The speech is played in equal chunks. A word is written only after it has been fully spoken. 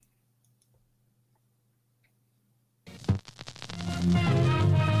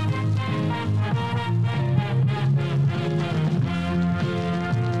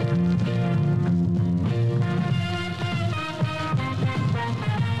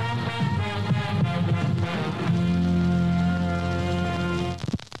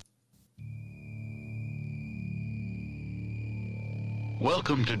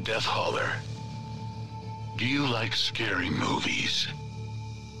Welcome to Death Holler. Do you like scary movies?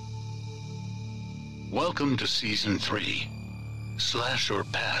 Welcome to Season 3, Slash or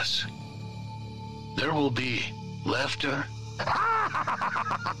Pass. There will be laughter,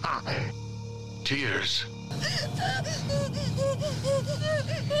 tears,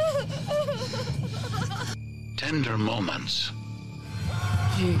 tender moments.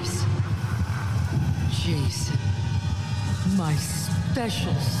 Jason, my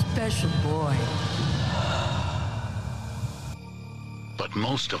special boy. But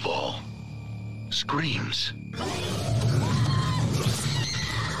most of all, screams.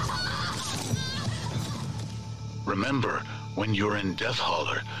 Remember, when you're in Death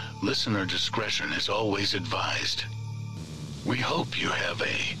Holler, listener discretion is always advised. We hope you have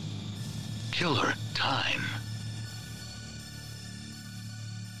a killer time.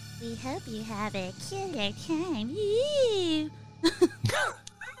 We hope you have a killer time. Ew.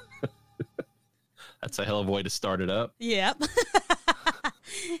 That's a hell of a way to start it up. Yep.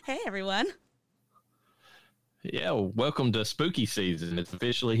 Hey, everyone. Yeah, well, welcome to spooky season. It's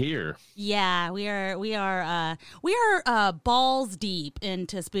officially here. Yeah, we are balls deep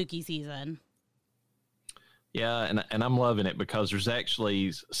into spooky season. Yeah, and I'm loving it because there's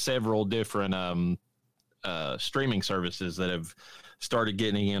actually several different streaming services that have started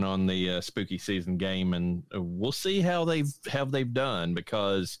getting in on the spooky season game, and we'll see how they've done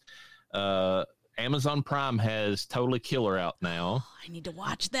because Amazon Prime has Totally Killer out now. Oh, I need to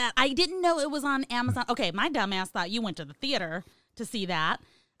watch that. I didn't know it was on Amazon. Okay, my dumbass thought you went to the theater to see that.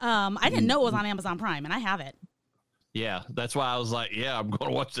 I didn't know it was on Amazon Prime, and I have it. Yeah, that's why I was like, yeah, I'm going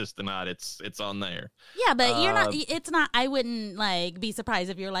to watch this tonight. It's on there. Yeah, but you're not. It's not. I wouldn't be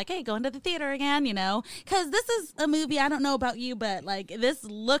surprised if you're like, hey, going to the theater again, because this is a movie. I don't know about you, but this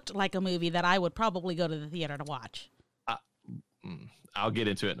looked like a movie that I would probably go to the theater to watch. I'll get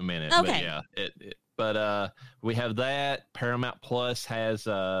into it in a minute. Okay. But yeah, but we have that. Paramount Plus has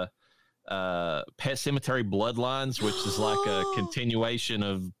Pet Sematary Bloodlines, which is like a continuation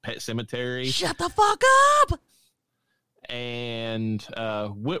of Pet Sematary. Shut the fuck up! And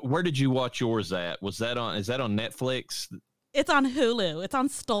where did you watch yours at? Is that on Netflix? It's on Hulu. It's on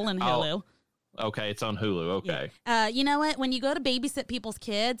stolen Hulu. Oh, okay, it's on Hulu. Okay. Yeah. You know what? When you go to babysit people's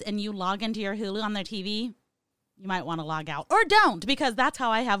kids and you log into your Hulu on their TV, you might want to log out. Or don't, because that's how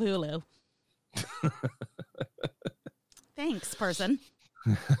I have Hulu. Thanks, person.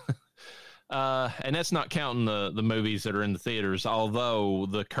 And that's not counting the movies that are in the theaters, although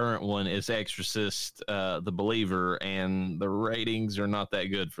the current one is Exorcist, The Believer, and the ratings are not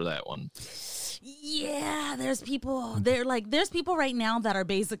that good for that one. Yeah, there's people right now that are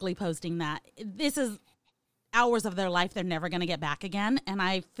basically posting that this is hours of their life they're never going to get back again, and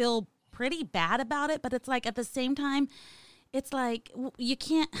I feel pretty bad about it, but it's like at the same time, it's like you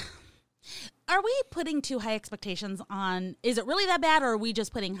can't. Are we putting too high expectations on? Is it really that bad, or are we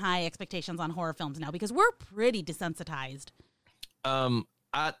just putting high expectations on horror films now? Because we're pretty desensitized.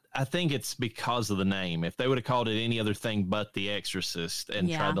 I think it's because of the name. If they would have called it any other thing but The Exorcist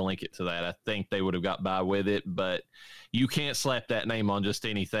and tried to link it to that, I think they would have got by with it. But you can't slap that name on just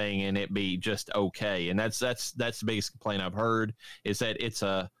anything and it be just okay. And that's the biggest complaint I've heard is that it's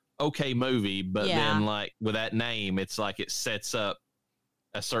a okay movie, but then with that name, it's like it sets up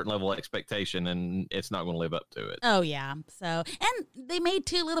a certain level of expectation and it's not going to live up to it. Oh yeah. So, and they made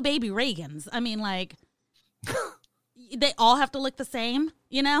 2 little baby Reagans. I mean, they all have to look the same,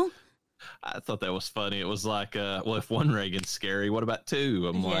 I thought that was funny. It was like, well, if one Reagan's scary, what about 2?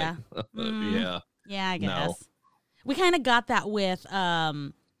 I'm like, yeah. Yeah, I guess. No. We kind of got that with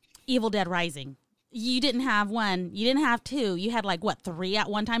Evil Dead Rising. You didn't have 1. You didn't have 2. You had 3 at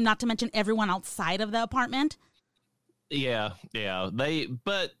one time, not to mention everyone outside of the apartment. Yeah.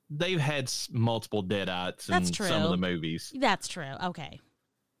 They've had multiple deadites in some of the movies. That's true. Okay.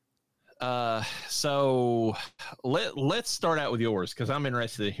 So let's start out with yours because I'm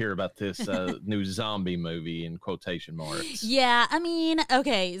interested to hear about this new zombie movie in quotation marks. Yeah, I mean,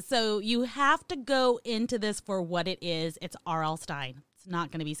 okay, so you have to go into this for what it is. It's R.L. Stine. It's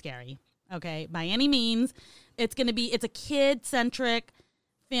not going to be scary, okay, by any means. It's a kid-centric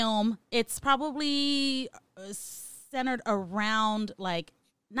film. It's probably centered around,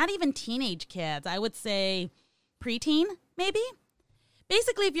 not even teenage kids. I would say preteen, maybe?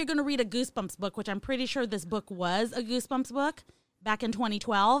 Basically, if you're going to read a Goosebumps book, which I'm pretty sure this book was a Goosebumps book back in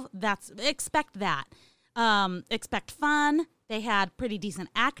 2012, expect that. Expect fun. They had pretty decent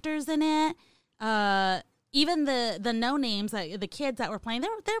actors in it. Even the no-names, the kids that were playing,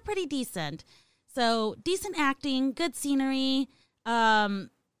 they're pretty decent. So, decent acting, good scenery.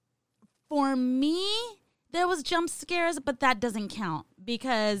 For me, there was jump scares, but that doesn't count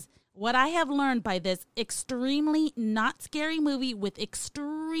because what I have learned by this extremely not scary movie with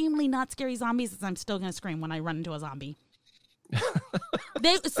extremely not scary zombies is I'm still going to scream when I run into a zombie. Some of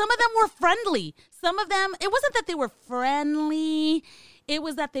them were friendly. Some of them, it wasn't that they were friendly. It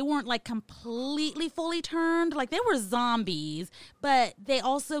was that they weren't like completely fully turned. Like they were zombies, but they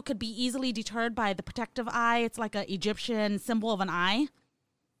also could be easily deterred by the protective eye. It's like an Egyptian symbol of an eye.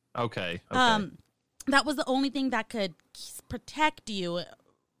 Okay. That was the only thing that could protect you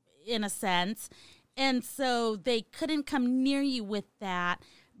in a sense. And so they couldn't come near you with that,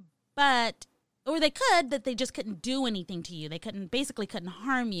 or they could, that they just couldn't do anything to you. They basically couldn't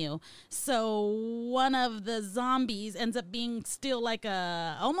harm you. So one of the zombies ends up being still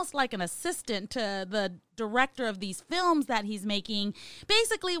almost like an assistant to the director of these films that he's making.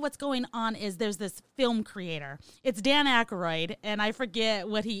 Basically what's going on is there's this film creator. It's Dan Aykroyd, and I forget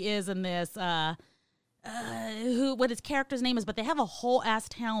what he is in this, what his character's name is, but they have a whole ass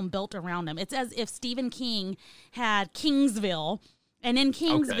town built around him. It's as if Stephen King had Kingsville. And in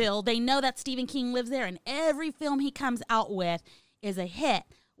Kingsville, They know that Stephen King lives there, and every film he comes out with is a hit.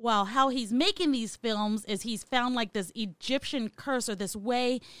 Well, how he's making these films is he's found like this Egyptian curse or this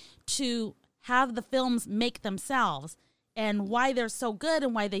way to have the films make themselves. And why they're so good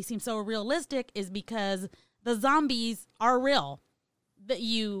and why they seem so realistic is because the zombies are real. That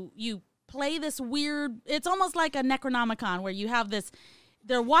you play this weird, it's almost like a Necronomicon where you have this,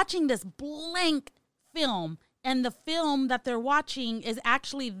 they're watching this blank film. And the film that they're watching is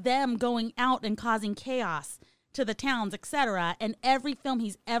actually them going out and causing chaos to the towns, etc. And every film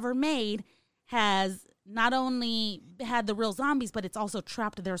he's ever made has not only had the real zombies, but it's also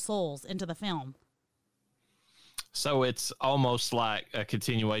trapped their souls into the film. So it's almost like a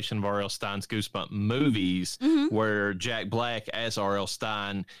continuation of R.L. Stine's Goosebump movies, where Jack Black, as R.L.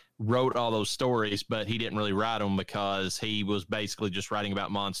 Stine, wrote all those stories, but he didn't really write them because he was basically just writing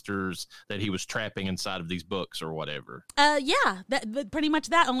about monsters that he was trapping inside of these books or whatever. Yeah, pretty much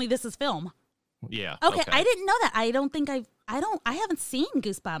that. Only this is film. Yeah. Okay, I didn't know that. I haven't seen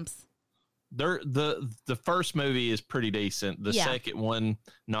Goosebumps. The first movie is pretty decent. The second one,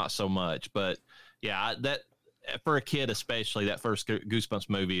 not so much. But yeah, that for a kid especially, that first Goosebumps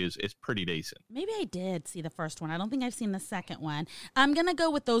movie is pretty decent. Maybe I did see the first one. I don't think I've seen the second one. I'm gonna go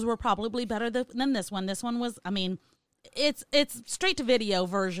with those were probably better than this one. This one was, I mean, it's straight to video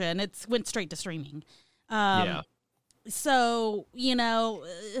version. It went straight to streaming. Yeah. So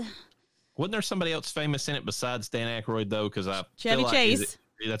wasn't there somebody else famous in it besides Dan Aykroyd though? Because Chevy Chase.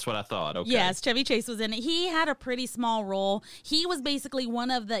 That's what I thought. Okay. Yes, Chevy Chase was in it. He had a pretty small role. He was basically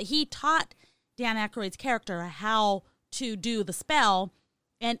he taught Dan Aykroyd's character how to do the spell,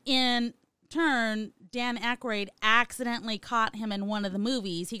 and in turn, Dan Aykroyd accidentally caught him in one of the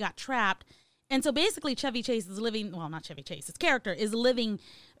movies. He got trapped, and so basically Chevy Chase is living, well, not Chevy Chase, his character is living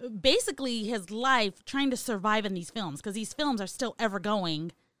basically his life trying to survive in these films, because these films are still ever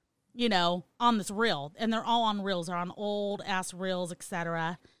going, on this reel, and they're all on reels, they're on old-ass reels,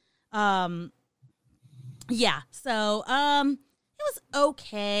 etc. Yeah, so, it was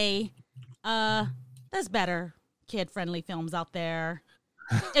okay. There's better kid-friendly films out there.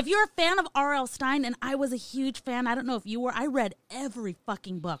 If you're a fan of R.L. Stine, and I was a huge fan, I don't know if you were, I read every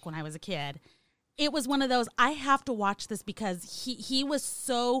fucking book when I was a kid. It was one of those, I have to watch this because he was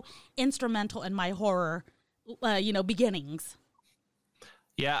so instrumental in my horror, beginnings.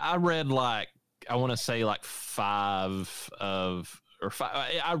 Yeah, I read I want to say five. I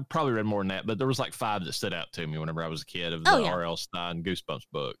probably read more than that, but there was 5 that stood out to me whenever I was a kid of the R.L. Stine Goosebumps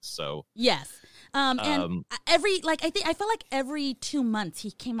books. So yes, and I felt like every 2 months he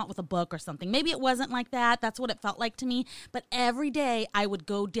came out with a book or something. Maybe it wasn't like that. That's what it felt like to me. But every day I would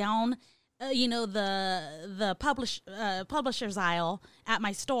go down, the publisher's aisle at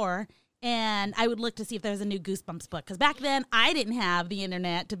my store, and I would look to see if there's a new Goosebumps book. Because back then I didn't have the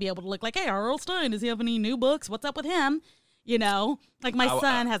internet to be able to look like, hey, R.L. Stine, does he have any new books? What's up with him? My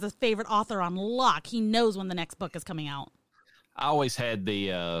son has a favorite author on lock. He knows when the next book is coming out. I always had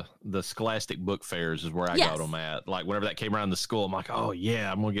the Scholastic book fairs is where I got them at. Whenever that came around the school, I'm like, oh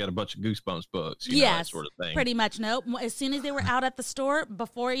yeah, I'm gonna get a bunch of Goosebumps books. That sort of thing. Pretty much. No, as soon as they were out at the store,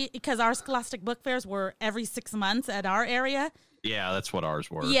 because our Scholastic book fairs were every 6 months at our area. Yeah, that's what ours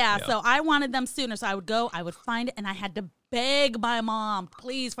were. Yeah, so I wanted them sooner, so I would go, I would find it, and I had to beg my mom,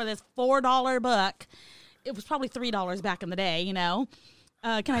 please, for this $4 book. It was probably $3 back in the day, can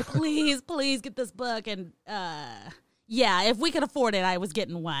I please get this book? And if we could afford it, I was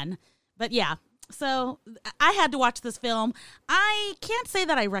getting one. But yeah, so I had to watch this film. I can't say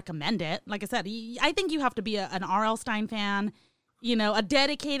that I recommend it. Like I said, I think you have to be an R.L. Stine fan, a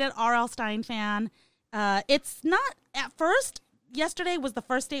dedicated R.L. Stine fan. It's not at first. Yesterday was the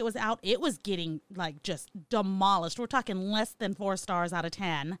first day it was out. It was getting like just demolished. We're talking less than 4 stars out of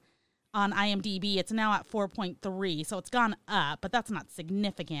 10 on IMDb. It's now at 4.3, so it's gone up, but that's not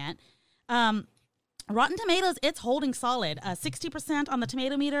significant. Rotten Tomatoes, it's holding solid. 60% on the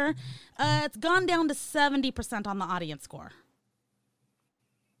tomato meter. It's gone down to 70% on the audience score.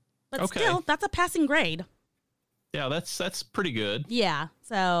 But still, that's a passing grade. Yeah, that's pretty good. Yeah.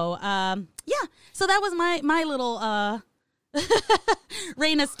 So, So that was my little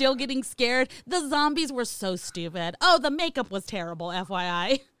Raina still getting scared. The zombies were so stupid. Oh, the makeup was terrible,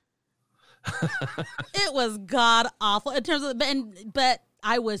 FYI. It was god awful in terms of, but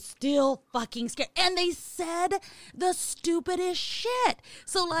I was still fucking scared. And they said the stupidest shit.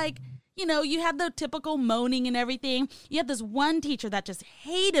 So, like, you know, you had the typical moaning and everything. You had this one teacher that just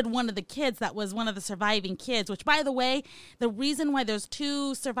hated one of the kids that was one of the surviving kids, which, by the way, the reason why there's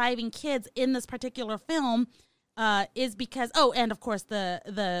 2 surviving kids in this particular film is because, and of course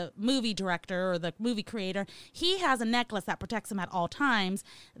the movie director or the movie creator, he has a necklace that protects him at all times.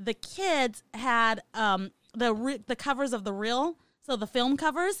 The kids had the covers of the reel, so the film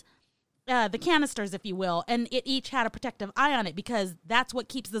covers, the canisters, if you will, and it each had a protective eye on it because that's what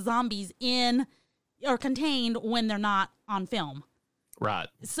keeps the zombies in or contained when they're not on film. Right.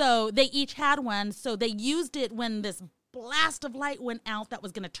 So they each had one, so they used it when this blast of light went out that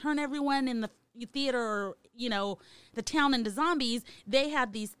was going to turn everyone in the theater or, you know, the town into zombies. They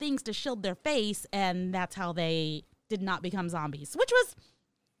had these things to shield their face, and that's how they did not become zombies, which was,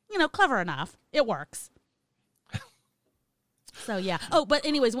 you know, clever enough. It works. So, yeah. Oh, but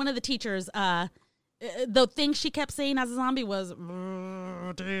anyways, one of the teachers, the thing she kept saying as a zombie was,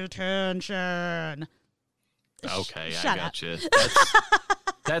 detention. Okay, Shut I got up. you.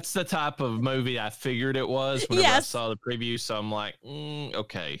 That's the type of movie I figured it was whenever I saw the preview, so I'm like,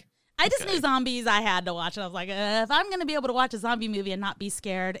 okay. I just knew zombies I had to watch, and I was like, if I'm going to be able to watch a zombie movie and not be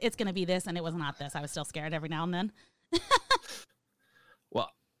scared, it's going to be this, and it was not this. I was still scared every now and then. Well,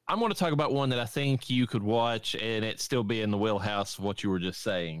 I'm going to talk about one that I think you could watch and it still be in the wheelhouse of what you were just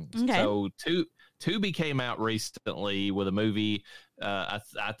saying. Okay. So Tubi came out recently with a movie. I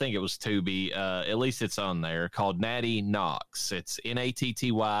think it was Tubi. At least it's on there, called Natty Knocks. It's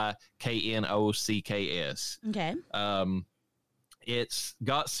NATTYKNOCKS. Okay. It's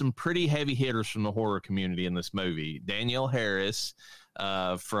got some pretty heavy hitters from the horror community in this movie. Danielle Harris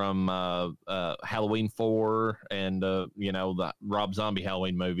from Halloween 4 and the Rob Zombie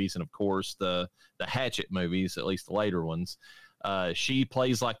Halloween movies, and of course the Hatchet movies, at least the later ones. She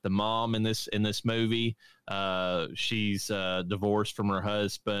plays like the mom in this movie. She's divorced from her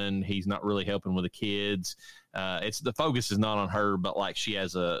husband. He's not really helping with the kids. The focus is not on her, but like she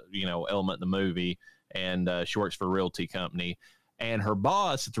has a element in the movie, and she works for a realty company. And her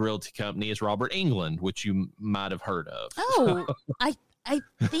boss at the realty company is Robert Englund, which you might have heard of. Oh, I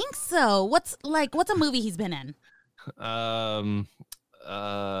think so. What's a movie he's been in? The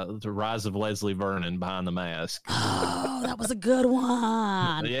Rise of Leslie Vernon, Behind the Mask. Oh, that was a good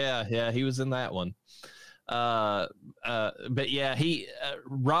one. Yeah, he was in that one. But yeah,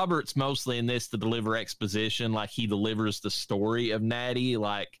 Robert's mostly in this to deliver exposition, like he delivers the story of Natty,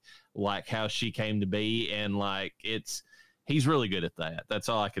 like how she came to be, and like he's really good at that. That's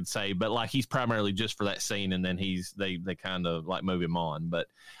all I could say. But like he's primarily just for that scene, and then they kind of like move him on. But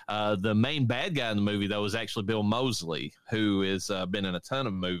the main bad guy in the movie though is actually Bill Moseley, who has been in a ton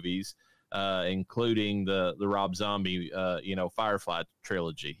of movies, including the Rob Zombie Firefly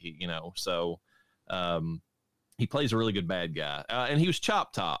trilogy. He plays a really good bad guy, and he was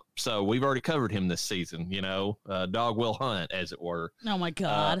Chop Top. So we've already covered him this season. Dog will hunt, as it were. Oh my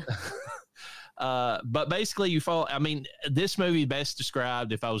God. But basically this movie best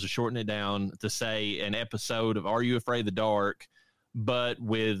described, if I was to shorten it down, to say an episode of Are You Afraid of the Dark, but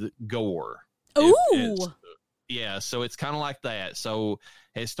with gore. Ooh. Yeah, so it's kind of like that. So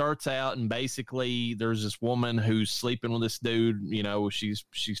it starts out, and basically there's this woman who's sleeping with this dude. She's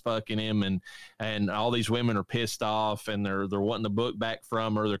fucking him, and all these women are pissed off, and they're wanting the book back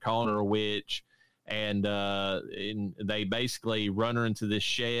from her. They're calling her a witch. And they basically run her into this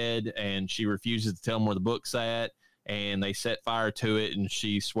shed, and she refuses to tell them where the book's at, and they set fire to it, and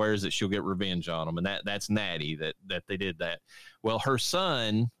she swears that she'll get revenge on them, and that's Natty, that they did that. Well, her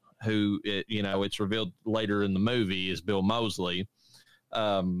son, who it's revealed later in the movie is Bill Moseley,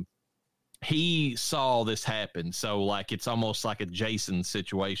 he saw this happen. So like it's almost like a Jason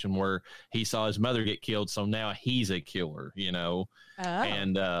situation where he saw his mother get killed, so now he's a killer,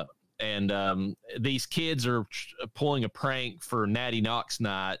 Oh. these kids are pulling a prank for Natty Knox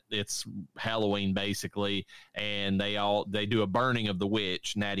night. It's Halloween basically, and they do a burning of the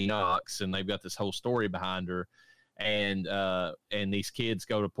witch Natty Knox, and they've got this whole story behind her. And these kids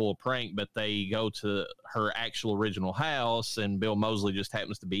go to pull a prank, but they go to her actual original house, and Bill Moseley just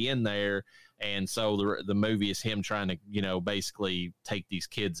happens to be in there. And so the movie is him trying to, basically take these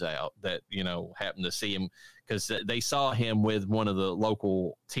kids out that, happen to see him, because they saw him with one of the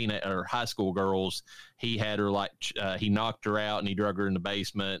local teenage or high school girls. He had her he knocked her out and he drug her in the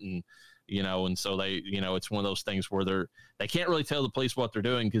basement, and, and so they, it's one of those things where they can't really tell the police what they're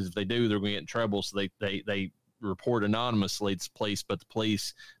doing, because if they do, they're going to get in trouble. So they report anonymously to police, but the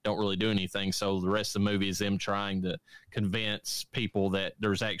police don't really do anything. So the rest of the movie is them trying to convince people that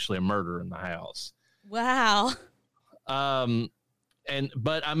there's actually a murder in the house. Wow. But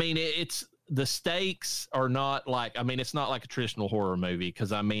I mean, it's the stakes are not like, I mean, it's not like a traditional horror movie,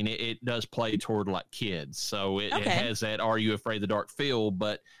 because I mean, it does play toward like kids. So it has that "Are you afraid of the dark" feel,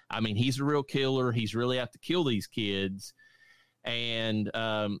 but I mean, he's a real killer. He's really out to kill these kids. And,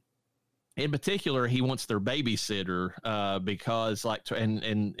 in particular, he wants their babysitter, because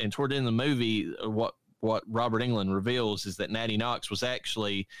and toward the end of the movie, what Robert Englund reveals is that Natty Knox was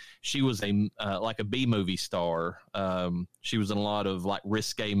actually, she was like a B movie star. She was in a lot of like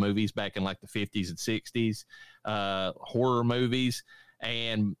risque movies back in like the 50s and 60s, horror movies.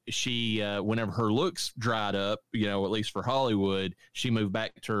 And she, whenever her looks dried up, at least for Hollywood, she moved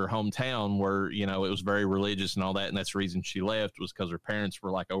back to her hometown where, it was very religious and all that. And that's the reason she left, was because her parents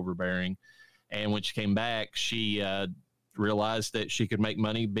were like overbearing. And when she came back, she realized that she could make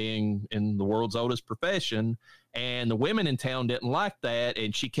money being in the world's oldest profession. And the women in town didn't like that.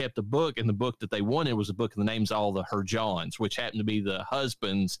 And she kept a book, and the book that they wanted was a book of the names of all her Johns, which happened to be the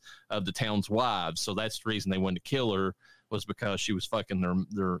husbands of the town's wives. So that's the reason they wanted to kill her, was because she was fucking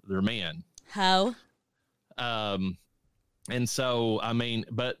their men. How? And so, I mean,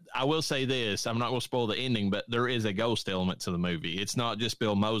 but I will say this, I'm not going to spoil the ending, but there is a ghost element to the movie. It's not just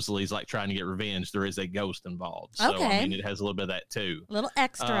Bill Moseley's like trying to get revenge. There is a ghost involved. So, okay. I mean, it has a little bit of that too. A little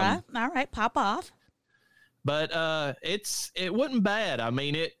extra. All right. Pop off. But it wasn't bad. I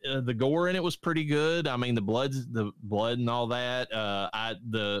mean, the gore in it was pretty good. I mean, the blood and all that.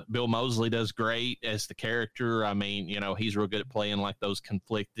 The Bill Moseley does great as the character. I mean, he's real good at playing like those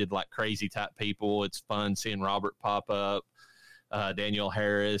conflicted, like crazy type people. It's fun seeing Robert pop up. Danielle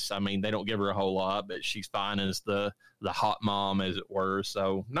Harris. I mean, they don't give her a whole lot, but she's fine as the hot mom, as it were.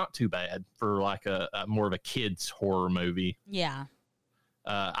 So not too bad for like a more of a kids horror movie. Yeah.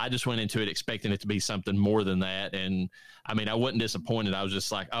 I just went into it expecting it to be something more than that. And I mean, I wasn't disappointed. I was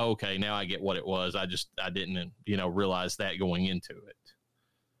just like, oh, okay, now I get what it was. I didn't, realize that going into it.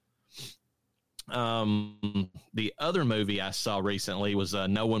 The other movie I saw recently was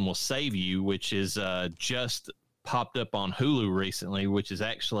No One Will Save You, which is just popped up on Hulu recently, which is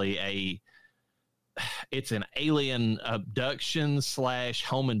actually it's an alien abduction /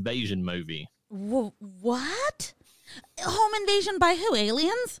 home invasion movie. What? Home invasion by who?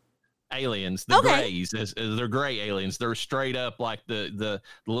 Aliens? Aliens, the Greys. They're gray aliens. They're straight up like the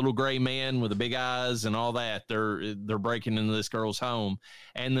little gray men with the big eyes and all that. They're breaking into this girl's home.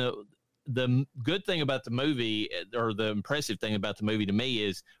 And the good thing about the movie, or the impressive thing about the movie to me,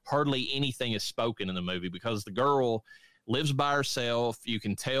 is hardly anything is spoken in the movie, because the girl lives by herself. You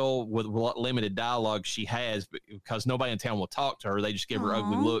can tell with what limited dialogue she has, because nobody in town will talk to her. They just give her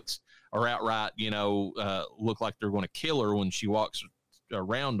ugly looks, or outright, look like they're going to kill her when she walks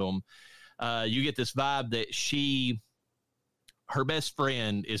around them. You get this vibe that her best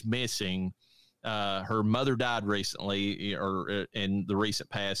friend is missing. Her mother died recently, or in the recent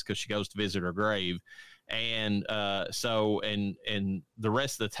past, because she goes to visit her grave. And so the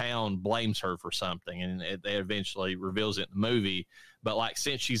rest of the town blames her for something, and it eventually reveals it in the movie. But like,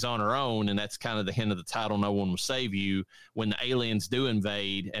 since she's on her own, and that's kind of the hint of the title, No One Will Save You, when the aliens do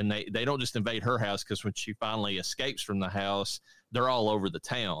invade, and they don't just invade her house, because when she finally escapes from the house, they're all over the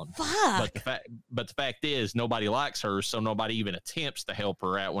town. Fuck. But the fact is, nobody likes her, so nobody even attempts to help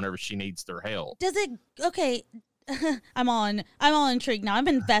her out whenever she needs their help. Does it? Okay, I'm all intrigued now. I'm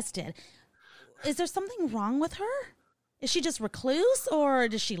invested. Is there something wrong with her? Is she just recluse, or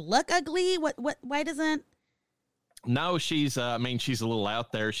does she look ugly? Why doesn't? No, she's a little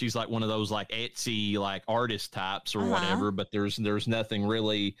out there. She's like one of those like Etsy like artist types or whatever, but there's nothing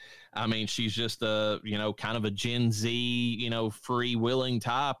really. I mean, she's just a, kind of a Gen Z, free willing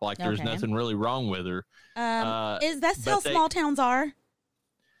type. Like, there's nothing really wrong with her. Is that how small towns are?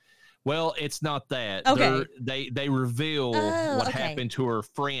 Well, it's not that. Okay. They reveal what okay. happened to her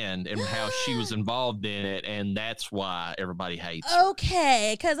friend and how she was involved in it, and that's why everybody hates her.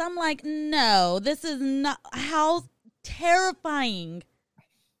 Okay, because I'm like, no, this is not. How terrifying.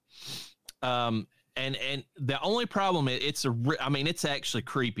 And the only problem is it's actually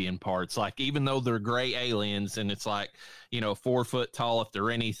creepy in parts. Like, even though they're gray aliens and it's like, 4 foot tall if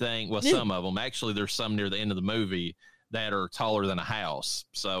they're anything. Well, some of them actually. There's some near the end of the movie that are taller than a house.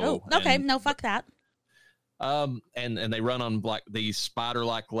 So okay, no, fuck that. And they run on like these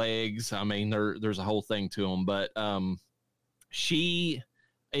spider-like legs. I mean, there's a whole thing to them, but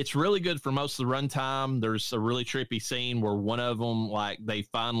it's really good for most of the runtime. There's a really trippy scene where one of them, like, they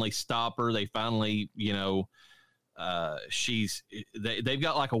finally stop her. They finally, they've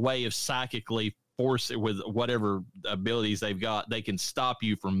got like a way of psychically force it with whatever abilities they've got. They can stop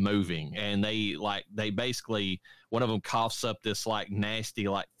you from moving. And they basically, one of them coughs up this like nasty,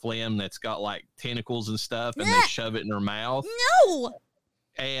 like phlegm that's got like tentacles and stuff, and they shove it in her mouth. No.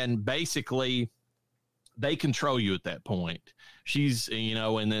 And basically they control you at that point. She's,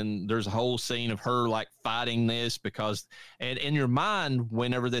 and then there's a whole scene of her like fighting this because, and in your mind,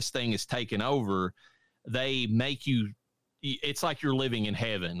 whenever this thing is taken over, they make you, it's like you're living in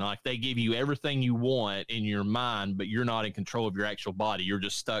heaven. Like, they give you everything you want in your mind, but you're not in control of your actual body. You're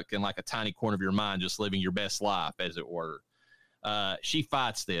just stuck in like a tiny corner of your mind, just living your best life, as it were. She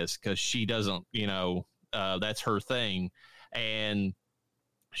fights this because she doesn't, that's her thing. And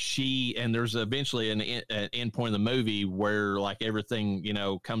there's eventually an end point in the movie where like everything,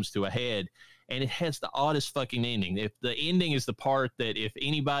 comes to a head, and it has the oddest fucking ending. If the ending is the part that if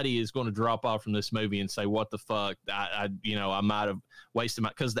anybody is going to drop off from this movie and say, what the fuck, I might have wasted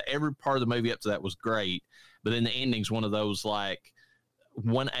because every part of the movie up to that was great. But then the ending's one of those like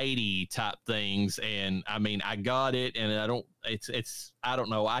 180 type things. And I mean, I got it. And I don't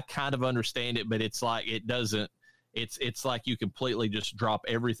know. I kind of understand it, but it's like, it doesn't, it's like you completely just drop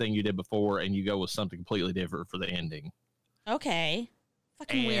everything you did before and you go with something completely different for the ending. Okay.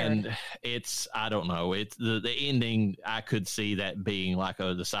 Fucking and weird. I don't know. It's the ending. I could see that being like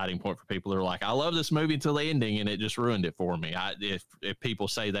a deciding point for people who are like, I love this movie until the ending and it just ruined it for me. If people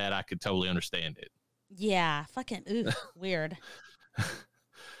say that, I could totally understand it. Yeah. Fucking weird.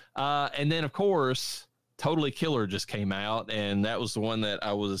 And then of course, Totally Killer just came out, and that was the one that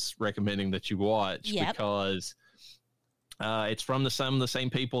I was recommending that you watch because it's from some of the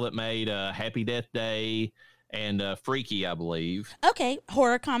same people that made Happy Death Day and Freaky, I believe. Okay.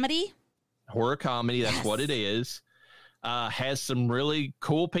 Horror comedy. That's what it is. Has some really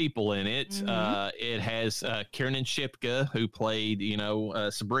cool people in it. Mm-hmm. It has Kiernan Shipka, who played,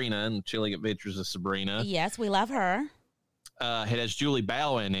 Sabrina in Chilling Adventures of Sabrina. Yes, we love her. It has Julie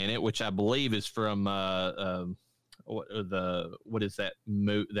Bowen in it, which I believe is from what is that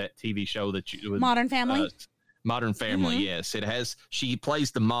that TV show that you Modern Family. Modern Family, mm-hmm. Yes. It has. She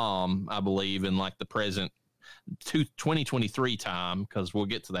plays the mom, I believe, in like the present 2023 time, because we'll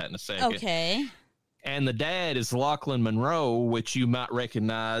get to that in a second. Okay. And the dad is Lachlan Monroe, which you might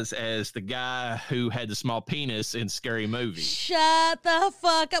recognize as the guy who had the small penis in Scary Movie. Shut the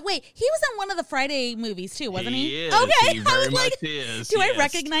fuck up. Wait, he was in one of the Friday movies too, wasn't he? Is. Okay. He very much is. Do I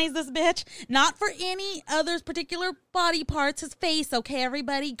recognize this bitch? Not for any other's particular body parts, his face, okay,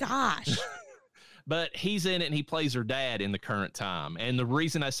 everybody? Gosh. But he's in it, and he plays her dad in the current time. And the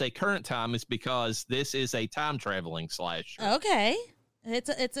reason I say current time is because this is a time-traveling slasher. Okay.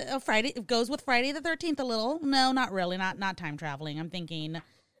 It's a Friday. It goes with Friday the 13th a little. No, not really. Not time traveling. I'm thinking,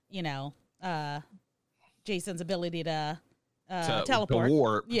 Jason's ability to teleport. To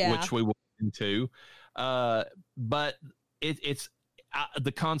warp, which we will get into. But it's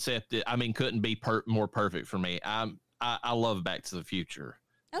the concept, couldn't be more perfect for me. I love Back to the Future.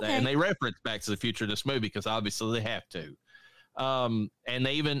 Okay. And they reference Back to the Future in this movie because obviously they have to. And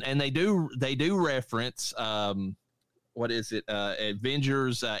they do reference what is it?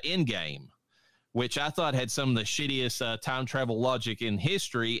 Avengers Endgame, which I thought had some of the shittiest time travel logic in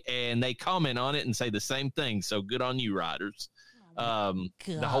history, and they comment on it and say the same thing. So good on you, writers. The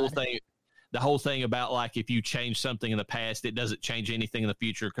whole thing about like if you change something in the past, it doesn't change anything in the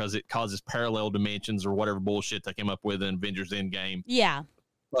future because it causes parallel dimensions or whatever bullshit they came up with in Avengers Endgame. Yeah.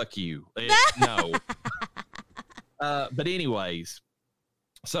 Fuck you. No. But anyways,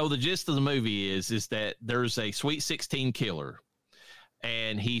 so the gist of the movie is that there's a Sweet 16 killer,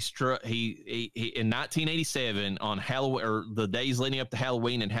 and he in 1987 on Halloween, or the days leading up to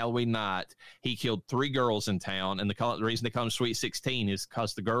Halloween and Halloween night, he killed 3 girls in town. And the reason they call him Sweet 16 is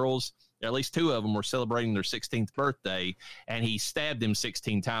because the girls, at least 2 of them, were celebrating their 16th birthday, and he stabbed them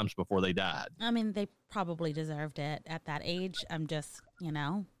 16 times before they died. They probably deserved it at that age. I'm just,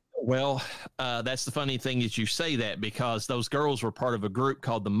 Well, Well, that's the funny thing is you say that because those girls were part of a group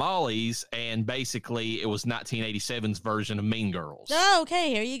called the Mollies, and basically it was 1987's version of Mean Girls. Oh,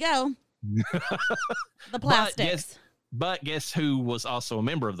 okay, here you go. The Plastics. But guess who was also a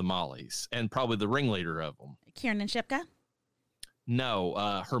member of the Mollies and probably the ringleader of them? Kiernan Shipka?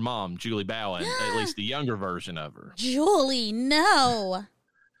 No, her mom, Julie Bowen, at least the younger version of her. Julie, no.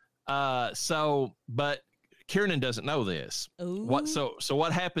 But Kiernan doesn't know this. Ooh. So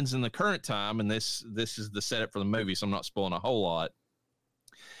what happens in the current time, and this is the setup for the movie, so I'm not spoiling a whole lot,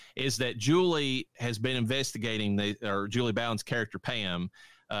 is that Julie has been investigating Julie Bowen's character Pam,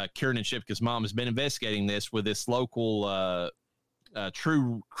 Kiernan Shipka's mom, has been investigating this with this local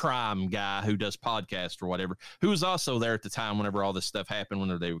true crime guy who does podcasts or whatever, who was also there at the time whenever all this stuff happened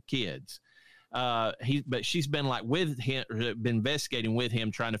when they were kids. But she's been with him, been investigating with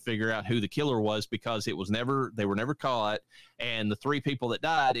him, trying to figure out who the killer was because they were never caught, and the 3 people that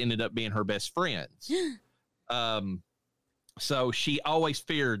died ended up being her best friends. So she always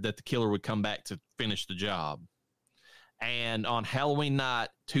feared that the killer would come back to finish the job. And on Halloween night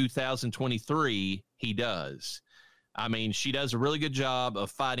 2023, he does. I mean, she does a really good job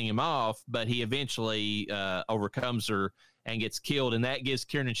of fighting him off, but he eventually overcomes her and gets killed. And that gives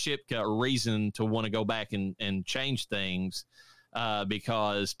Kiernan Shipka a reason to want to go back and change things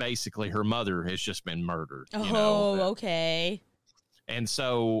because basically her mother has just been murdered. Okay. And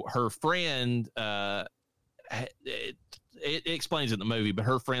so her friend, it explains it in the movie, but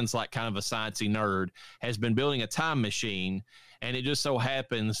her friend's like kind of a sciencey nerd, has been building a time machine. And it just so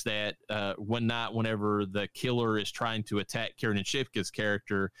happens that one night, whenever the killer is trying to attack Kiernan Shipka's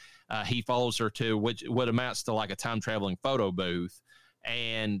character, he follows her to what amounts to like a time traveling photo booth.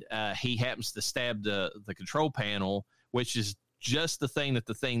 And he happens to stab the control panel, which is just the thing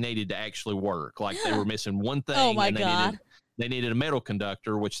needed to actually work. Like they were missing one thing. Oh my God. They needed a metal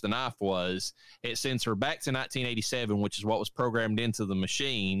conductor, which the knife was. It sends her back to 1987, which is what was programmed into the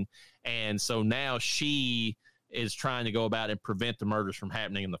machine. And so now she is trying to go about and prevent the murders from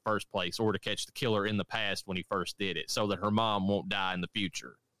happening in the first place, or to catch the killer in the past when he first did it, so that her mom won't die in the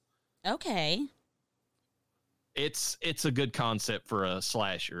future. Okay. It's a good concept for a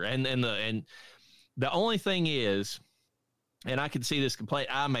slasher. And the only thing is, and I can see this complaint,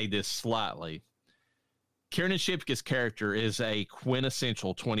 I made this slightly. Kiernan Shipka's character is a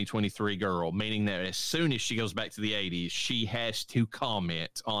quintessential 2023 girl, meaning that as soon as she goes back to the 80s, she has to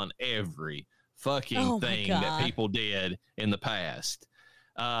comment on every fucking thing that people did in the past.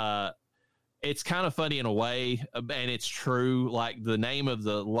 It's kind of funny in a way, and it's true. Like the name of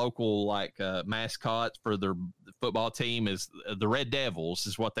the local mascot for their football team is the Red Devils,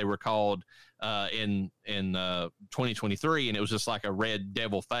 is what they were called in 2023, and it was just like a red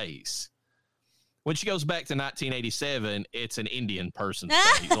devil face. When she goes back to 1987, it's an Indian person's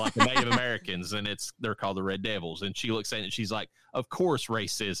face, like the Native Americans, and they're called the Red Devils. And she looks at it and she's like, of course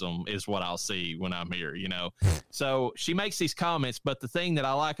racism is what I'll see when I'm here, you know? So she makes these comments, but the thing that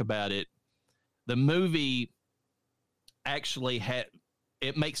I like about it, the movie actually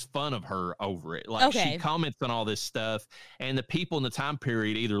it makes fun of her over it. Like she comments on all this stuff, and the people in the time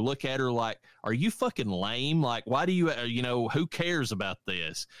period either look at her like, are you fucking lame? Like, why do you who cares about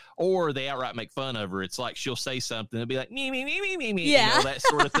this? Or they outright make fun of her. It's like, she'll say something and be like, me, yeah. That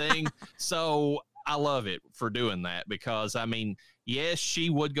sort of thing. So I love it for doing that, because I mean, yes, she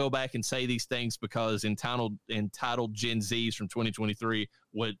would go back and say these things because entitled Gen Zs from 2023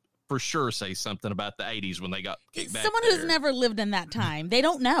 would for sure say something about the 80s when they got kicked back. Someone who's never lived in that time, they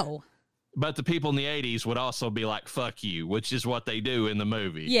don't know. But the people in the 80s would also be like, fuck you, which is what they do in the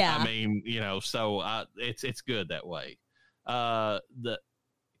movie. Yeah. I mean, so it's good that way. The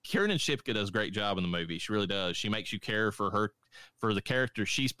Kiernan Shipka does a great job in the movie. She really does. She makes you care for the character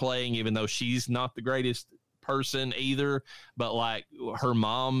she's playing, even though she's not the greatest person either. But like her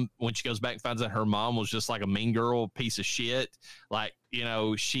mom, when she goes back and finds out her mom was just like a mean girl, piece of shit, like,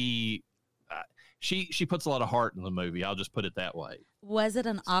 she puts a lot of heart in the movie. I'll just put it that way. Was it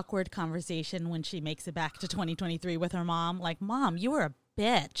an awkward conversation when she makes it back to 2023 with her mom? Like, Mom, you were a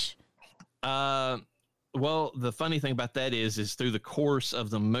bitch. Well, the funny thing about that is through the course of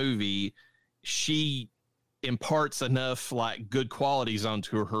the movie, she imparts enough like good qualities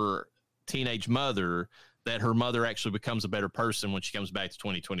onto her teenage mother that her mother actually becomes a better person when she comes back to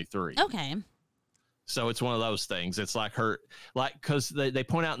 2023. Okay. So it's one of those things. It's like because they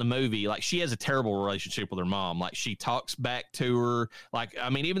point out in the movie, like she has a terrible relationship with her mom. Like she talks back to her. Like, I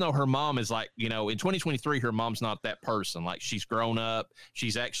mean, even though her mom is like, in 2023, her mom's not that person. Like she's grown up.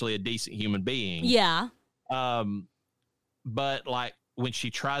 She's actually a decent human being. Yeah. But like when she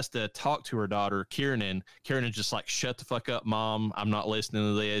tries to talk to her daughter, Kiernan just like, shut the fuck up, Mom. I'm not listening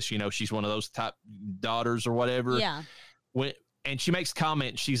to this. You know, she's one of those type daughters or whatever. Yeah. And she makes a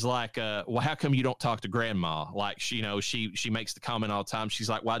comment. She's like, well, how come you don't talk to Grandma? Like, she makes the comment all the time. She's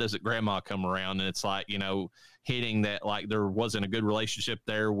like, why doesn't Grandma come around? And it's like, you know, hitting that, like, there wasn't a good relationship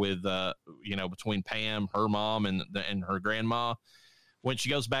there with, you know, between Pam, her mom, and her grandma. When she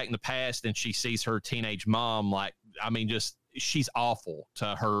goes back in the past and she sees her teenage mom, like, I mean, just, she's awful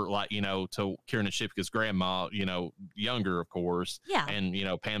to her, like, you know, to Kiernan Shipka's grandma, you know, younger, of course. Yeah. And, you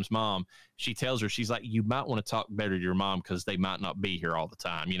know, Pam's mom, she tells her, she's like, you might want to talk better to your mom because they might not be here all the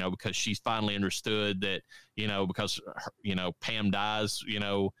time, you know, because she's finally understood that, you know, because, you know, Pam dies, you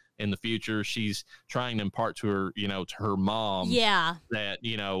know, in the future, she's trying to impart to her, you know, to her mom. Yeah. That,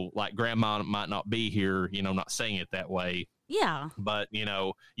 you know, like, grandma might not be here, you know, not saying it that way. Yeah. But, you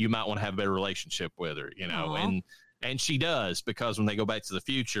know, you might want to have a better relationship with her, you know. Aww. And she does, because when they go back to the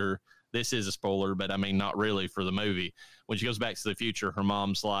future, this is a spoiler, but I mean, not really for the movie. When she goes back to the future, her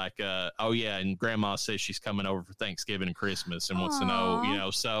mom's like, oh yeah, and Grandma says she's coming over for Thanksgiving and Christmas and wants to know, you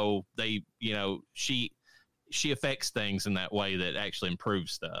know, so they, you know, she affects things in that way that actually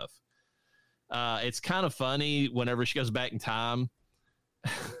improves stuff. It's kind of funny whenever she goes back in time.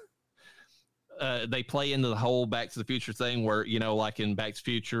 They play into the whole Back to the Future thing where, you know, like in Back to the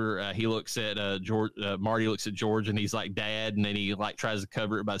Future, he looks at George, Marty looks at George and he's like, Dad. And then he like tries to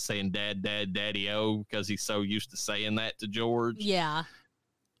cover it by saying Dad, Dad, Daddy-O, because he's so used to saying that to George. Yeah.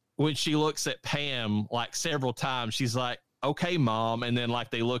 When she looks at Pam like several times, she's like, okay, Mom. And then like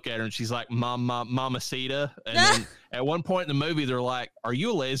they look at her and she's like, Mamacita. And then at one point in the movie, they're like, are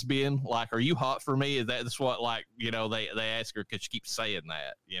you a lesbian? Like, are you hot for me? That's what, like, you know, they ask her because she keeps saying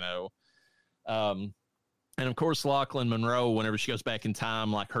that, you know. And of course, Lachlan Monroe, whenever she goes back in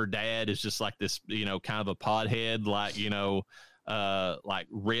time, like, her dad is just like this, you know, kind of a pothead, like, you know, like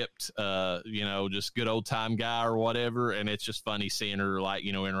ripped, you know, just good old time guy or whatever. And it's just funny seeing her, like,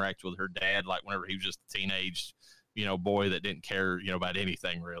 you know, interact with her dad, like whenever he was just a teenage, you know, boy that didn't care, you know, about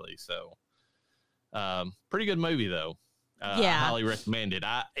anything really. So, pretty good movie though. Yeah. I highly recommend it.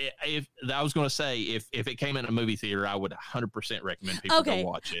 If I was going to say, if it came in a movie theater, I would 100% recommend people go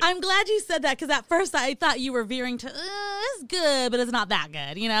watch it. I'm glad you said that, because at first I thought you were veering to, it's good, but it's not that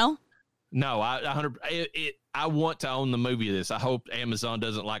good, you know? No, I want to own the movie of this. I hope Amazon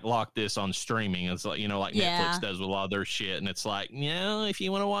doesn't like lock this on streaming. It's like, you know, like Netflix does with a lot of their shit. And it's like, you know, if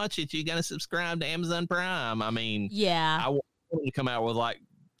you want to watch it, you got to subscribe to Amazon Prime. I mean, I want them to come out with like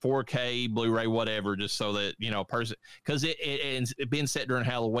 4K, Blu-ray, whatever, just so that, you know, person, because it being set during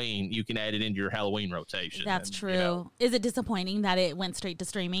Halloween, you can add it into your Halloween rotation. That's true. You know, is it disappointing that it went straight to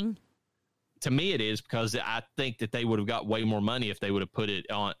streaming? To me, it is, because I think that they would have got way more money if they would have put it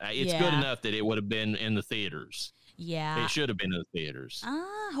on. It's good enough that it would have been in the theaters. Yeah. It should have been in the theaters.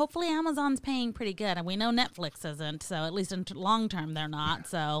 Hopefully Amazon's paying pretty good. And we know Netflix isn't, so at least in long term they're not.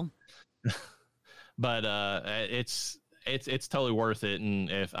 So, but it's totally worth it.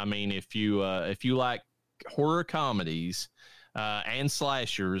 And if you like horror comedies and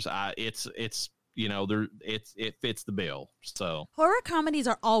slashers, it's you know, it fits the bill. So horror comedies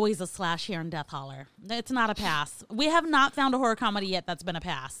are always a slash here in Death Holler. It's not a pass. We have not found a horror comedy yet that's been a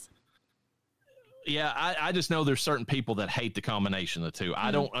pass. Yeah, I just know there's certain people that hate the combination of the two.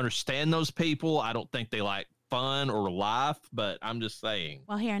 I don't understand those people. I don't think they like fun or life, but I'm just saying.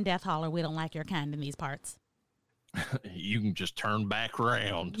 Well, here in Death Holler, we don't like your kind in these parts. You can just turn back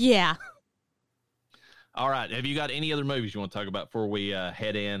around. Yeah. All right. Have you got any other movies you want to talk about before we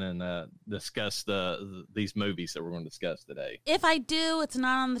head in and discuss these movies that we're going to discuss today? If I do, it's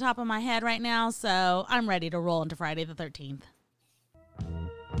not on the top of my head right now, so I'm ready to roll into Friday the 13th.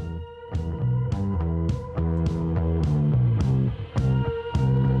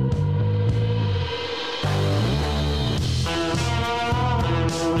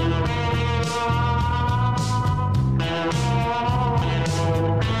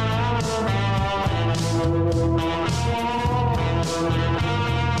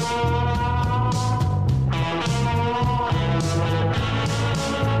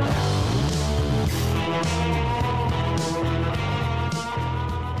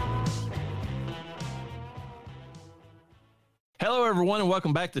 Hello, everyone, and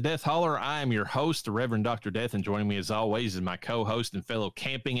welcome back to Death Holler. I am your host, the Reverend Dr. Death, and joining me as always is my co-host and fellow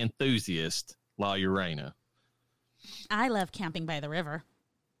camping enthusiast, La Llareyna. I love camping by the river.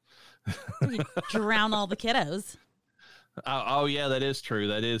 You drown all the kiddos. Oh, yeah, that is true.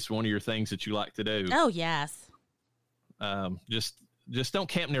 That is one of your things that you like to do. Oh, yes. Just don't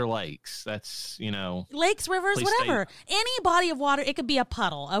camp near lakes. That's, you know. Lakes, rivers, whatever. Any body of water, it could be a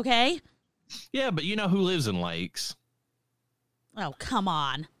puddle, okay? Yeah, but you know who lives in lakes? Oh, come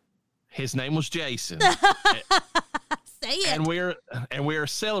on. His name was Jason. Say it. And we are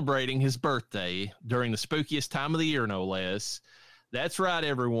celebrating his birthday during the spookiest time of the year, no less. That's right,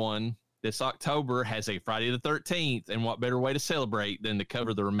 everyone. This October has a Friday the 13th, and what better way to celebrate than to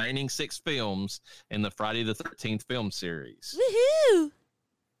cover the remaining 6 films in the Friday the 13th film series. Woohoo!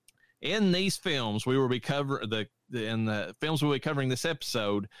 In these films, we will be covering in the films we'll be covering this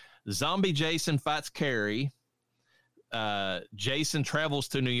episode. Zombie Jason fights Carrie. Jason travels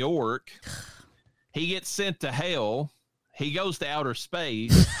to New York. He gets sent to hell. He goes to outer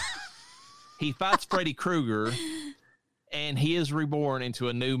space. He fights Freddy Krueger, and he is reborn into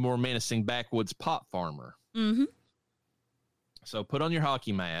a new, more menacing backwoods pot farmer. Mm-hmm. So put on your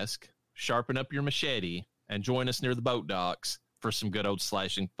hockey mask, sharpen up your machete, and join us near the boat docks for some good old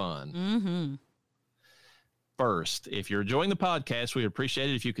slashing fun. Mm-hmm. First, if you're enjoying the podcast, we appreciate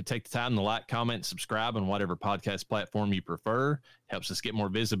it if you could take the time to like, comment, and subscribe on whatever podcast platform you prefer. Helps us get more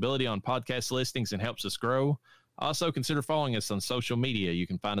visibility on podcast listings and helps us grow. Also, consider following us on social media. You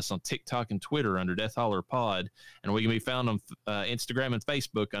can find us on TikTok and Twitter under Death Holler Pod, and we can be found on Instagram and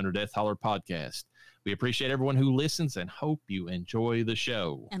Facebook under Death Holler Podcast. We appreciate everyone who listens and hope you enjoy the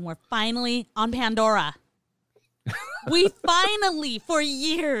show. And we're finally on Pandora. We finally, for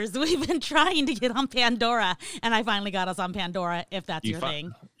years, we've been trying to get on Pandora, and I finally got us on Pandora, if that's your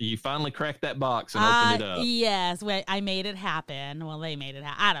thing. You finally cracked that box and opened it up. Yes, I made it happen. Well, they made it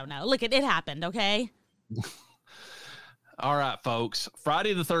happen. I don't know. Look, it happened, okay? All right, folks.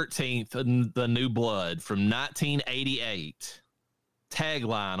 Friday the 13th, The New Blood from 1988.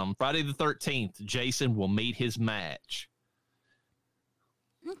 Tagline on Friday the 13th, Jason will meet his match.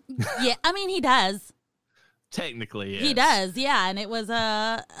 Yeah, I mean, he does. Technically, yes. He does, yeah. And it was,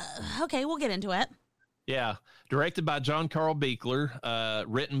 okay, we'll get into it. Yeah. Directed by John Carl Buechler,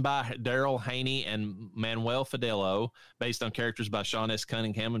 written by Daryl Haney and Manuel Fidelo, based on characters by Sean S.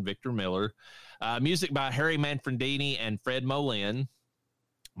 Cunningham and Victor Miller. Music by Harry Manfredini and Fred Molin.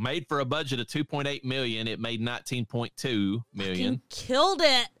 Made for a budget of $2.8 million. It made $19.2 million. Fucking killed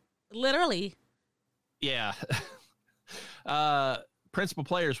it. Literally. Yeah. Principal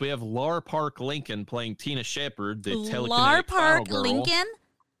players, we have Lar Park Lincoln playing Tina Shepard, the telekinetic Lar Park girl. Lincoln?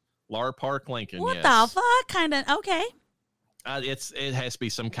 Lar Park Lincoln, what yes. the fuck? Kind of, okay. It has to be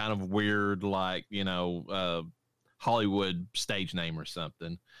some kind of weird, like, Hollywood stage name or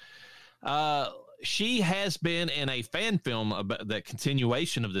something. She has been in a fan film about the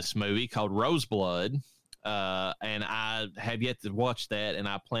continuation of this movie called Roseblood, and I have yet to watch that, and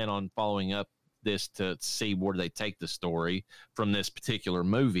I plan on following up this to see where they take the story from this particular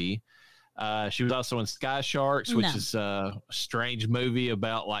movie. She was also in Sky Sharks, which is a strange movie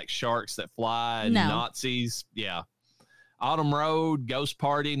about like sharks that fly and Nazis. Yeah. Autumn Road, Ghost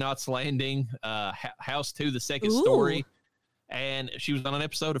Party, Knots Landing, House 2, The Second Story. And she was on an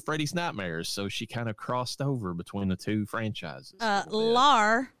episode of Freddy's Nightmares, so she kind of crossed over between the two franchises.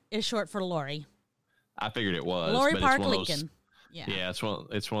 Lar is short for Lori. I figured it was. Lori Park Lincoln. Yeah, it's one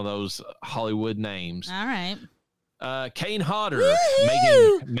of those Hollywood names. All right. Kane Hodder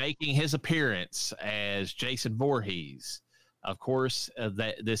making his appearance as Jason Voorhees. Of course,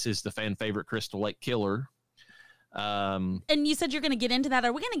 this is the fan favorite Crystal Lake Killer. And you said you're going to get into that.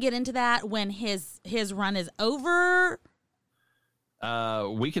 Are we going to get into that when his run is over?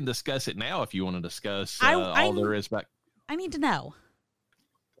 We can discuss it now if you want to discuss all there is back. I need to know.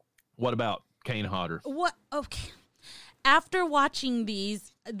 What about Kane Hodder? What? Okay. After watching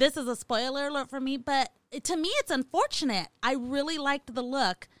these, this is a spoiler alert for me, but to me, it's unfortunate. I really liked the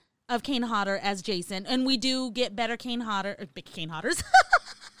look of Kane Hodder as Jason, and we do get better Kane Hodders.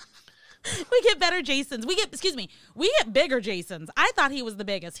 We get better Jasons. We get bigger Jasons. I thought he was the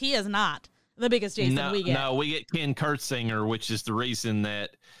biggest. He is not the biggest Jason we get. No, we get Ken Kurtzinger, which is the reason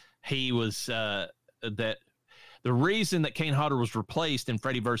that he was the reason that Kane Hodder was replaced in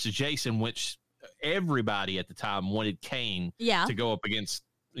Freddy vs. Jason, which everybody at the time wanted Kane to go up against,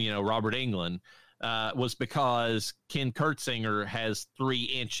 Robert Englund, was because Ken Kurtzinger has 3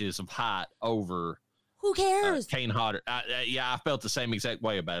 inches of height over. Who cares? Kane Hodder. I felt the same exact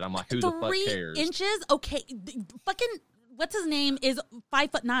way about it. I'm like, who the fuck cares? 3 inches? Okay. Fucking, what's his name is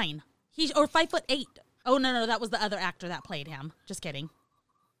 5'9". Or 5'8". Oh, no, that was the other actor that played him. Just kidding.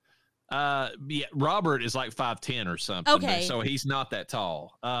 Robert is like 5'10" or something. Okay. So he's not that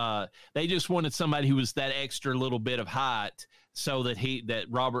tall. They just wanted somebody who was that extra little bit of height so that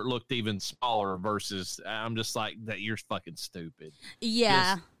Robert looked even smaller versus, I'm just like, that you're fucking stupid.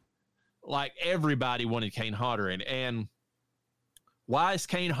 Yeah. Like everybody wanted Kane Hodder. And why is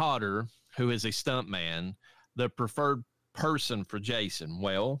Kane Hodder, who is a stuntman, the preferred person for Jason?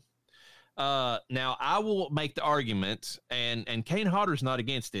 Well, Now I will make the argument, and Kane Hodder's not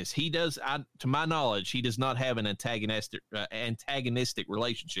against this. He does, to my knowledge, he does not have an antagonistic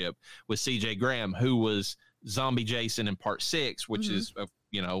relationship with C.J. Graham, who was Zombie Jason in Part 6, which is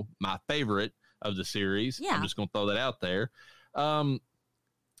my favorite of the series. Yeah. I'm just going to throw that out there.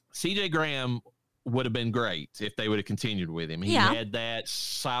 C.J. Graham would have been great if they would have continued with him. He had that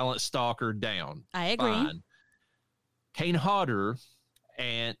silent stalker down. I agree. Fine. Kane Hodder,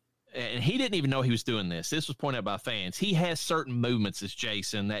 and he didn't even know he was doing this. This was pointed out by fans. He has certain movements as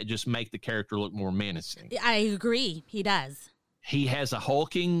Jason that just make the character look more menacing. I agree. He does. He has a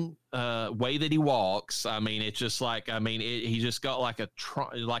hulking way that he walks. I mean, it's just like, he just got like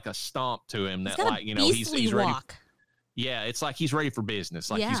a stomp to him that, like, he's ready. Walk. Yeah, it's like he's ready for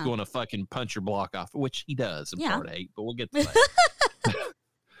business. Like he's going to fucking punch your block off, which he does in Part 8, but we'll get to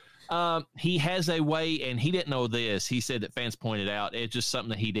that. He has a way, and he didn't know this. He said that fans pointed out it's just something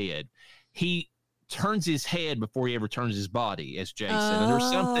that he did. He turns his head before he ever turns his body as Jason. And there's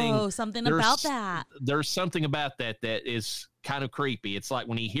something about that. There's something about that is kind of creepy. It's like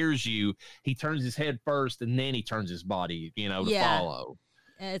when he hears you, he turns his head first, and then he turns his body, to follow.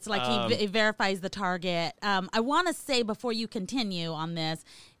 It's like he verifies the target. I want to say before you continue on this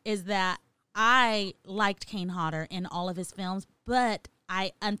is that I liked Kane Hodder in all of his films, but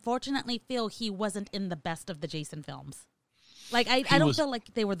I unfortunately feel he wasn't in the best of the Jason films. Like, I don't feel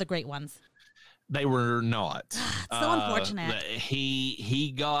like they were the great ones. They were not. So unfortunate.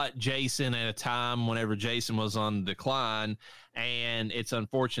 He got Jason at a time whenever Jason was on decline, and it's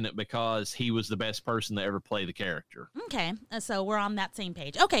unfortunate because he was the best person to ever play the character. Okay, so we're on that same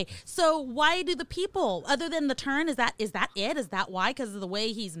page. Okay, so why do the people, other than the turn, is that it? Is that why? Because of the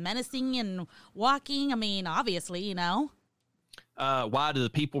way he's menacing and walking? I mean, obviously, why do the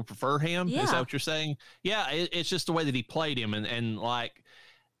people prefer him? Yeah. Is that what you're saying? Yeah, it's just the way that he played him, and like,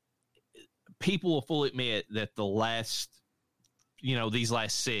 people will fully admit that the last, these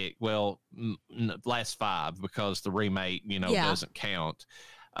last six, last five, because the remake, doesn't count,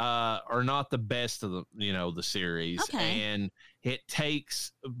 are not the best of the series. Okay. And it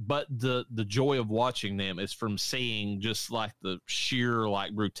takes, but the joy of watching them is from seeing just like the sheer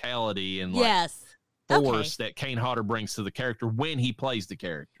like brutality and force that Kane Hodder brings to the character when he plays the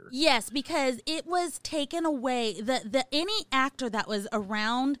character. Yes, because it was taken away. The any actor that was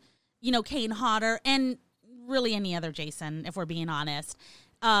around, Kane Hodder, and really any other Jason, if we're being honest,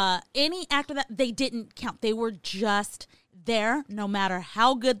 any actor that they didn't count. They were just there no matter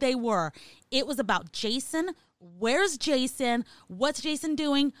how good they were. It was about Jason. Where's Jason? What's Jason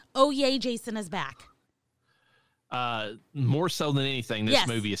doing? Oh, yay, Jason is back. More so than anything, this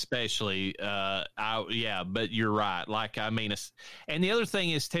movie especially. But you're right. Like, and the other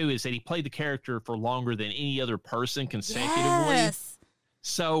thing is too is that he played the character for longer than any other person consecutively. Yes.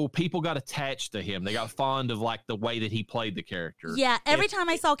 So people got attached to him. They got fond of like the way that he played the character. Yeah. Every time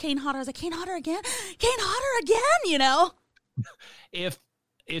I saw Kane Hodder, I was like, Kane Hodder again? Kane Hodder again?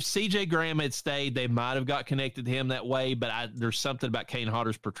 If C.J. Graham had stayed, they might have got connected to him that way. But there's something about Kane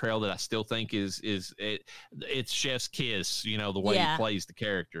Hodder's portrayal that I still think it's chef's kiss. The way he plays the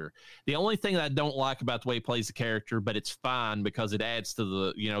character. The only thing that I don't like about the way he plays the character, but it's fine because it adds to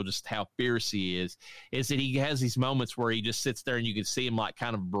the just how fierce he is that he has these moments where he just sits there and you can see him like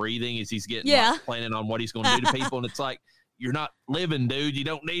kind of breathing as he's getting like, planning on what he's going to do to people, and it's like, you're not living, dude. You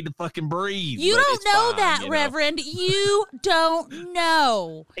don't need to fucking breathe. You don't know that, Reverend. You don't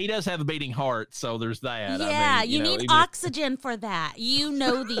know. He does have a beating heart, so there's that. Yeah, you need oxygen for that. You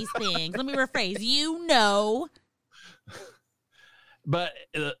know these things. Let me rephrase. But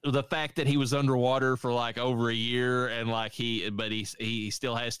the fact that he was underwater for like over a year and like he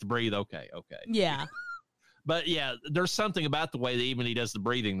still has to breathe. Okay. Yeah. But yeah, there's something about the way that even he does the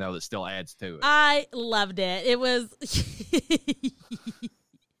breathing, though, that still adds to it. I loved it. It was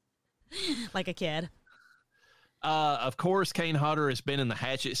like a kid. Of course, Kane Hodder has been in the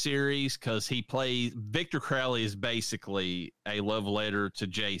Hatchet series because he plays Victor Crowley is basically a love letter to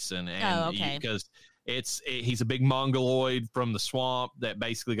Jason. And because he's a big mongoloid from the swamp that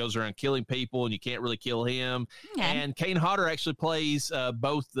basically goes around killing people, and you can't really kill him. Okay. And Kane Hodder actually plays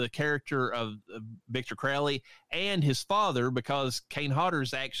both the character of Victor Crowley and his father, because Kane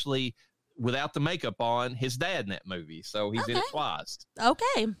Hodder's actually, without the makeup on, his dad in that movie. So he's in it twice.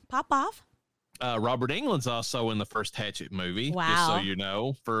 Okay, pop off. Robert Englund's also in the first Hatchet movie, just so you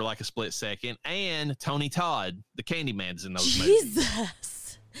know, for like a split second. And Tony Todd, the Candyman's in those movies.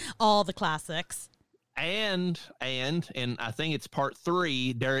 Jesus. All the classics. And I think it's part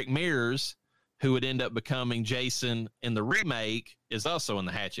 3, Derek Mears, who would end up becoming Jason in the remake, is also in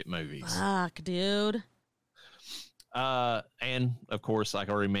the Hatchet movies. Fuck, dude. And of course, like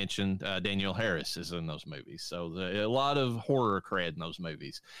I already mentioned, Danielle Harris is in those movies. So a lot of horror cred in those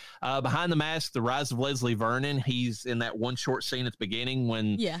movies. Behind the Mask, The Rise of Leslie Vernon. He's in that one short scene at the beginning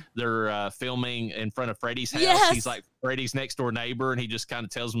when they're filming in front of Freddy's house. Yes. He's like Freddy's next door neighbor, and he just kind of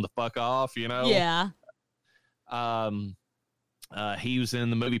tells him to fuck off, you know? Yeah. He was in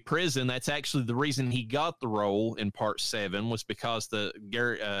the movie Prison. That's actually the reason he got the role in Part 7 was because the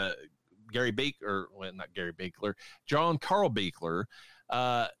John Carl Beekler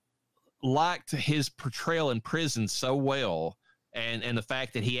liked his portrayal in Prison so well, and the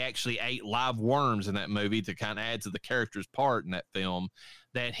fact that he actually ate live worms in that movie to kind of add to the character's part in that film,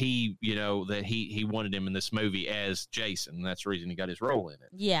 that he wanted him in this movie as Jason. And that's the reason he got his role in it.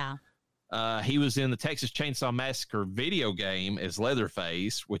 Yeah. He was in the Texas Chainsaw Massacre video game as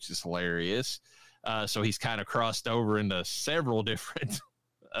Leatherface, which is hilarious. So he's kind of crossed over into several different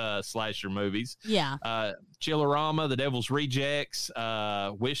slasher movies. Yeah. Chillerama, The Devil's Rejects,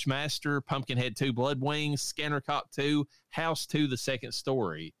 Wishmaster, Pumpkinhead 2, Blood Wings, Scanner Cop 2, House 2, The Second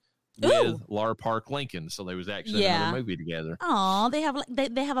Story with Lar Park Lincoln. So they was actually another movie together. Oh, they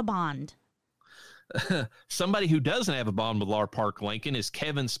have a bond. Somebody who doesn't have a bond with Lar Park Lincoln is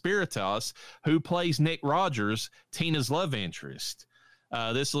Kevin Spiritus, who plays Nick Rogers, Tina's love interest.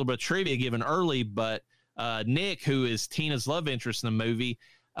 This is a little bit of trivia given early, but Nick, who is Tina's love interest in the movie,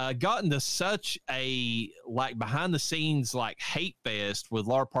 got into such a behind the scenes hate fest with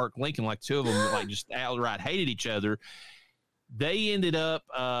Lar Park Lincoln, two of them just outright hated each other. They ended up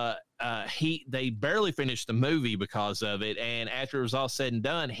they barely finished the movie because of it, and after it was all said and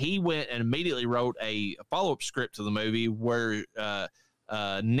done, he went and immediately wrote a follow-up script to the movie where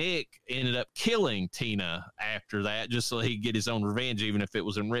Nick ended up killing Tina after that, just so he'd get his own revenge, even if it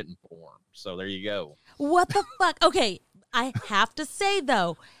was in written form. So there you go. What the fuck? Okay, I have to say,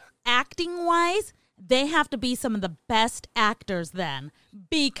 though, acting-wise, they have to be some of the best actors then,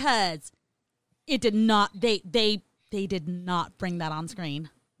 because it did not, they did not bring that on screen.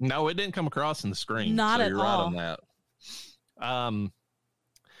 No, it didn't come across in the screen. Not so at you're all. Right on that.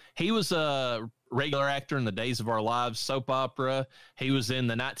 He was a regular actor in the Days of Our Lives soap opera. He was in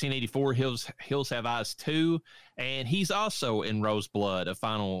the 1984 Hills Have Eyes 2, and he's also in Roseblood, a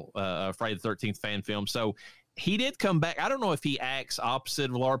final Friday the 13th fan film. So he did come back. I don't know if he acts opposite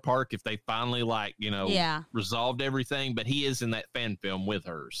of Lar Park, if they finally resolved everything, but he is in that fan film with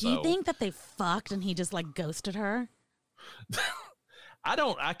her. So. Do you think that they fucked and he just ghosted her?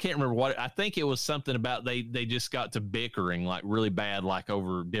 I can't remember what. I think it was something about they just got to bickering really bad,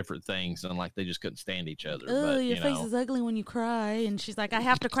 over different things, and they just couldn't stand each other. Oh, your face is ugly when you cry. And she's like, I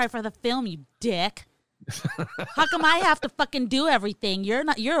have to cry for the film, you dick. How come I have to fucking do everything?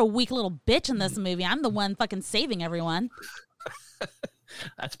 You're a weak little bitch in this movie. I'm the one fucking saving everyone.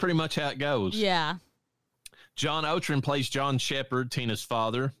 That's pretty much how it goes. Yeah. John Otrin plays John Shepard, Tina's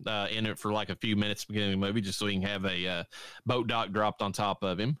father, in it for a few minutes at the beginning of the movie, just so he can have a boat dock dropped on top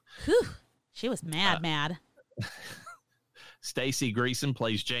of him. Whew. She was mad. Stacey Greason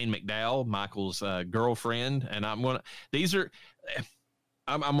plays Jane McDowell, Michael's girlfriend, and I'm gonna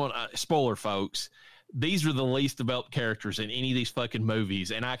spoiler, folks. These are the least developed characters in any of these fucking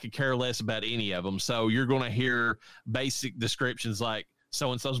movies, and I could care less about any of them. So you're going to hear basic descriptions like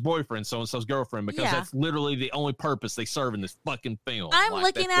so-and-so's boyfriend, so-and-so's girlfriend, because that's literally the only purpose they serve in this fucking film. I'm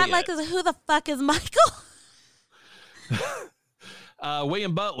looking at who the fuck is Michael?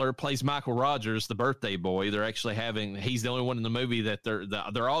 William Butler plays Michael Rogers, the birthday boy. They're actually he's the only one in the movie that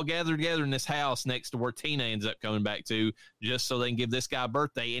they're all gathered together in this house next to where Tina ends up coming back to, just so they can give this guy a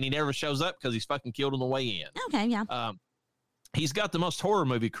birthday, and he never shows up because he's fucking killed on the way in. Okay, yeah. He's got the most horror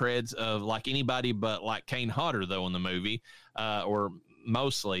movie creds of anybody but Kane Hodder, though, in the movie, or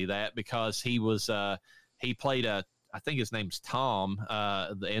mostly that, because he played I think his name's Tom,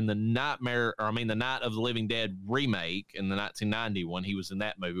 in the the Night of the Living Dead remake in the 1990 one. He was in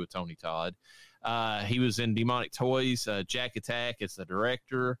that movie with Tony Todd. He was in Demonic Toys, Jack Attack as the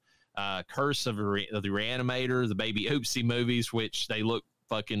director, Curse of the Reanimator, the Baby Oopsie movies, which they look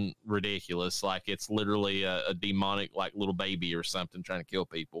fucking ridiculous. It's literally a demonic little baby or something trying to kill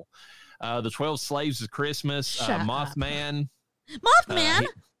people. The 12 Slaves of Christmas, Mothman. Mothman?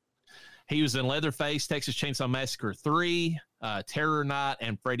 He was in Leatherface, Texas Chainsaw Massacre 3, Terror Night,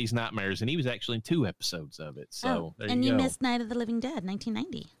 and Freddy's Nightmares, and he was actually in 2 episodes of it. So there you go. Missed Night of the Living Dead,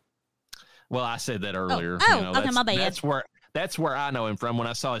 1990. Well, I said that earlier. Okay, my bad. That's where I know him from. When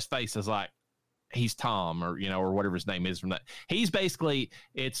I saw his face, I was like, he's Tom, or whatever his name is from that. He's basically,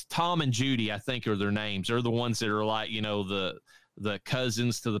 it's Tom and Judy, I think, are their names. They're the ones that are the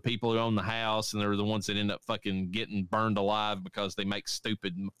cousins to the people who own the house, and they're the ones that end up fucking getting burned alive because they make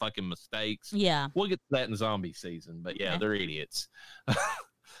stupid fucking mistakes. Yeah. We'll get to that in zombie season, but yeah, they're idiots.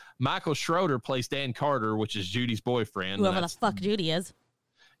 Michael Schroeder plays Dan Carter, which is Judy's boyfriend. Whoever the fuck Judy is.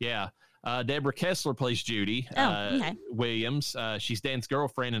 Yeah. Deborah Kessler plays Judy Williams. She's Dan's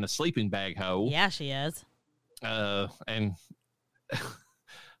girlfriend in a sleeping bag hole. Yeah, she is. And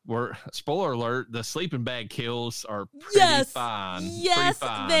spoiler alert, the sleeping bag kills are pretty fine. Yes,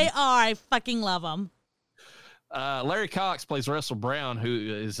 they are. I fucking love them. Larry Cox plays Russell Brown, who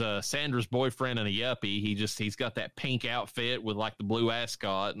is Sandra's boyfriend and a yuppie. He's got that pink outfit with like the blue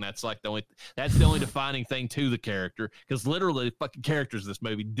ascot, and that's like the only defining thing to the character, because literally the fucking characters in this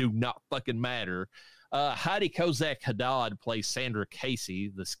movie do not fucking matter. Heidi Kozak Haddad plays Sandra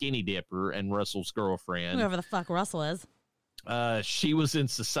Casey, the skinny dipper and Russell's girlfriend. Whoever the fuck Russell is. She was in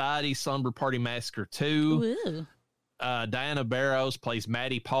Society, Slumber Party Massacre 2. Ooh. Diana Barrows plays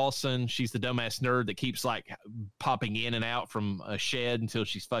Maddie Paulson. She's the dumbass nerd that keeps like popping in and out from a shed until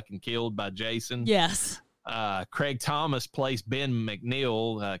she's fucking killed by Jason. Yes. Craig Thomas plays Ben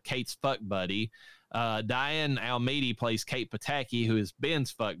McNeil, Kate's fuck buddy. Diane Almeida plays Kate Pataki, who is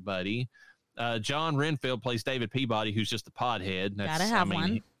Ben's fuck buddy. John Renfield plays David Peabody, who's just a pothead. Gotta have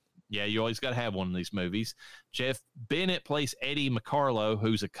one. Yeah, you always got to have one in these movies. Jeff Bennett plays Eddie McCarlo,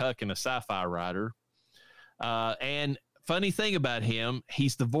 who's a cuck and a sci-fi writer. And funny thing about him,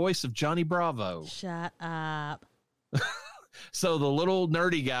 he's the voice of Johnny Bravo. Shut up. So the little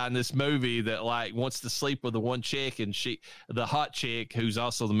nerdy guy in this movie that like wants to sleep with the one chick, and the hot chick who's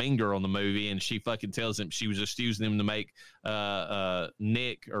also the mean girl in the movie, and she fucking tells him she was just using him to make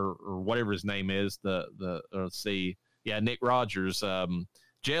Nick or whatever his name is, Nick Rogers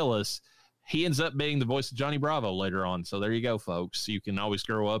jealous. He ends up being the voice of Johnny Bravo later on. So there you go, folks. You can always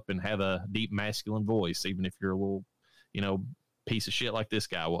grow up and have a deep masculine voice, even if you're a little, piece of shit like this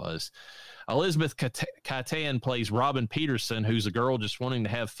guy was. Elizabeth Catan plays Robin Peterson, who's a girl just wanting to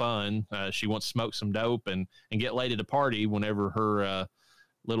have fun. She wants to smoke some dope and get laid at a party whenever her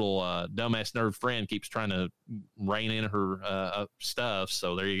little dumbass nerd friend keeps trying to rein in her stuff.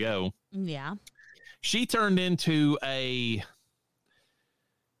 So there you go. Yeah. She turned into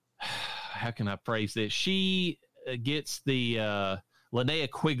how can I phrase this? She gets the Linnea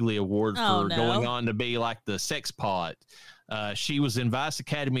Quigley Award for going on to be like the sex pot. She was in Vice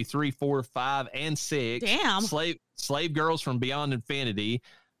Academy 3, 4, 5, and 6. Damn. Slave Girls from Beyond Infinity,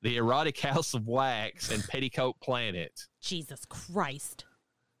 The Erotic House of Wax, and Petticoat Planet. Jesus Christ.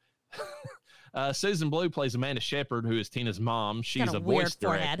 Susan Blue plays Amanda Shepard, who is Tina's mom. She's a voice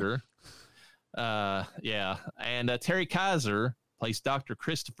director. Yeah. And Terry Kaiser plays Dr.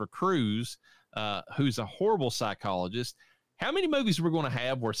 Christopher Cruz, who's a horrible psychologist. How many movies are we going to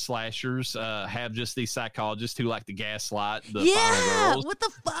have where slashers have just these psychologists who like to gaslight the final girls? What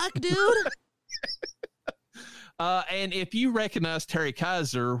the fuck, dude? And if you recognize Terry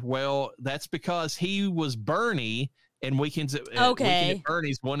Kaiser, well, that's because he was Bernie in Weekend at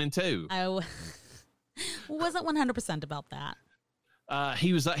Bernie's 1 and 2. I wasn't 100% about that.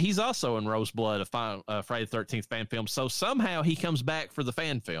 He's also in Roseblood, a Friday the 13th fan film. So somehow he comes back for the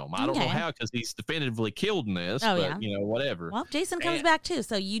fan film. I don't know how, because he's definitively killed in this. But whatever. Well, Jason comes back too,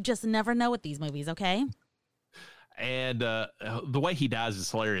 so you just never know with these movies, okay? And the way he dies is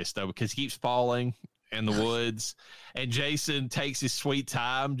hilarious, though, because he keeps falling in the woods, and Jason takes his sweet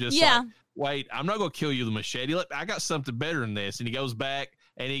time, like, wait, I'm not going to kill you with a machete. Look, I got something better than this. And he goes back,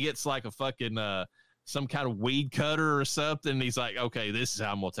 and he gets like a fucking some kind of weed cutter or something. And he's like, okay, this is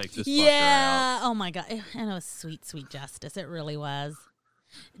how I'm going to take this fucker out. Oh, my God. And it was sweet, sweet justice. It really was.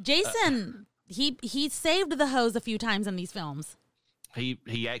 Jason, he saved the hose a few times in these films.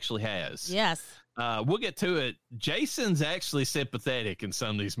 He actually has. Yes. We'll get to it. Jason's actually sympathetic in some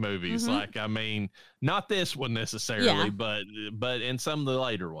of these movies. Mm-hmm. Like, I mean, not this one necessarily, but in some of the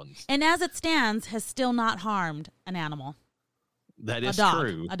later ones. And as it stands, has still not harmed an animal. That is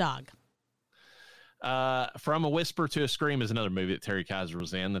true. A dog. From a Whisper to a Scream is another movie that Terry Kaiser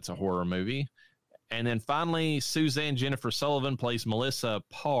was in. That's a horror movie. And then finally, Suzanne Jennifer Sullivan plays Melissa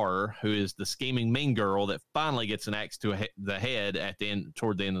Parr, who is the scheming mean girl that finally gets an axe to the head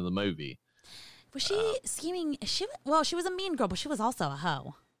toward the end of the movie. Was she scheming? She was a mean girl, but she was also a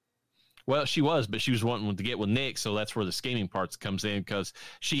hoe. Well, she was, but she was wanting to get with Nick, so that's where the scheming parts comes in, because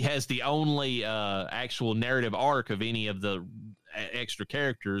she has the only actual narrative arc of any of the extra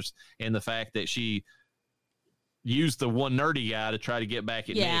characters, in the fact that she used the one nerdy guy to try to get back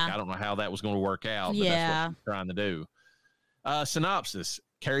at Nick. I don't know how that was going to work out, but that's what she's trying to do. Synopsis: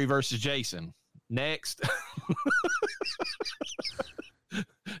 Carrie versus Jason. Next.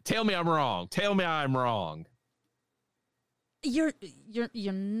 Tell me I'm wrong. Tell me I'm wrong. You're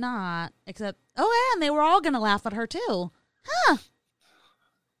not, except, and they were all going to laugh at her too. Huh.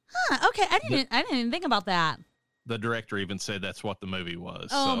 Okay. I didn't even think about that. The director even said that's what the movie was.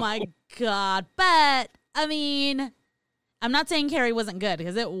 Oh my God. But I mean, I'm not saying Carrie wasn't good,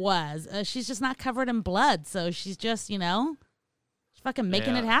 because it was. She's just not covered in blood. So she's just, fucking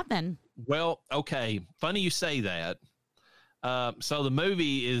making it happen. Well, okay. Funny you say that. So the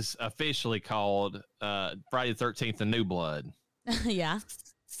movie is officially called Friday the 13th, The New Blood. Yeah.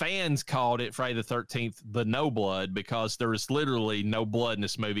 Fans called it Friday the 13th, The No Blood, because there is literally no blood in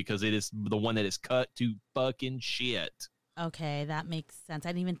this movie, because it is the one that is cut to fucking shit. Okay, that makes sense. I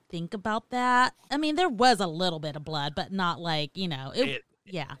didn't even think about that. I mean, there was a little bit of blood, but not like,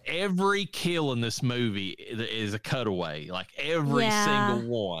 yeah. Every kill in this movie is a cutaway, like every single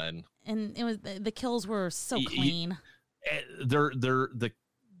one. And it was the kills were so clean.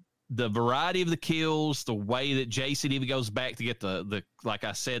 The variety of the kills, the way that Jason even goes back to get the like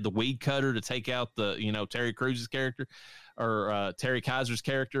I said, the weed cutter to take out the Terry Cruz's character, or Terry Kaiser's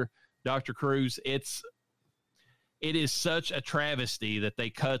character, Dr. Cruz. It is such a travesty that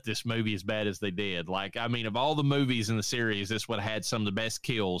they cut this movie as bad as they did. Like, I mean, of all the movies in the series, this would have had some of the best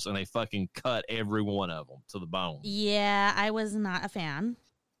kills, and they fucking cut every one of them to the bone. Yeah, I was not a fan.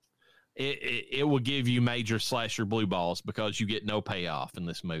 It will give you major slasher blue balls, because you get no payoff in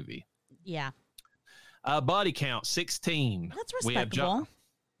this movie. Yeah. Body count 16. That's respectable.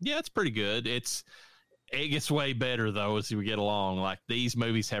 Yeah, it's pretty good. It gets way better though as we get along. Like, these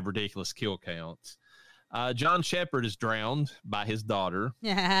movies have ridiculous kill counts. John Shepard is drowned by his daughter.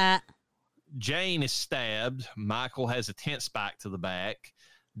 Yeah. Jane is stabbed. Michael has a tent spike to the back.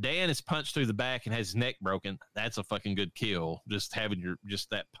 Dan is punched through the back and has his neck broken. That's a fucking good kill. Just having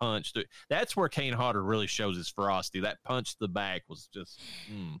that punch. That's where Kane Hodder really shows his ferocity. That punch to the back was just.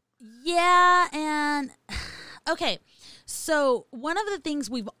 Yeah, and okay. So one of the things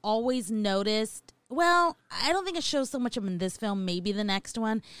we've always noticed. Well, I don't think it shows so much of him in this film. Maybe the next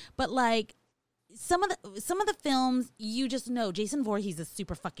one, but like. Some of the films, you just know Jason Voorhees is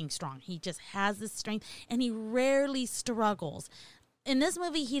super fucking strong. He just has this strength, and he rarely struggles. In this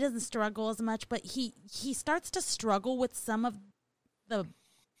movie, he doesn't struggle as much, but he starts to struggle with some of the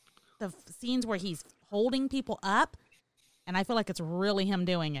scenes where he's holding people up, and I feel like it's really him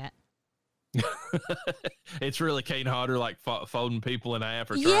doing it. It's really Kane Hodder like folding people in half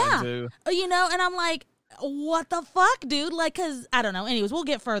or trying to. And I'm like, what the fuck, dude? Like, because I don't know. Anyways, we'll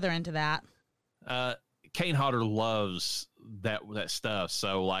get further into that. Kane Hodder loves that stuff,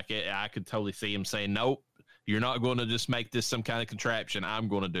 so like I could totally see him saying, nope, you're not going to just make this some kind of contraption. I'm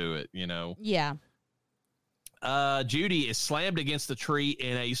going to do it, Yeah. Judy is slammed against the tree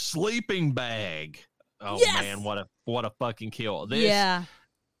in a sleeping bag. Oh, yes! Man, what a fucking kill.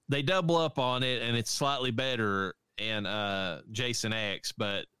 They double up on it, and it's slightly better in Jason X,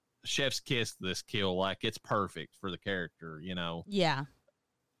 but chef's kiss this kill. Like, it's perfect for the character, Yeah.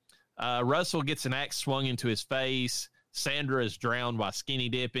 Russell gets an axe swung into his face. Sandra is drowned while skinny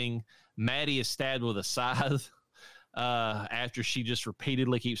dipping. Maddie is stabbed with a scythe after she just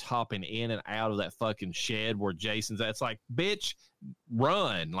repeatedly keeps hopping in and out of that fucking shed where Jason's at. It's like, bitch,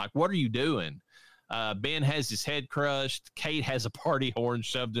 run. Like, what are you doing? Ben has his head crushed. Kate has a party horn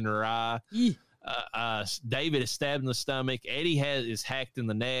shoved in her eye. David is stabbed in the stomach. Eddie is hacked in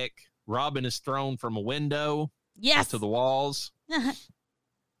the neck. Robin is thrown from a window to the walls.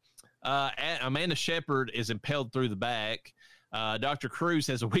 Amanda Shepard is impaled through the back. Dr. Cruz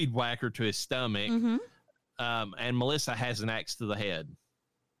has a weed whacker to his stomach. Mm-hmm. And Melissa has an axe to the head.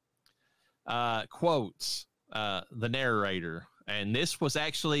 Quotes the narrator, and this was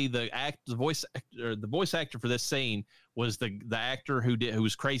actually the voice actor for this scene was the actor who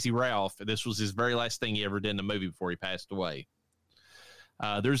was Crazy Ralph. This was his very last thing he ever did in a movie before he passed away.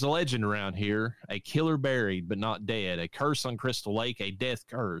 There's a legend around here, a killer buried but not dead, a curse on Crystal Lake, a death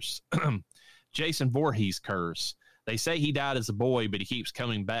curse. Jason Voorhees curse. They say he died as a boy, but he keeps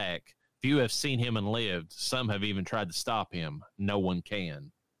coming back. Few have seen him and lived. Some have even tried to stop him. No one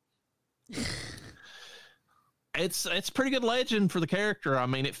can. It's a pretty good legend for the character. I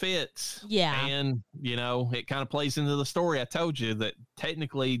mean, it fits. Yeah. And, it kind of plays into the story. I told you that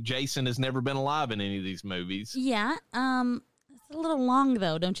technically Jason has never been alive in any of these movies. Yeah. It's a little long,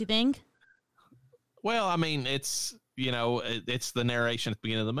 though, don't you think? Well, I mean, it's, it's the narration at the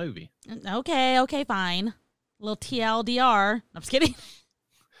beginning of the movie. Okay, fine. A little TLDR. I'm just kidding.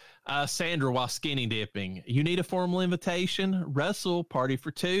 Sandra, while skinny dipping, you need a formal invitation? Russell, party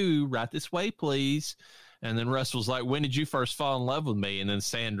for two. Right this way, please. And then Russell's like, when did you first fall in love with me? And then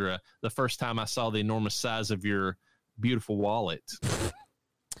Sandra, the first time I saw the enormous size of your beautiful wallet.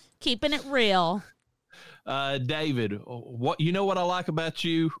 Keeping it real. David, what you know what I like about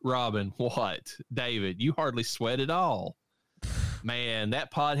you, Robin? What, David? You hardly sweat at all. Man,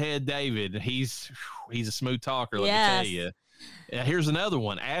 that pothead David, he's a smooth talker. Let me tell you. Here's another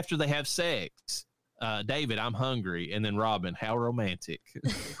one. After they have sex, David, I'm hungry, and then Robin, how romantic.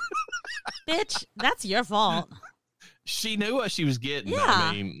 Bitch, that's your fault. She knew what she was getting. Yeah.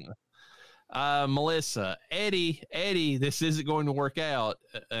 I mean, Melissa, Eddie, this isn't going to work out.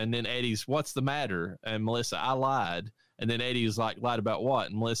 And then Eddie's, what's the matter? And Melissa, I lied. And then Eddie was like, lied about what?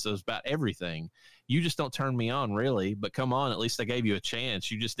 And Melissa was about everything. You just don't turn me on, really. But come on, at least I gave you a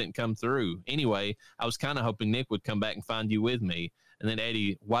chance. You just didn't come through. Anyway, I was kind of hoping Nick would come back and find you with me. And then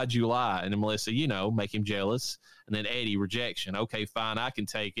Eddie, why'd you lie? And then Melissa, make him jealous. And then Eddie, rejection. Okay, fine, I can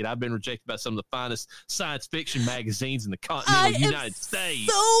take it. I've been rejected by some of the finest science fiction magazines in the continental United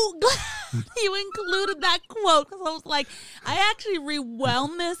States. So glad you included that quote, because I was like, I actually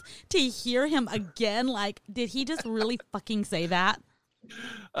rewound this to hear him again. Like, did he just really fucking say that?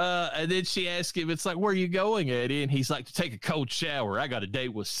 And then she asked him, it's like, where are you going, Eddie? And he's like, to take a cold shower. I got a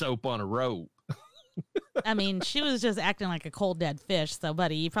date with soap on a rope. I mean, she was just acting like a cold dead fish. So,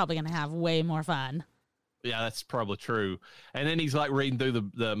 buddy, you're probably going to have way more fun. Yeah, that's probably true. And then he's like reading through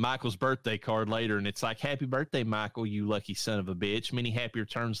the Michael's birthday card later, and it's like, happy birthday, Michael, you lucky son of a bitch. Many happy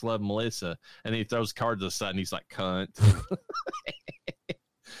returns, love, Melissa. And then he throws cards to the side, and he's like, cunt.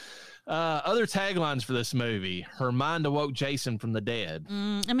 Other taglines for this movie. Her mind awoke Jason from the dead.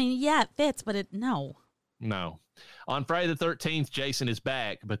 I mean, yeah, it fits, but no. On Friday the 13th, Jason is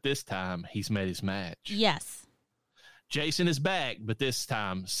back, but this time he's met his match. Yes. Jason is back, but this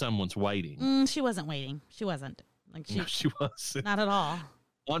time someone's waiting. She wasn't waiting. She wasn't. No, she wasn't. Not at all.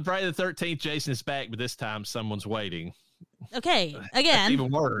 On Friday the 13th, Jason is back, but this time someone's waiting. Okay, again. That's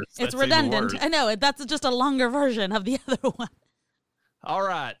even worse. It's redundant. I know. That's just a longer version of the other one. All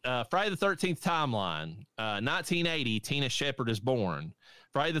right. Friday the 13th timeline. 1980, Tina Shepard is born.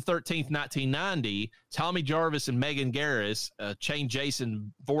 Friday the 13th, 1990, Tommy Jarvis and Megan Garris chained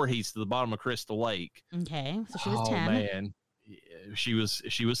Jason Vorhees to the bottom of Crystal Lake. Okay, so she was 10. Oh, man. She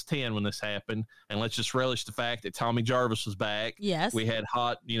was 10 when this happened. And let's just relish the fact that Tommy Jarvis was back. Yes. We had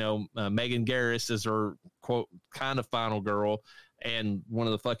hot, Megan Garris as her, quote, kind of final girl. And one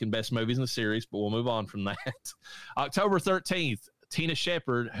of the fucking best movies in the series, but we'll move on from that. October 13th, Tina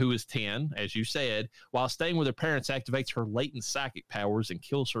Shepard, who is 10, as you said, while staying with her parents, activates her latent psychic powers and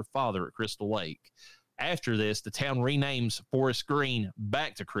kills her father at Crystal Lake. After this, the town renames Forest Green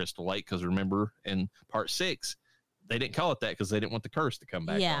back to Crystal Lake, because remember, in part 6, they didn't call it that because they didn't want the curse to come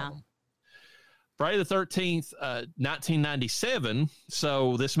back on them. Friday the 13th, 1997,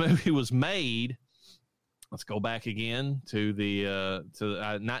 so this movie was made... Let's go back again to the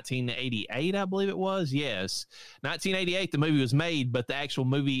 1988, I believe it was. Yes, 1988. The movie was made, but the actual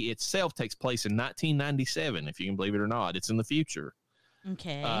movie itself takes place in 1997. If you can believe it or not, it's in the future.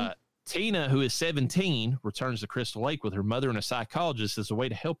 Okay. Tina, who is 17, returns to Crystal Lake with her mother and a psychologist as a way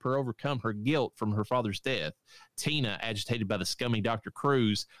to help her overcome her guilt from her father's death. Tina, agitated by the scummy Dr.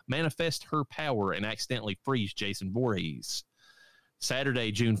 Cruz, manifests her power and accidentally frees Jason Voorhees.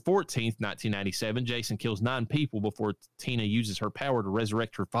 Saturday, June 14th, 1997, Jason kills 9 people before Tina uses her power to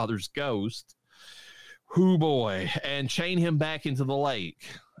resurrect her father's ghost. Hoo boy. And chain him back into the lake.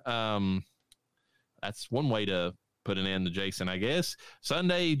 That's one way to put an end to Jason, I guess.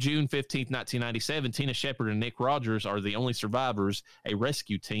 Sunday, June 15th, 1997, Tina Shepard and Nick Rogers are the only survivors. A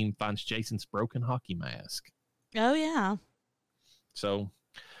rescue team finds Jason's broken hockey mask. Oh, yeah. So...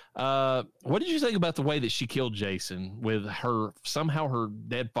 what did you think about the way that she killed Jason with her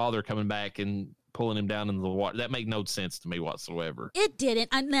dead father coming back and pulling him down into the water? That made no sense to me whatsoever. It didn't.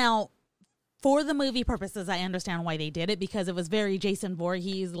 Now, for the movie purposes, I understand why they did it, because it was very Jason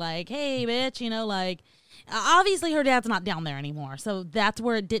Voorhees, like, hey, bitch, obviously her dad's not down there anymore. So that's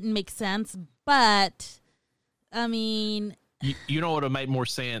where it didn't make sense. But, I mean... You know what would have made more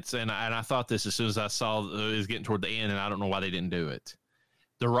sense, and I thought this as soon as I saw it was getting toward the end, and I don't know why they didn't do it.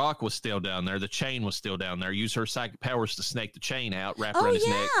 The rock was still down there. The chain was still down there. Use her psychic powers to snake the chain out, wrap around his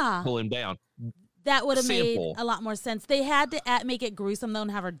neck, pull him down. That would have made a lot more sense. They had to make it gruesome, though,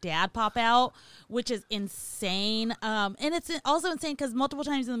 and have her dad pop out, which is insane. And it's also insane because multiple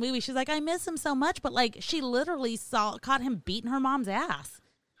times in the movie, she's like, I miss him so much. But, like, she literally caught him beating her mom's ass.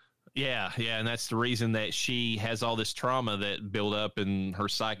 Yeah, and that's the reason that she has all this trauma that built up and her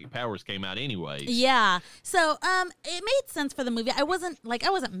psychic powers came out anyways. Yeah. So, it made sense for the movie. I wasn't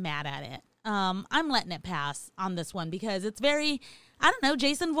mad at it. I'm letting it pass on this one because it's very, I don't know,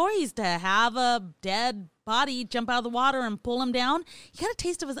 Jason Voorhees to have a dead body jump out of the water and pull him down. He got a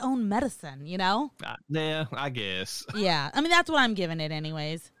taste of his own medicine, Yeah, I guess. Yeah. I mean, that's what I'm giving it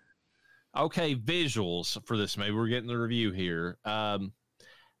anyways. Okay, visuals for this movie. We're getting the review here.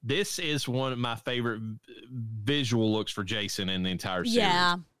 This is one of my favorite visual looks for Jason in the entire series.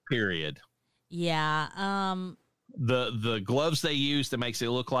 Yeah. Period. Yeah. The gloves they use that makes it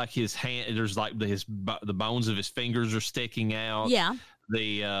look like his hand, there's like the bones of his fingers are sticking out. Yeah.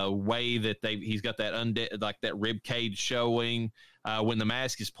 The way that he's got that like that rib cage showing. When the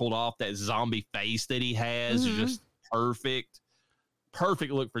mask is pulled off, that zombie face that he has is just perfect.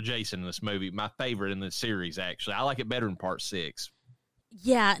 Perfect look for Jason in this movie. My favorite in the series, actually. I like it better than part 6.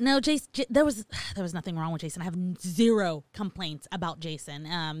 Yeah, no, Jason. There was nothing wrong with Jason. I have zero complaints about Jason.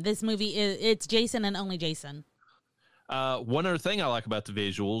 This movie it's Jason and only Jason. One other thing I like about the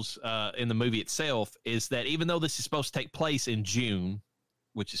visuals in the movie itself is that even though this is supposed to take place in June,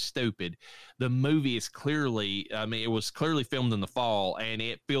 which is stupid, the movie is clearly, it was clearly filmed in the fall, and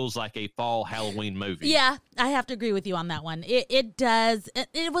it feels like a fall Halloween movie. Yeah, I have to agree with you on that one. It does.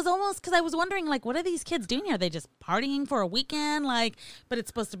 It was almost, because I was wondering, like, what are these kids doing here? Are they just partying for a weekend? Like, but it's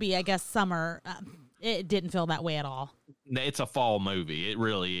supposed to be, I guess, summer. It didn't feel that way at all. It's a fall movie. It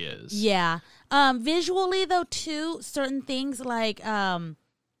really is. Yeah. Visually, though, too, certain things like,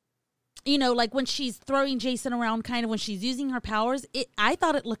 like when she's throwing Jason around, kind of when she's using her powers, I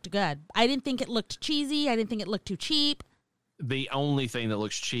thought it looked good. I didn't think it looked cheesy. I didn't think it looked too cheap. The only thing that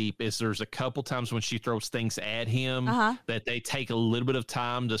looks cheap is there's a couple times when she throws things at him that they take a little bit of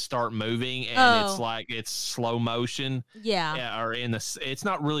time to start moving, and it's like it's slow motion. Yeah. Or it's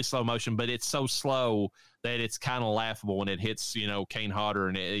not really slow motion, but it's so slow that it's kind of laughable when it hits, Kane Hodder,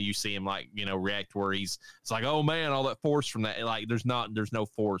 and you see him react where it's like, oh man, all that force from that. Like there's no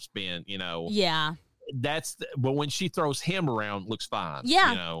force being, Yeah. But when she throws him around, it looks fine.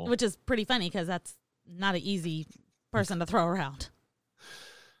 Yeah. Which is pretty funny because that's not an easy person to throw around.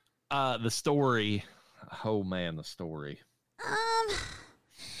 The story. Oh man, the story.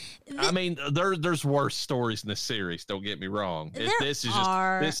 There's worse stories in this series. Don't get me wrong. This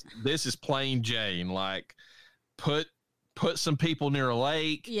is plain Jane. Like, put some people near a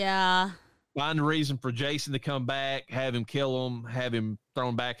lake. Yeah. Find a reason for Jason to come back. Have him kill him. Have him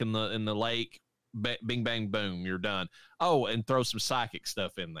thrown back in the lake. Bing bang boom. You're done. Oh, and throw some psychic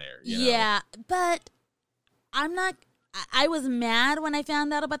stuff in there. Yeah, but I'm not. I was mad when I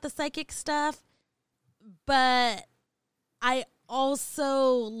found out about the psychic stuff, but I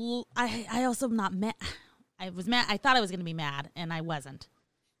also am not mad. I was mad. I thought I was going to be mad, and I wasn't.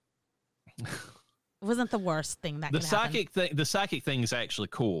 It wasn't the worst thing that could happen. The psychic thing is actually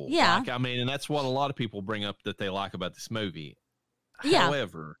cool. Yeah. And that's what a lot of people bring up that they like about this movie. Yeah.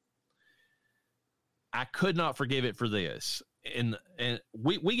 However, I could not forgive it for this. And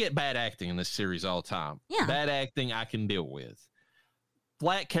we get bad acting in this series all the time. Yeah. Bad acting I can deal with.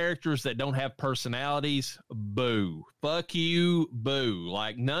 Flat characters that don't have personalities, boo. Fuck you, boo.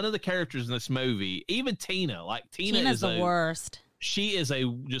 Like, none of the characters in this movie, even Tina, Tina's the worst. She is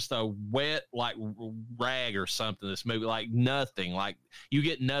just a wet, like, rag or something in this movie. Like, nothing. Like, you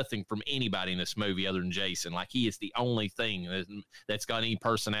get nothing from anybody in this movie other than Jason. Like, he is the only thing that's got any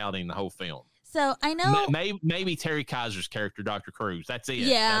personality in the whole film. So I know maybe Terry Kaiser's character, Dr. Cruz. That's it.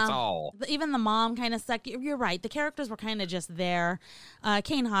 Yeah, that's all. Even the mom kind of sucked. You're right. The characters were kind of just there.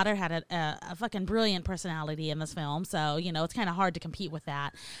 Kane Hodder had a fucking brilliant personality in this film, so it's kind of hard to compete with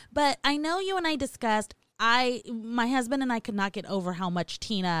that. But I know you and I discussed. My husband and I could not get over how much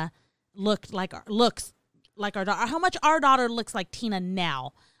Tina looks like our daughter. How much our daughter looks like Tina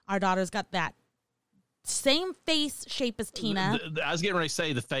now. Our daughter's got that same face shape as Tina. I was getting ready to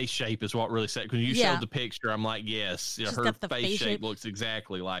say the face shape is what really said, because you showed the picture. I'm like, yes, her face shape looks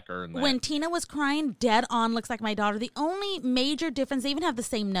exactly like her. In that. When Tina was crying, dead on looks like my daughter. The only major difference, they even have the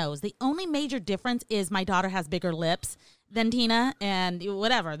same nose. The only major difference is my daughter has bigger lips than Tina, and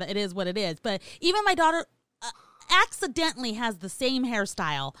whatever, it is what it is. But even my daughter accidentally has the same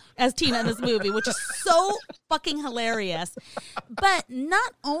hairstyle as Tina in this movie, which is so fucking hilarious. But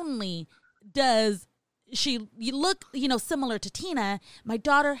not only does you look, similar to Tina, my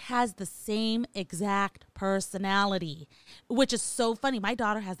daughter has the same exact personality, which is so funny. My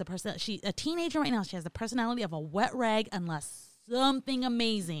daughter has the personality. She's a teenager right now. She has the personality of a wet rag unless something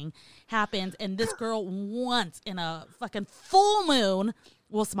amazing happens. And this girl once in a fucking full moon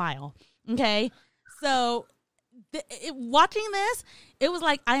will smile. Okay. So watching this, it was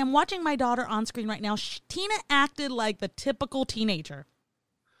like I am watching my daughter on screen right now. Tina acted like the typical teenager.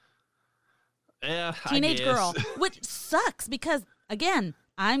 Yeah, teenage girl, which sucks because again,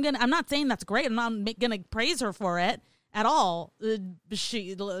 I'm not saying that's great. I'm not gonna praise her for it at all.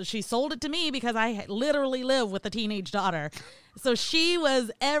 She sold it to me because I literally live with a teenage daughter, so she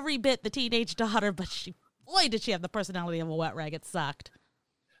was every bit the teenage daughter. But boy, did she have the personality of a wet rag. It sucked.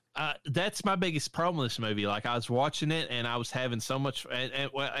 That's my biggest problem with this movie. Like, I was watching it and I was having so much,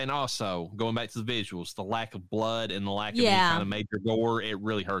 and also going back to the visuals, the lack of blood and the lack of any kind of major gore, it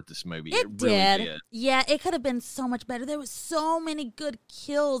really hurt this movie. It really did. Yeah, it could have been so much better. There was so many good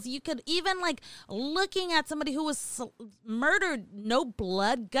kills. You could even, like, looking at somebody who was murdered, no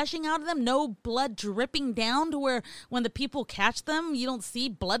blood gushing out of them, no blood dripping down to where when the people catch them, you don't see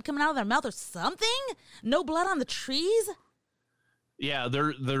blood coming out of their mouth or something. No blood on the trees. Yeah,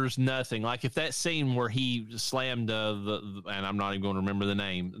 there's nothing. Like, if that scene where he slammed the and I'm not even going to remember the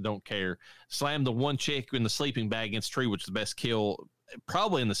name, don't care, slammed the one chick in the sleeping bag against a tree, which is the best kill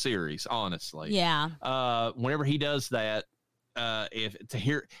probably in the series, honestly. Yeah. Whenever he does that, even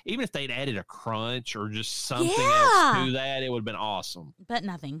if they'd added a crunch or just something else to that, it would have been awesome. But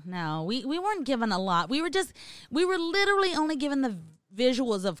nothing. No, we weren't given a lot. We were literally only given the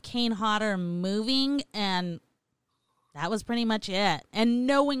visuals of Kane Hodder moving, and that was pretty much it. And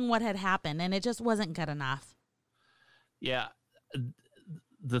knowing what had happened, and it just wasn't good enough. Yeah.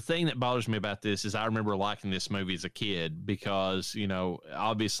 The thing that bothers me about this is I remember liking this movie as a kid because,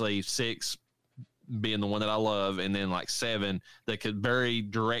 obviously 6 being the one that I love, and then like 7, the very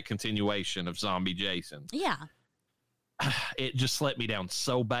direct continuation of Zombie Jason. Yeah. It just let me down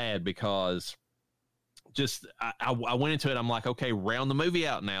so bad because I went into it. I'm like, okay, round the movie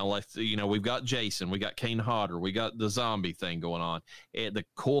out now. Let's, we've got Jason, we got Kane Hodder, we got the zombie thing going on. The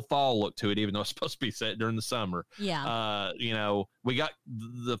cool fall look to it, even though it's supposed to be set during the summer. Yeah. We got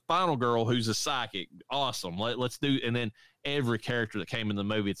the final girl who's a psychic. Awesome. Let's do. And then every character that came in the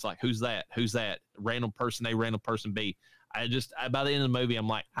movie, it's like, who's that? Who's that? Random person A, random person B. By the end of the movie, I'm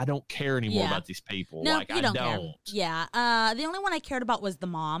like, I don't care anymore about these people. No, like, you I don't. Care. Yeah. The only one I cared about was the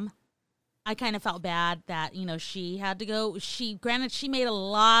mom. I kind of felt bad that, she had to go. Granted, she made a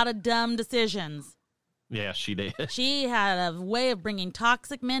lot of dumb decisions. Yeah, she did. She had a way of bringing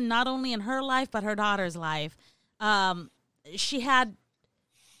toxic men, not only in her life, but her daughter's life. She had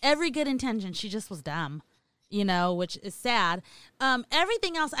every good intention. She just was dumb, which is sad.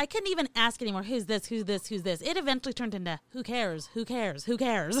 Everything else, I couldn't even ask anymore. Who's this? Who's this? Who's this? It eventually turned into who cares? Who cares? Who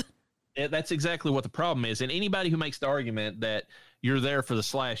cares? That's exactly what the problem is. And anybody who makes the argument that you're there for the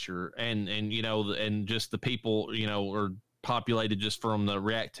slasher and just the people, are populated just from the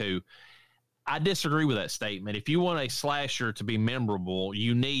react to, I disagree with that statement. If you want a slasher to be memorable,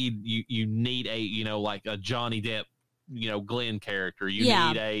 you need a, like a Johnny Depp, Glenn character. You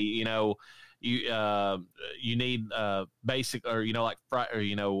need a, you need basic, or like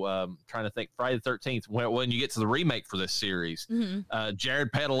trying to think, Friday the 13th when you get to the remake for this series.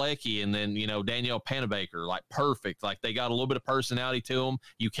 Jared Padalecki and then Danielle Panabaker, like perfect. Like they got a little bit of personality to them.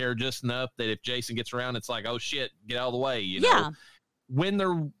 You care just enough that if Jason gets around, it's like, oh shit, get out of the way. When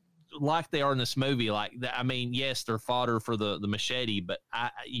they're like they are in this movie, like I mean, yes, they're fodder for the machete, but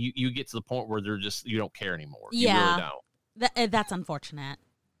you get to the point where they're just, you don't care anymore. You really don't. That's unfortunate.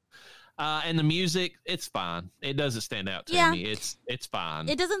 And the music, it's fine. It doesn't stand out to me. It's fine.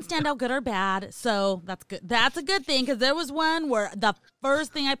 It doesn't stand out good or bad, so that's good. That's a good thing, because there was one where the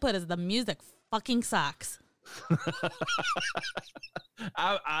first thing I put is the music fucking sucks.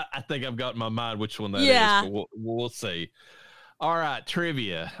 I think I've got in my mind which one that is. But we'll see. All right,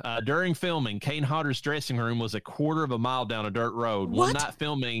 trivia. During filming, Kane Hodder's dressing room was a quarter of a mile down a dirt road. What?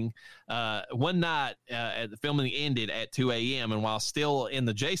 One night, the filming ended at 2 a.m., and while still in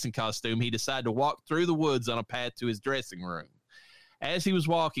the Jason costume, he decided to walk through the woods on a path to his dressing room. As he was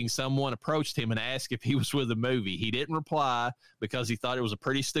walking, someone approached him and asked if he was with a movie. He didn't reply because he thought it was a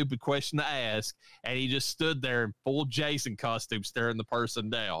pretty stupid question to ask, and he just stood there in full Jason costume staring the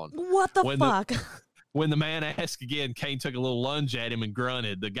person down. What the fuck? When the man asked again, Kane took a little lunge at him and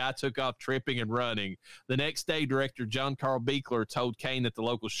grunted. The guy took off tripping and running. The next day, director John Carl Buechler told Kane that the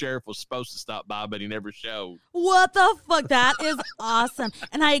local sheriff was supposed to stop by, but he never showed. What the fuck? That is awesome.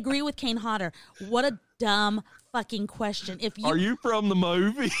 And I agree with Kane Hodder. What a dumb fucking question. Are you from the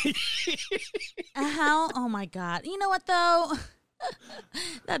movie? How? Oh my God. You know what though?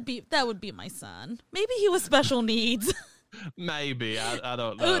 That would be my son. Maybe he was special needs. Maybe. I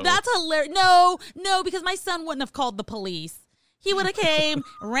don't know. Ooh, that's hilarious. No, because my son wouldn't have called the police. He would have came,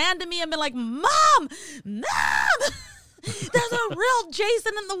 ran to me and been like, Mom! There's a real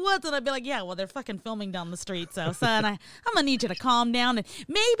Jason in the woods. And I'd be like, yeah, well, they're fucking filming down the street. So, son, I'm going to need you to calm down. And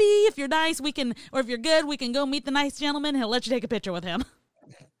maybe if you're nice, or if you're good, we can go meet the nice gentleman. He'll let you take a picture with him.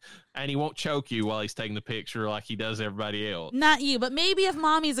 And he won't choke you while he's taking the picture like he does everybody else. Not you, but maybe if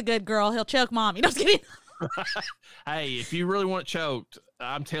Mommy's a good girl, he'll choke Mommy. No, I'm just kidding. Hey, if you really want it choked,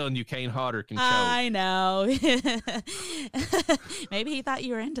 I'm telling you, Kane Hodder can choke. I know. Maybe he thought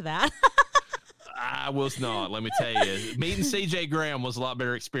you were into that. I was not. Let me tell you, meeting C.J. Graham was a lot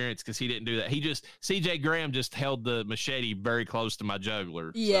better experience because he didn't do that. C.J. Graham just held the machete very close to my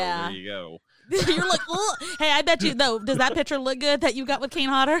jugular. Yeah, so there you go. You're like, oh. Hey, I bet you though. Does that picture look good that you got with Kane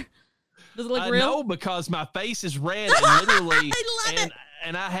Hodder? Does it look real? No, because my face is red and literally, I love it.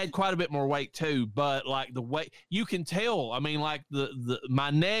 And I had quite a bit more weight too. But like the weight, you can tell. I mean, like my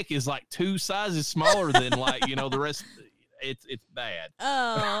neck is like 2 sizes smaller than like the rest. It's bad.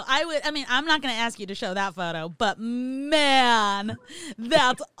 Oh, I'm not going to ask you to show that photo, but man,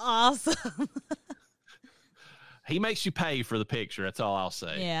 that's awesome. He makes you pay for the picture. That's all I'll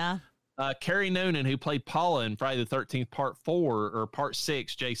say. Yeah. Carrie Noonan, who played Paula in Friday the 13th, Part 4 or Part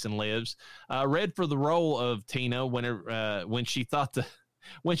 6, Jason Lives, read for the role of Tina when she thought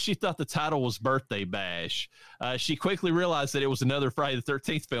the title was Birthday Bash. She quickly realized that it was another Friday the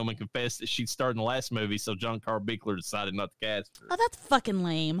 13th film and confessed that she'd starred in the last movie, so John Carl Bickler decided not to cast her. Oh, that's fucking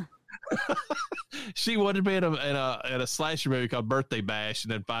lame. She wanted to be in a slasher movie called Birthday Bash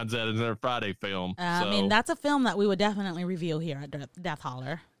and then finds out it's another Friday film. I mean, that's a film that we would definitely review here at Death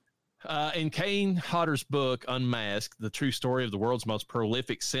Holler. In Kane Hodder's book, Unmasked, the true story of the world's most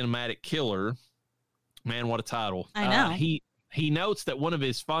prolific cinematic killer, man, what a title. I know. He notes that one of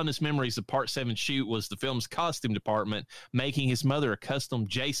his fondest memories of Part 7 shoot was the film's costume department making his mother a custom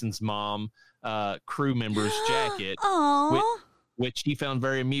Jason's mom crew member's jacket, which he found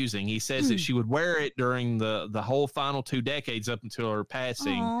very amusing. He says that she would wear it during the whole final 2 decades up until her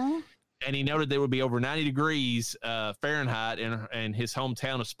passing. Aww. And he noted there would be over 90 degrees Fahrenheit in his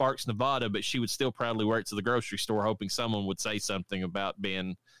hometown of Sparks, Nevada, but she would still proudly wear it to the grocery store, hoping someone would say something about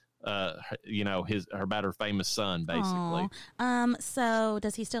being, about her famous son, basically. So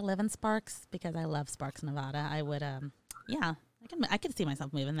does he still live in Sparks? Because I love Sparks, Nevada. I would, I could see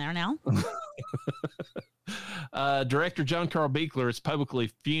myself moving there now. Director John Carl Bickler has publicly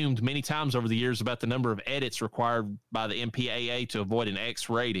fumed many times over the years about the number of edits required by the MPAA to avoid an X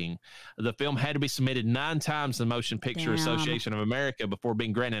rating. The film had to be submitted 9 times to the Motion Picture Association of America before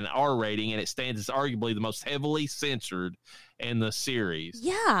being granted an R rating, and it stands as arguably the most heavily censored in the series.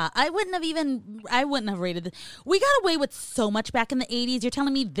 Yeah, I wouldn't have rated this. We got away with so much back in the 80s. You're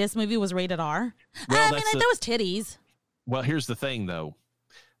telling me this movie was rated R? Well, there was titties. Well, here's the thing, though.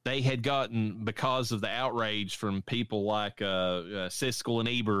 They had gotten, because of the outrage from people like Siskel and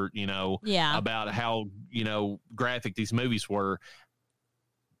Ebert, about how, graphic these movies were.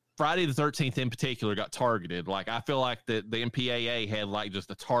 Friday the 13th in particular got targeted. Like, I feel like the MPAA had like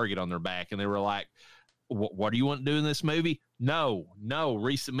just a target on their back, and they were like, what do you want to do in this movie? No,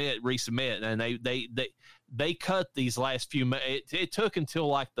 resubmit. And they cut these last few. It took until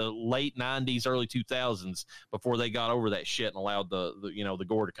like the late 90s, early 2000s before they got over that shit and allowed the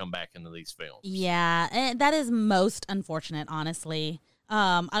gore to come back into these films. Yeah, and that is most unfortunate, honestly.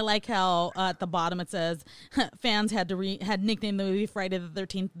 I like how at the bottom it says fans had nicknamed the movie Friday the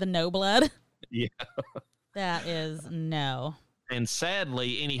 13th the No Blood. Yeah, that is no. And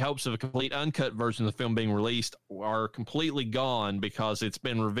sadly, any hopes of a complete uncut version of the film being released are completely gone because it's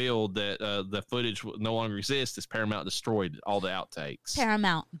been revealed that the footage no longer exists as Paramount destroyed all the outtakes.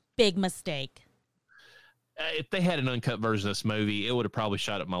 Paramount, big mistake. If they had an uncut version of this movie, it would have probably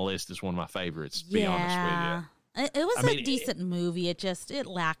shot up my list as one of my favorites, to be honest with you. It was a decent movie. It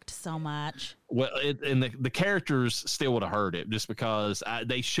lacked so much. Well, and the characters still would have heard it just because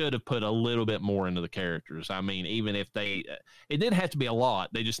they should have put a little bit more into the characters. I mean, even if it didn't have to be a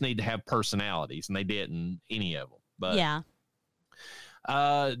lot. They just need to have personalities, and they didn't any of them. But yeah.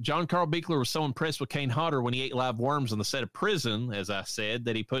 John Carl Bickler was so impressed with Kane Hodder when he ate live worms on the set of Prison, as I said,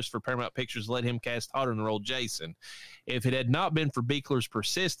 that he pushed for Paramount Pictures to let him cast Hodder in the role of Jason. If it had not been for Bickler's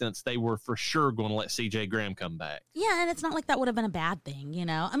persistence, they were for sure going to let C.J. Graham come back. Yeah, and it's not like that would have been a bad thing,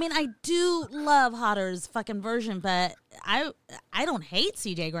 I mean, I do love Hodder's fucking version, but I don't hate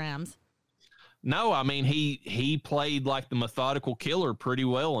C.J. Graham's. No, I mean, he played like the methodical killer pretty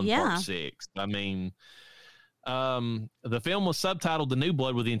well in Part 6. I mean... the film was subtitled The New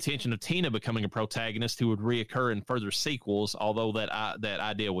Blood with the intention of Tina becoming a protagonist who would reoccur in further sequels, although that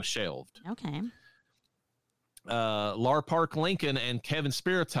idea was shelved. Okay. Lar Park Lincoln and Kevin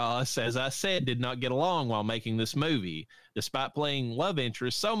Spiritus, as I said, did not get along while making this movie, despite playing love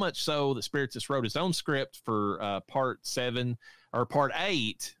interests, so much so that Spiritus wrote his own script for Part 7, or Part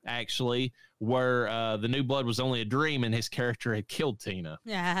 8, actually, where The New Blood was only a dream and his character had killed Tina.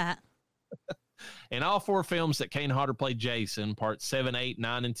 Yeah. In all 4 films that Kane Hodder played Jason, Parts 7, 8,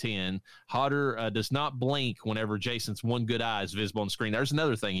 9, and 10, Hodder does not blink whenever Jason's one good eye is visible on screen. There's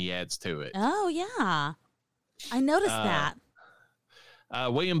another thing he adds to it. Oh, yeah. I noticed that.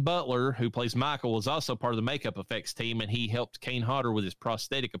 William Butler, who plays Michael, was also part of the makeup effects team, and he helped Kane Hodder with his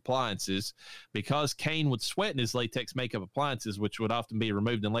prosthetic appliances. Because Kane would sweat in his latex makeup appliances, which would often be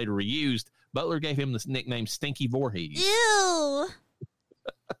removed and later reused, Butler gave him the nickname Stinky Voorhees. Ew.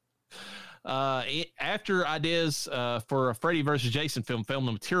 After ideas for a Freddy vs. Jason film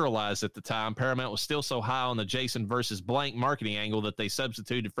materialized at the time, Paramount was still so high on the Jason versus blank marketing angle that they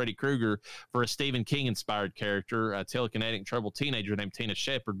substituted Freddy Krueger for a Stephen King-inspired character, a telekinetic troubled teenager named Tina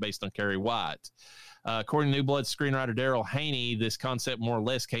Shepard, based on Carrie White. According to New Blood screenwriter Daryl Haney, this concept more or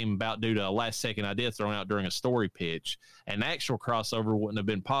less came about due to a last-second idea thrown out during a story pitch. An actual crossover wouldn't have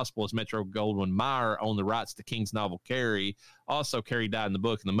been possible, as Metro-Goldwyn-Mayer owned the rights to King's novel Carrie. Also, Carrie died in the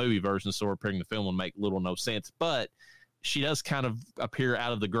book and the movie version, so appearing in the film would make little no sense. But she does kind of appear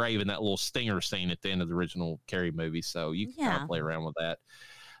out of the grave in that little stinger scene at the end of the original Carrie movie, so you can kind of play around with that.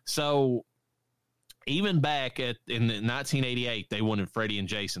 So even back in 1988, they wanted Freddy and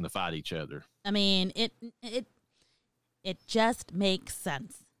Jason to fight each other. I mean, it just makes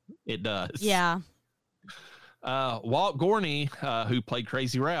sense. It does. Yeah. Walt Gorney, who played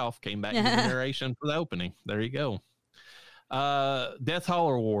Crazy Ralph, came back to the narration for the opening. There you go. Death Hall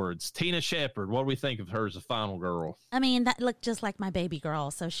Awards. Tina Shepard. What do we think of her as a final girl? I mean, that looked just like my baby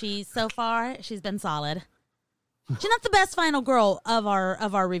girl. So so far, she's been solid. She's not the best final girl of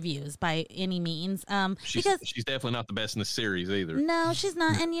our reviews by any means. She's definitely not the best in the series either. No, she's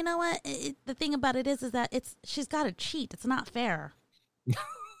not. And you know what? The thing about it is that she's got to cheat. It's not fair.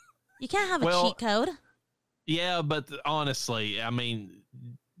 You can't have a cheat code. Yeah, but honestly, I mean,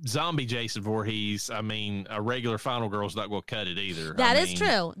 zombie Jason Voorhees, I mean, a regular final girl's not going to cut it either. That is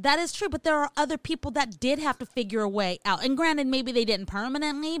true. That is true. But there are other people that did have to figure a way out. And granted, maybe they didn't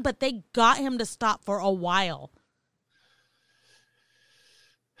permanently, but they got him to stop for a while.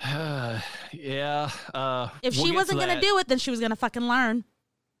 Yeah. If she wasn't going to do it, then she was going to fucking learn.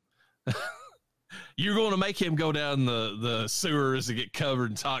 You're going to make him go down the sewers and get covered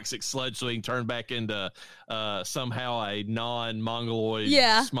in toxic sludge so he can turn back into somehow a non-mongoloid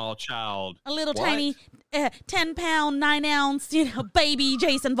small child. A little tiny 10-pound, 9-ounce, baby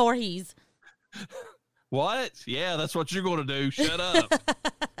Jason Voorhees. What? Yeah, that's what you're going to do. Shut up.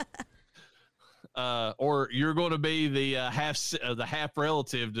 Or you're going to be the half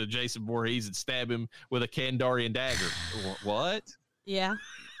relative to Jason Voorhees and stab him with a Kandarian dagger. What? Yeah,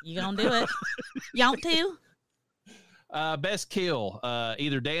 you gonna do it? You want to? Best kill.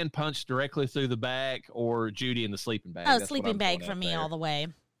 Either Dan punched directly through the back or Judy in the sleeping bag. Oh, sleeping bag for me all the way.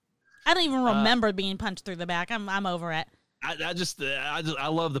 I don't even remember being punched through the back. I'm over it. I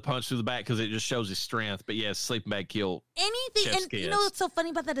love the punch through the back because it just shows his strength. But yes, sleeping bag kill. Anything, and you know what's so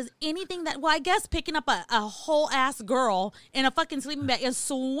funny about that is anything that, well, I guess picking up a whole ass girl in a fucking sleeping bag and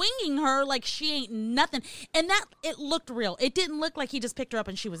swinging her like she ain't nothing, and that it looked real. It didn't look like he just picked her up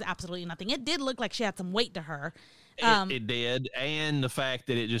and she was absolutely nothing. It did look like she had some weight to her. It did, and the fact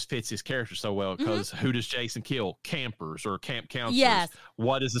that it just fits his character so well, because who does Jason kill? Campers or camp counselors. Yes.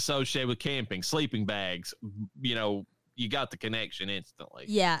 What is associated with camping? Sleeping bags. You got the connection instantly.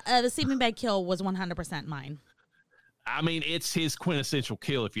 Yeah, the sleeping bag kill was 100% mine. I mean, it's his quintessential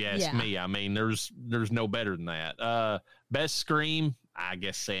kill, if you ask me. I mean, there's no better than that. Best scream, I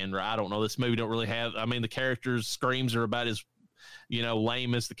guess Sandra. I don't know. This movie don't really have. I mean, the characters' screams are about as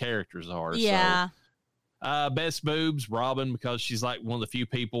lame as the characters are. Yeah. So. Best boobs, Robin, because she's like one of the few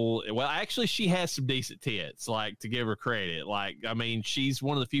people. Well, actually, she has some decent tits. Like, to give her credit. Like, I mean, she's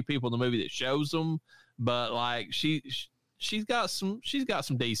one of the few people in the movie that shows them. But like she's got some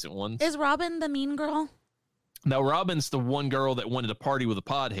decent ones. Is Robin the mean girl? No, Robin's the one girl that wanted to party with a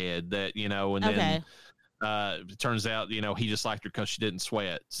pothead that and then it turns out he just liked her because she didn't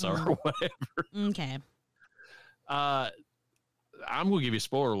sweat, or whatever. Okay. I'm gonna give you a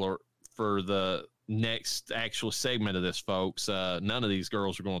spoiler alert for the next actual segment of this, folks. None of these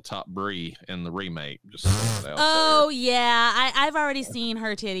girls are going to top Brie in the remake. Just oh there. Yeah, I've already seen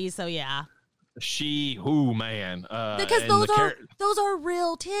her titties, so yeah. Man. Because those are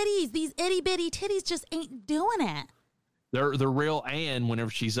real titties. These itty bitty titties just ain't doing it. They're real, and whenever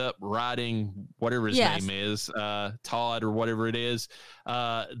she's up riding whatever his name is, Todd or whatever it is,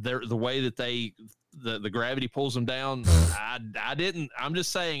 the way that the gravity pulls them down. I'm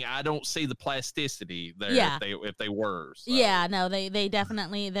just saying I don't see the plasticity there if they were. So. Yeah, no, they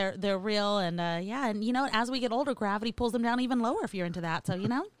definitely they're real, and and as we get older, gravity pulls them down even lower if you're into that. So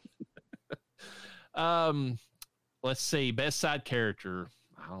Let's see. Best side character.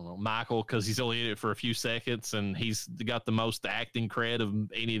 I don't know, Michael, because he's only in it for a few seconds and he's got the most acting cred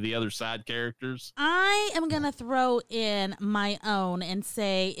of any of the other side characters. I am going to throw in my own and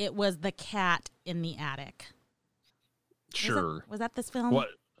say it was the cat in the attic. Sure. Was that this film? What?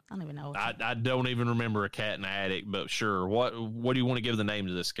 I don't even know. I don't even remember A Cat in the Attic, but sure. What do you want to give the name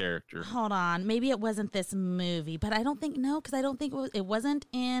to this character? Hold on. Maybe it wasn't this movie, but I don't think, because I don't think it wasn't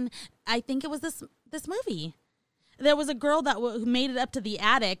in, I think it was this movie. There was a girl that who made it up to the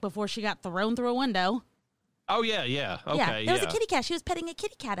attic before she got thrown through a window. Oh, yeah. Okay, yeah. There was a kitty cat. She was petting a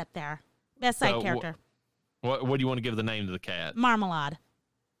kitty cat up there. Best side character. What do you want to give the name to the cat? Marmalade.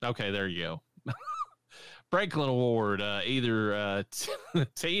 Okay, there you go. Franklin Award, either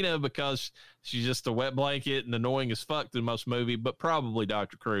Tina, because she's just a wet blanket and annoying as fuck through most movie, but probably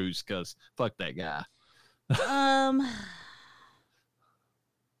Dr. Cruz, because fuck that guy.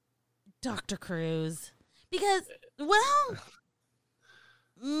 Dr. Cruz. Because, well...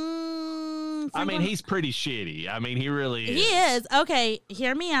 I mean, he's pretty shitty. I mean, he really is. He is. Okay,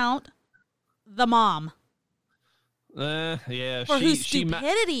 hear me out. The mom. Yeah. For whose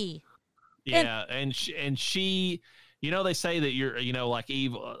stupidity. Yeah, and she, they say that you're, like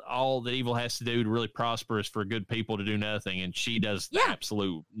evil, all that evil has to do to really prosper is for good people to do nothing, and she does the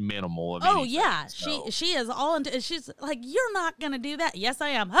absolute minimal of anything. Yeah, so. She is all into. She's like, you're not gonna do that. Yes, I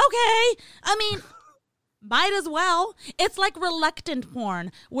am. Okay, I mean, might as well. It's like reluctant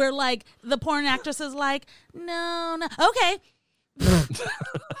porn, where like the porn actress is like, no, okay.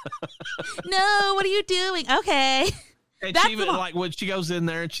 No, what are you doing? Okay. And she even, like, when she goes in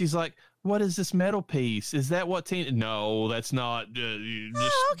there and she's like, what is this metal piece? Is that what Tina? No, that's not.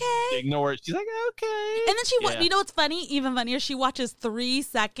 Just okay. Ignore it. She's like, okay. And then she, what's funny? Even funnier, she watches 3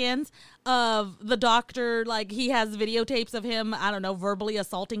 seconds of the doctor. Like, he has videotapes of him, I don't know, verbally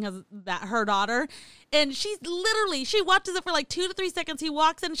assaulting her daughter. And she watches it for like 2 to 3 seconds. He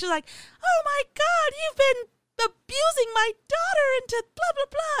walks in and she's like, oh my God, you've been abusing my daughter into blah, blah,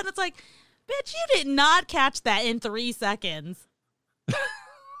 blah. And it's like, bitch, you did not catch that in 3 seconds.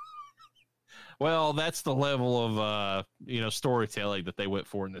 Well, that's the level of, storytelling that they went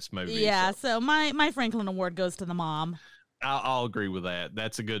for in this movie. Yeah, so my Franklin Award goes to the mom. I'll agree with that.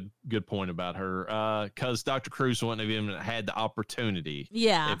 That's a good point about her. Because Dr. Cruz wouldn't have even had the opportunity.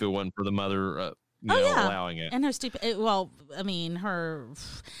 Yeah. If it wasn't for the mother, allowing it. And her her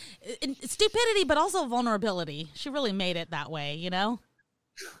stupidity, but also vulnerability. She really made it that way,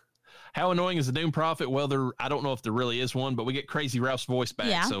 How annoying is the Doom Prophet? Well, I don't know if there really is one, but we get Crazy Ralph's voice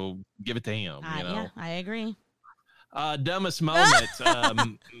back, so give it to him. Yeah, I agree. Dumbest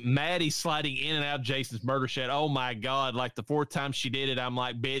moment, Maddie sliding in and out of Jason's murder shed. Oh my God, like the 4th time she did it, I'm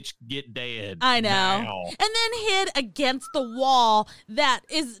like, bitch, get dead. I know. Now. And then hid against the wall that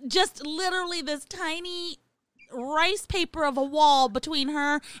is just literally this tiny rice paper of a wall between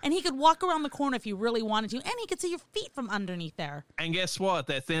her, and he could walk around the corner if he really wanted to, and he could see your feet from underneath there. And guess what?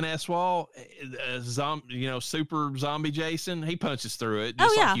 That thin ass wall, super zombie Jason, he punches through it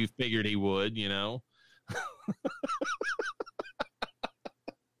just like you figured he would. It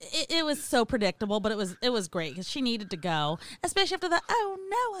was so predictable, but it was great because she needed to go, especially after that. Oh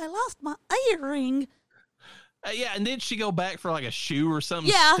no, I lost my earring. And then she go back for like a shoe or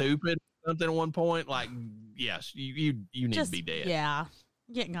something stupid. Something at one point, like, yes, you need to be dead. Yeah,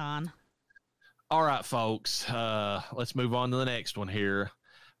 get gone. All right, folks, let's move on to the next one here.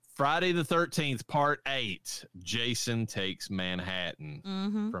 Friday the 13th, Part 8, Jason Takes Manhattan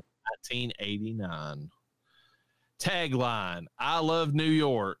from 1989. Tagline, I love New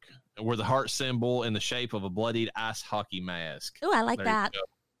York, with the heart symbol in the shape of a bloodied ice hockey mask. Oh, I like that.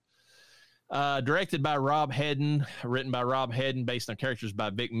 Directed by Rob Hedden, written by Rob Hedden, based on characters by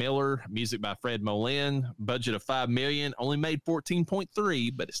Vic Miller, music by Fred Molin, budget of $5 million, only made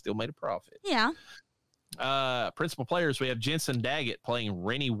 14.3, but it still made a profit. Yeah. Principal players, we have Jensen Daggett playing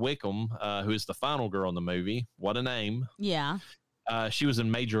Rennie Wickham, who is the final girl in the movie. What a name. Yeah. She was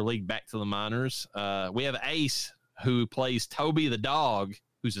in Major League Back to the Minors. We have Ace, who plays Toby the dog,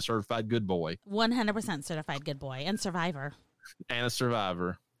 who's a certified good boy. 100% certified good boy and survivor. And a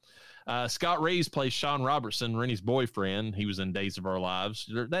survivor. Scott Reeves plays Sean Robertson, Rennie's boyfriend. He was in Days of Our Lives.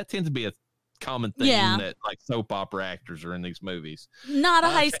 That tends to be a common thing that like soap opera actors are in these movies. Not a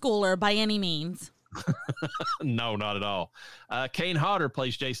high schooler by any means. No, not at all. Kane Hodder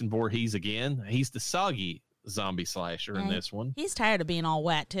plays Jason Voorhees again. He's the soggy zombie slasher in this one. He's tired of being all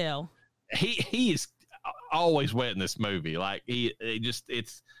wet too. He is always wet in this movie. Like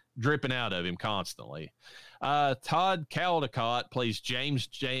it's dripping out of him constantly. Todd Caldecott plays Jim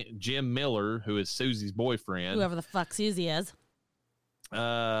Miller, who is Susie's boyfriend. Whoever the fuck Susie is.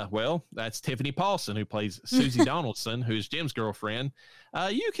 Well, that's Tiffany Paulson, who plays Susie Donaldson, who's Jim's girlfriend.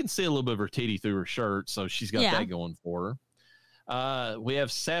 You can see a little bit of her titty through her shirt, so she's got that going for her. We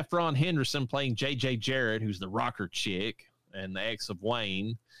have Saffron Henderson playing J.J. Jarrett, who's the rocker chick and the ex of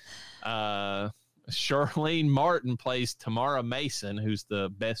Wayne. Charlene Martin plays Tamara Mason, who's the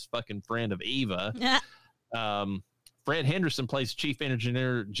best fucking friend of Eva. Fred Henderson plays Chief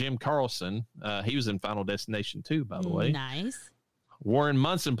Engineer Jim Carlson. He was in Final Destination 2, by the way. Nice. Warren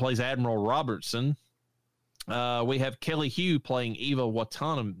Munson plays Admiral Robertson. We have Kelly Hugh playing Eva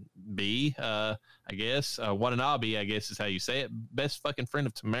Watanabe, I guess. Watanabe, I guess is how you say it. Best fucking friend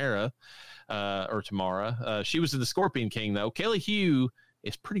of Tamara. She was in The Scorpion King, though. Kelly Hugh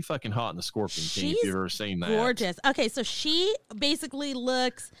is pretty fucking hot in The Scorpion King, if you've ever seen that. Gorgeous. Okay, so she basically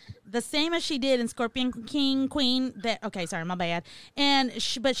looks the same as she did in Scorpion King Queen. Okay, sorry, my bad.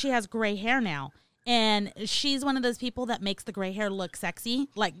 But she has gray hair now. And she's one of those people that makes the gray hair look sexy,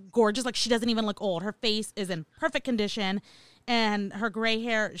 like gorgeous. Like she doesn't even look old. Her face is in perfect condition. And her gray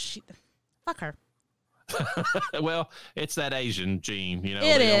hair, fuck her. Well, it's that Asian gene, you know.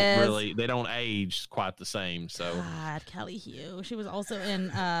 They don't age quite the same. So God, Kelly Hugh. She was also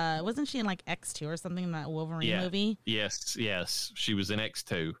in wasn't she in like X2 or something in that Wolverine movie? Yes. She was in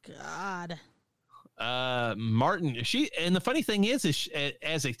X2. God. Martin, and the funny thing is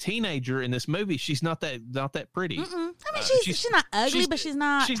as a teenager in this movie, she's not that pretty. I mean, she's not ugly, but she's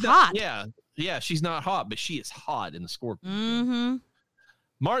not hot. Yeah, she's not hot, but she is hot in The Scorpion. Mm-hmm.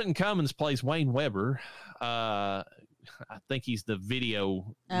 Martin Cummins plays Wayne Weber. I think he's the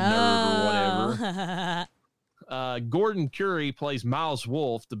video nerd or whatever. Gordon Curie plays Miles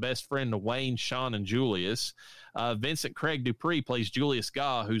Wolfe, the best friend of Wayne, Sean, and Julius. Vincent Craig Dupree plays Julius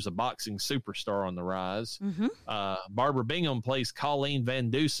Gaw, who's a boxing superstar on the rise. Mm-hmm. Barbara Bingham plays Colleen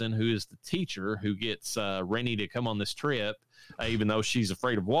Van Dusen, who is the teacher who gets Rennie to come on this trip, even though she's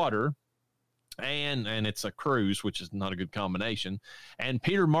afraid of water. And it's a cruise, which is not a good combination. And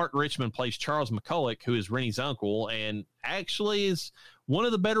Peter Mark Richmond plays Charles McCulloch, who is Rennie's uncle, and actually is one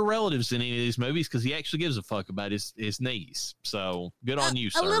of the better relatives in any of these movies because he actually gives a fuck about his niece. So good on you,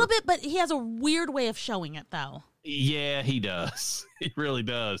 sir. A little bit, but he has a weird way of showing it, though. Yeah, he does. He really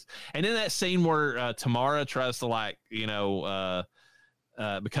does. And in that scene where Tamara tries to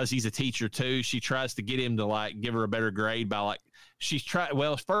because he's a teacher too, she tries to get him to give her a better grade by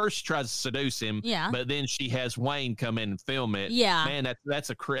first she tries to seduce him, but then she has Wayne come in and film it. Yeah, man, that's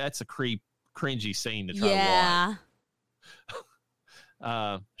a cringy scene to try to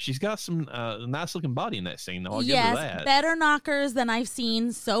watch. She's got some nice looking body in that scene, though. I'll give her that. Better knockers than I've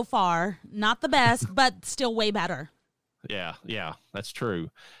seen so far. Not the best, but still way better. Yeah, that's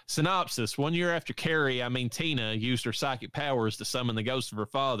true. Synopsis: 1 year after Tina used her psychic powers to summon the ghost of her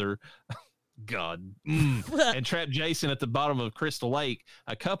father. And trap Jason at the bottom of Crystal Lake.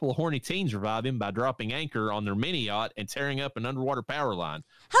 A couple of horny teens revive him by dropping anchor on their mini yacht and tearing up an underwater power line.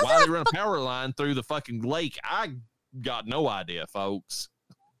 Why they run a power line through the fucking lake, I got no idea, folks.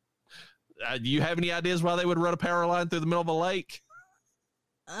 Do you have any ideas why they would run a power line through the middle of a lake?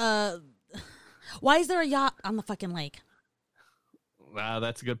 Why is there a yacht on the fucking lake?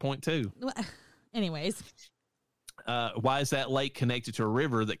 That's a good point too. Anyways. Why is that lake connected to a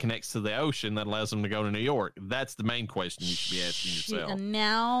river that connects to the ocean that allows them to go to New York? That's the main question you should be asking yourself. And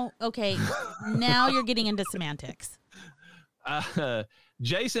now you're getting into semantics.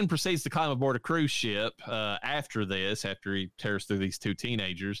 Jason proceeds to climb aboard a cruise ship after he tears through these two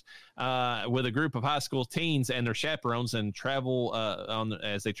teenagers with a group of high school teens and their chaperones and travel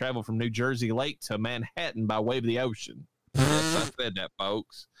as they travel from New Jersey Lake to Manhattan by way of the ocean. Yes, I said that,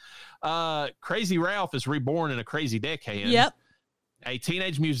 folks. Crazy Ralph is reborn in a crazy deckhand. Yep. A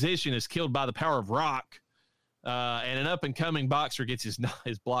teenage musician is killed by the power of rock, and an up-and-coming boxer gets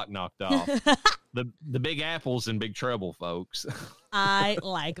his block knocked off. The Big Apple's in big trouble, folks. I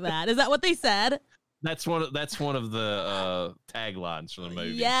like that. Is that what they said? That's one of the taglines for the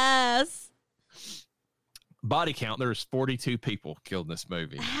movie. Yes. Body count: there's 42 people killed in this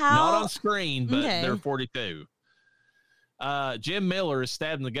movie. Not on screen, but there are 42. Jim Miller is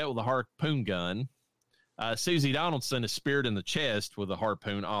stabbed in the gut with a harpoon gun. Susie Donaldson is speared in the chest with a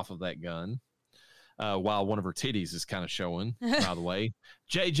harpoon off of that gun, while one of her titties is kind of showing, by the way.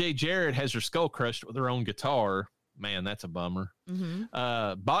 J.J. Jarrett has her skull crushed with her own guitar. Man, that's a bummer.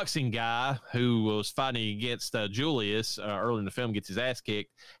 Mm-hmm. Boxing guy who was fighting against Julius early in the film gets his ass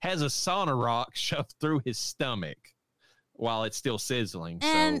kicked, has a sauna rock shoved through his stomach while it's still sizzling.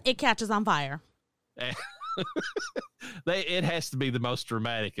 And it catches on fire. It has to be the most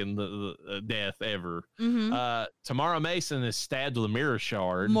dramatic in the death ever. Mm-hmm. Tamara Mason is stabbed with a mirror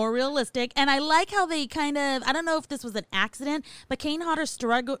shard. More realistic. And I like how they kind of, I don't know if this was an accident, but Kane Hodder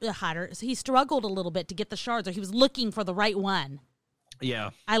struggled a little bit to get the shards, or he was looking for the right one. Yeah.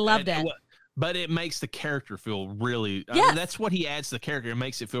 I loved it. But it makes the character feel really, yes. I mean, that's what he adds to the character. It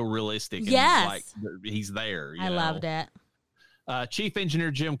makes it feel realistic. Yes. And he's there. I loved it. Chief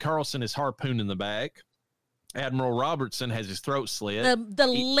Engineer Jim Carlson is harpooned in the back. Admiral Robertson has his throat slit. The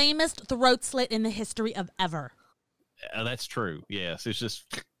lamest throat slit in the history of ever. That's true. Yes, it's just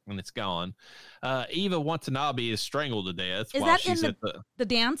and it's gone. Eva Watanabe is strangled to death. Is while that she's in the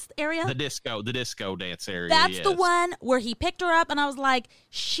dance area? The disco dance area. That's yes. the one where he picked her up, and I was like,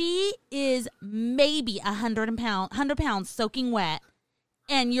 she is maybe 100 pounds soaking wet,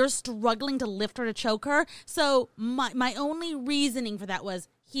 and you're struggling to lift her to choke her. So my only reasoning for that was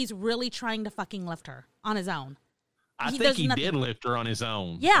he's really trying to fucking lift her on his own. I think he did lift her on his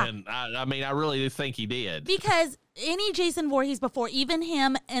own. Yeah. And I mean, I really do think he did. Because any Jason Voorhees before, even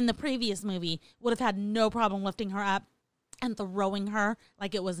him in the previous movie, would have had no problem lifting her up and throwing her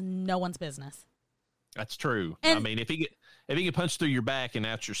like it was no one's business. That's true. And, I mean, if he could punch through your back and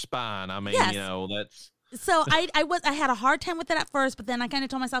out your spine, I mean, yes. you know, that's... So I had a hard time with it at first, but then I kind of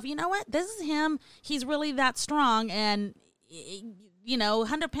told myself, you know what? This is him. He's really that strong. And, you know,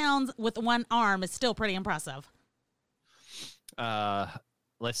 100 pounds with one arm is still pretty impressive.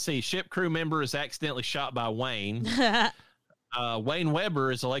 Let's see. Ship crew member is accidentally shot by Wayne. Wayne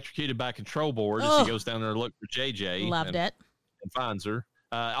Weber is electrocuted by control board as he goes down there to look for JJ. Loved it. And finds her.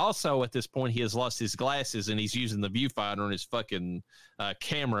 Also, at this point, he has lost his glasses and he's using the viewfinder on his fucking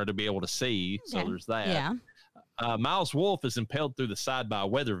camera to be able to see. So there's that. Yeah. Miles Wolf is impaled through the side by a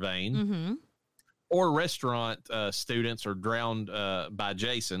weather vane. Mm-hmm. Or restaurant students are drowned by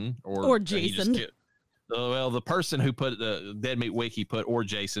Jason. Or Jason. The person who put the Dead Meat Wiki put or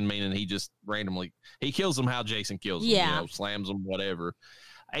Jason, meaning he just randomly, he kills them how Jason kills them. Yeah. You know, slams them, whatever.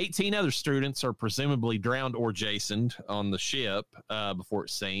 18 other students are presumably drowned or Jasoned on the ship before it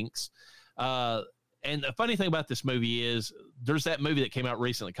sinks. And the funny thing about this movie is there's that movie that came out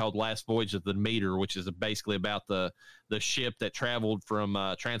recently called Last Voyage of the Meteor, which is basically about the ship that traveled from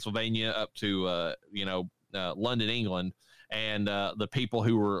Transylvania up to, London, England. And the people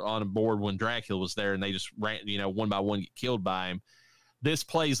who were on board when Dracula was there, and they just ran, one by one get killed by him. This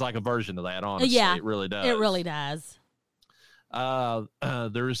plays like a version of that, honestly. Yeah, it really does. It really does.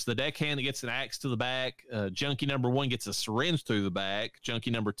 There's the deckhand that gets an axe to the back. Junkie number 1 gets a syringe through the back.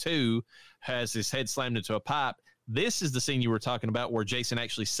 Junkie number 2 has his head slammed into a pipe. This is the scene you were talking about where Jason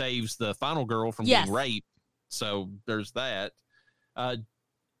actually saves the final girl from getting raped. So there's that.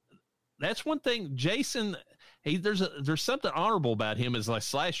 That's one thing. Jason... there's something honorable about him as a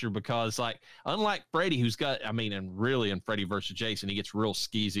slasher because, like, unlike Freddy, who's got, and really in Freddy vs. Jason, he gets real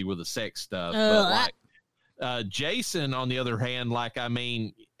skeezy with the sex stuff. But Jason, on the other hand,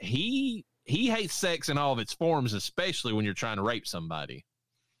 he hates sex in all of its forms, especially when you're trying to rape somebody.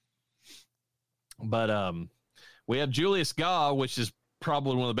 But we have Julius Gaw, which is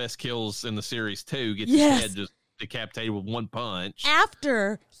probably one of the best kills in the series too. Gets his head just decapitated with one punch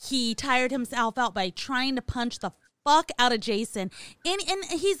after he tired himself out by trying to punch the fuck out of Jason, and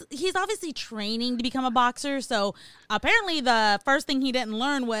he's obviously training to become a boxer, so apparently the first thing he didn't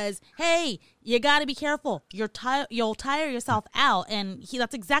learn was, hey, you got to be careful, you'll tire yourself out, and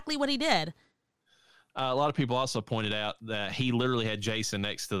that's exactly what he did. A lot of people also pointed out that he literally had Jason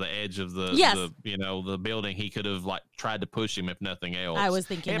next to the edge of the building. He could have tried to push him if nothing else. I was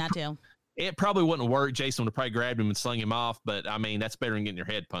thinking that too. It probably wouldn't work. Jason would have probably grabbed him and slung him off, but that's better than getting your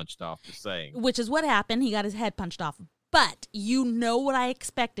head punched off, just saying. Which is what happened. He got his head punched off. But you know what I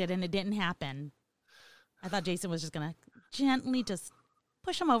expected, and it didn't happen. I thought Jason was just going to gently just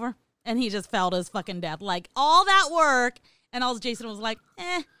push him over, and he just fell to his fucking death. Like, all that work, and all Jason was like,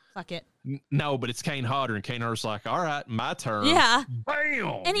 fuck it. No, but it's Kane Hodder, and Kane Hodder's like, all right, my turn. Yeah.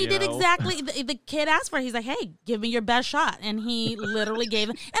 Bam! And he did exactly, the kid asked for it. He's like, hey, give me your best shot. And he literally gave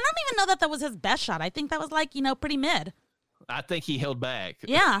him, and I don't even know that was his best shot. I think that was pretty mid. I think he held back.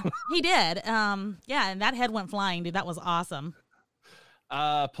 Yeah, he did. And that head went flying, dude. That was awesome.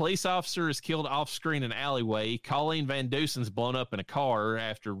 Police officer is killed off screen in an alleyway. Colleen Van Dusen's blown up in a car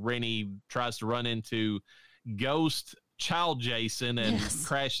after Rennie tries to run into Ghost Child Jason and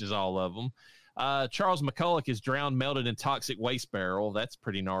crashes all of them. Charles McCulloch is drowned, melted in toxic waste barrel. That's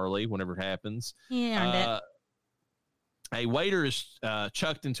pretty gnarly whenever it happens. He earned it. A waiter is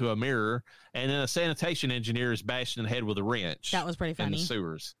chucked into a mirror, and then a sanitation engineer is bashed in the head with a wrench. That was pretty funny. In the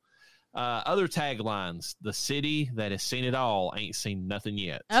sewers. Other taglines: "The city that has seen it all ain't seen nothing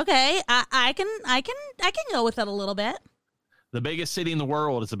yet." Okay, I can go with it a little bit. The biggest city in the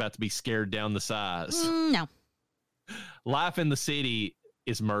world is about to be scared down the size. No. Life in the city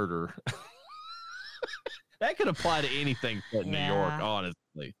is murder. That could apply to anything but New York,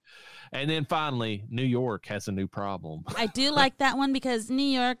 honestly. And then finally, New York has a new problem. I do like that one because New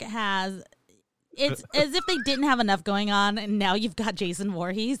York has, it's as if they didn't have enough going on, and now you've got Jason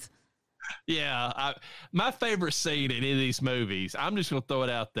Voorhees. Yeah, my favorite scene in any of these movies, I'm just going to throw it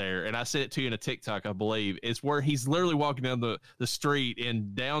out there, and I sent it to you in a TikTok, I believe, is where he's literally walking down the street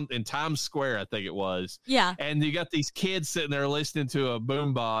down in Times Square, I think it was. Yeah. And you got these kids sitting there listening to a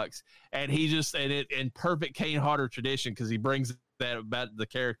boombox, and he just, in perfect Kane Hodder tradition, because he brings that about the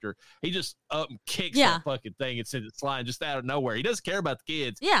character, he just up and kicks that fucking thing and sends it flying just out of nowhere. He doesn't care about the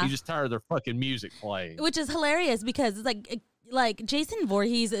kids. Yeah. He's just tired of their fucking music playing. Which is hilarious because it's like Jason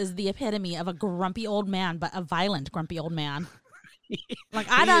Voorhees is the epitome of a grumpy old man, but a violent grumpy old man. Like,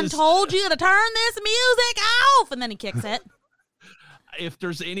 I done told you to turn this music off, and then he kicks it. If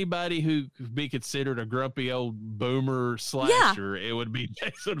there's anybody who could be considered a grumpy old boomer slasher, it would be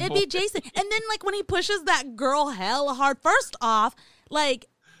Jason. It'd be Jason. And then, like, when he pushes that girl hella hard, first off, like,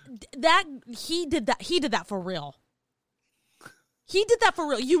 that he did that for real. He did that for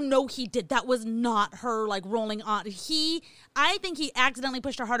real. You know he did. That was not her, like, rolling on. I think he accidentally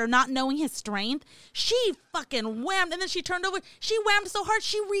pushed her harder, not knowing his strength. She fucking whammed, and then she turned over. She whammed so hard,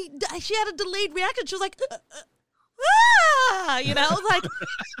 she had a delayed reaction. She was like, you know, like,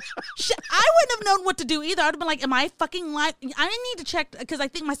 I wouldn't have known what to do either. I'd have been like, am I fucking live? I need to check, because I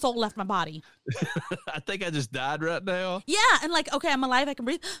think my soul left my body. I think I just died right now. Yeah, and like, okay, I'm alive, I can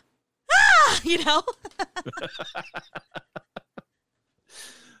breathe. You know?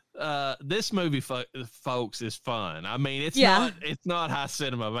 This movie, folks, is fun. I mean, it's not high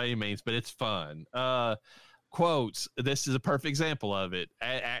cinema by any means, but it's fun. Quotes, this is a perfect example of it.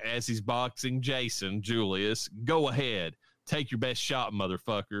 As he's boxing Jason, Julius, go ahead, take your best shot,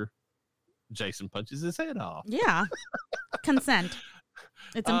 motherfucker. Jason punches his head off. Yeah. Consent.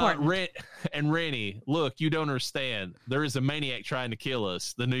 It's important. And Rennie, look, you don't understand. There is a maniac trying to kill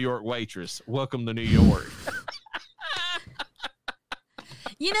us, the New York waitress. Welcome to New York.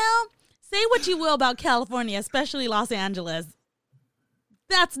 You know, say what you will about California, especially Los Angeles.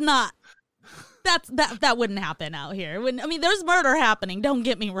 That wouldn't happen out here. I mean, there's murder happening, don't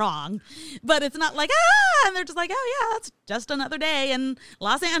get me wrong. But it's not like, and they're just like, oh, yeah, that's just another day in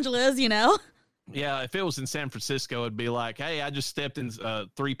Los Angeles, you know? Yeah, if it was in San Francisco, it'd be like, hey, I just stepped in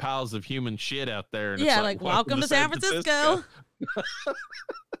 3 piles of human shit out there. And yeah, it's like welcome to San Francisco.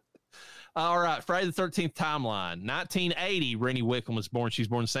 All right, Friday the 13th timeline. 1980, Rennie Wickham was born. She's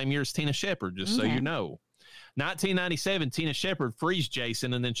born the same year as Tina Shepard, just so you know. 1997, Tina Shepard frees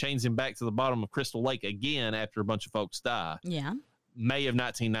Jason and then chains him back to the bottom of Crystal Lake again after a bunch of folks die. Yeah. May of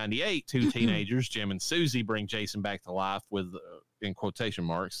 1998, 2 teenagers, Jim and Susie, bring Jason back to life with, in quotation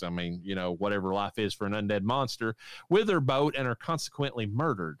marks, I mean, you know, whatever life is for an undead monster, with their boat and are consequently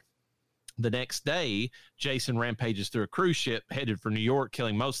murdered. The next day, Jason rampages through a cruise ship headed for New York,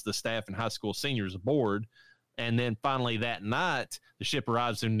 killing most of the staff and high school seniors aboard. And then finally that night, the ship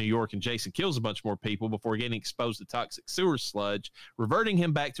arrives in New York and Jason kills a bunch more people before getting exposed to toxic sewer sludge, reverting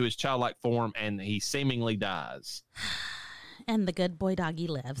him back to his childlike form, and he seemingly dies. And the good boy doggy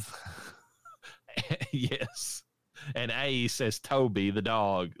lives. Yes. And Ace, as Toby, the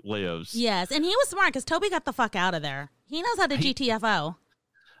dog, lives. Yes, and he was smart because Toby got the fuck out of there. He knows how to GTFO.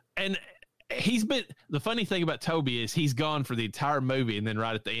 And the funny thing about Toby is he's gone for the entire movie, and then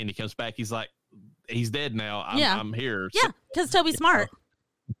right at the end he comes back, he's like, he's dead now. I'm here. Yeah, because Toby's smart.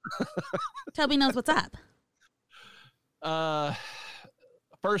 Toby knows what's up.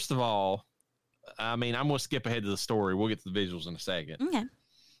 First of all, I mean, I'm going to skip ahead to the story. We'll get to the visuals in a second. Okay.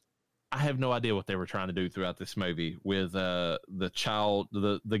 I have no idea what they were trying to do throughout this movie with the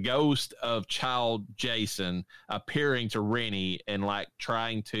ghost of child Jason appearing to Rennie and like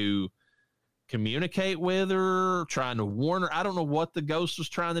trying to communicate with her, trying to warn her. I don't know what the ghost was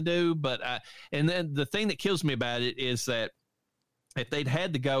trying to do, but and then the thing that kills me about it is that if they'd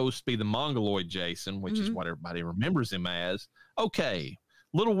had the ghost be the Mongoloid Jason, which is what everybody remembers him as, okay,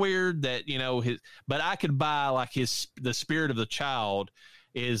 little weird that, you know, but I could buy like the spirit of the child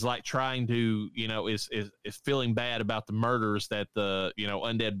is like trying to, you know, is feeling bad about the murders that the, you know,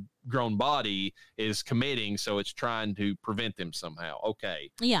 undead grown body is committing, so it's trying to prevent them somehow.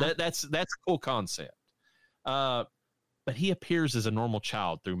 Okay. Yeah. That's a cool concept. But he appears as a normal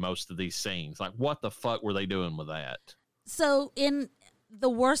child through most of these scenes. Like, what the fuck were they doing with that? So in the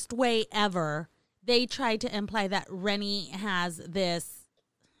worst way ever, they tried to imply that Rennie has this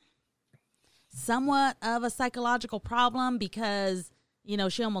somewhat of a psychological problem because, you know,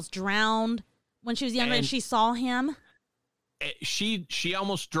 she almost drowned when she was younger and she saw him. She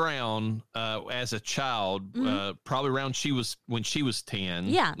almost drowned as a child, probably around when she was 10.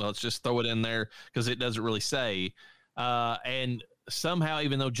 Yeah. Let's just throw it in there because it doesn't really say. And somehow,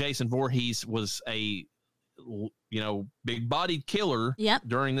 even though Jason Voorhees was a, you know, big-bodied killer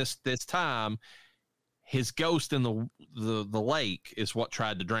during this time, his ghost in the lake is what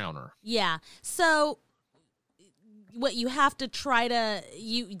tried to drown her. Yeah. So what you have to try to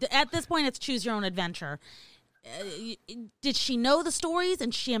at this point, it's choose your own adventure. Did she know the stories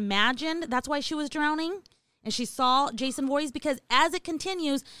and she imagined that's why she was drowning? And she saw Jason Voorhees? Because as it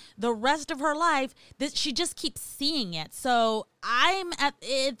continues, the rest of her life, she just keeps seeing it. So I'm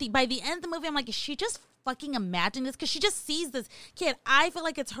by the end of the movie, I'm like, is she just fucking imagining this? Because she just sees this kid. I feel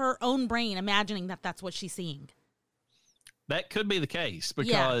like it's her own brain imagining that that's what she's seeing. That could be the case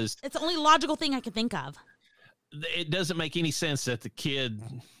because... it's the only logical thing I can think of. It doesn't make any sense that the kid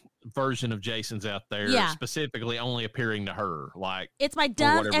version of Jason's out there specifically only appearing to her. Like, it's my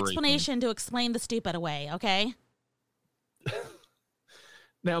dumb explanation to explain the stupid away, okay?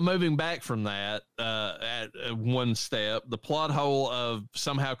 Now, moving back from that, at one step, the plot hole of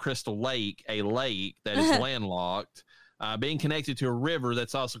somehow Crystal Lake, a lake that is landlocked, being connected to a river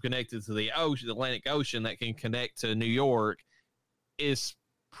that's also connected to the ocean, the Atlantic Ocean, that can connect to New York, is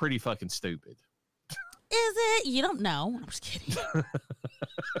pretty fucking stupid. Is it? You don't know. I'm just kidding.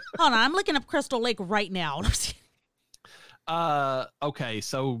 Hold on, I'm looking up Crystal Lake right now. I'm just kidding. Okay,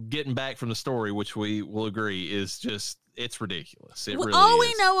 so getting back from the story, which we will agree is just, it's ridiculous. It really all is.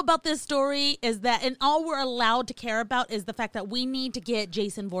 we know about this story is that, and all we're allowed to care about is the fact that we need to get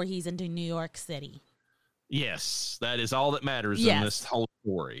Jason Voorhees into New York City. Yes, that is all that matters in this whole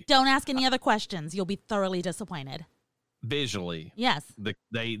story. Don't ask any other questions. You'll be thoroughly disappointed. Visually, yes,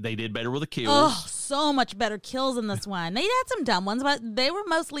 they did better with the kills. Oh, so much better kills in this one. They had some dumb ones, but they were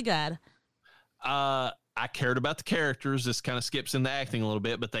mostly good. I cared about the characters. This kind of skips into acting a little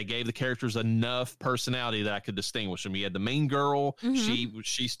bit, but they gave the characters enough personality that I could distinguish them. You had the mean girl;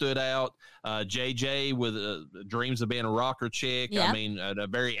 she stood out. JJ with dreams of being a rocker chick. Yep. I mean, a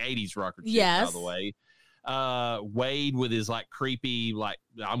very 80s rocker chick, by the way. Wade with his like creepy, like,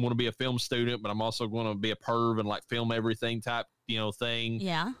 I'm going to be a film student, but I'm also going to be a perv and like film everything type, thing.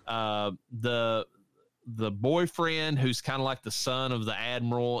 Yeah. The boyfriend who's kind of like the son of the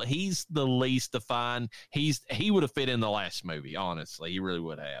admiral, he's the least defined. He would have fit in the last movie, honestly. He really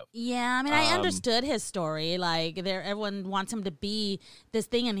would have. Yeah, I mean, I understood his story. Like, everyone wants him to be this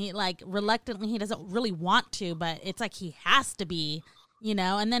thing, and he, like, reluctantly, he doesn't really want to, but it's like he has to be.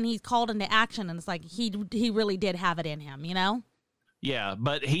 And then he's called into action, and it's like he really did have it in him, Yeah,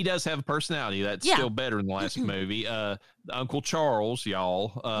 but he does have a personality that's still better in the last movie. Uncle Charles,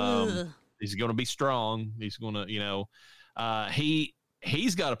 y'all, he's going to be strong. He's going to,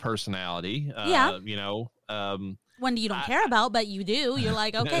 he's got a personality. One you don't care about, but you do. You're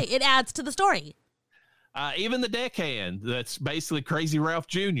like, okay, it adds to the story. Even the deckhand, that's basically Crazy Ralph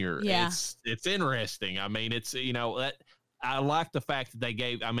Jr. Yeah. It's interesting. I mean, it's, that. I like the fact that they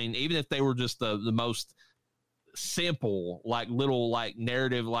gave, I mean, even if they were just the most simple, like little, like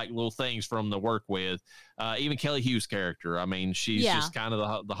narrative, like little things from the work with, even Kelly Hugh's character, I mean, she's just kind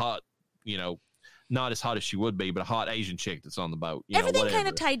of the hot, not as hot as she would be, but a hot Asian chick that's on the boat. Everything kind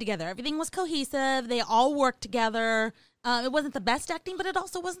of tied together. Everything was cohesive. They all worked together. It wasn't the best acting, but it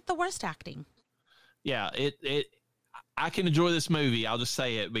also wasn't the worst acting. Yeah, I can enjoy this movie. I'll just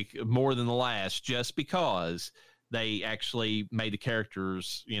say it more than the last, just because they actually made the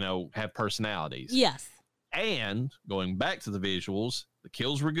characters, have personalities. Yes. And going back to the visuals, the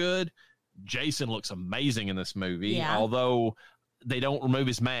kills were good. Jason looks amazing in this movie, although they don't remove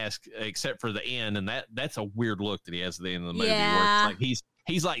his mask except for the end, and that's a weird look that he has at the end of the movie. Yeah. Where it's like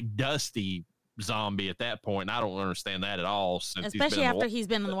he's like Dusty Zombie at that point, and I don't understand that at all. Especially after he's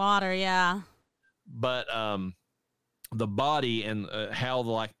been in the water, yeah. But the body and how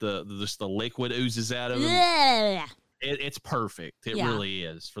the liquid oozes out of him, it's perfect. It really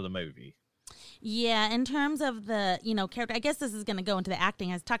is for the movie. Yeah, in terms of the, character, I guess this is going to go into the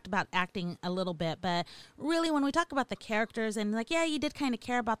acting. I talked about acting a little bit, but really when we talk about the characters and you did kind of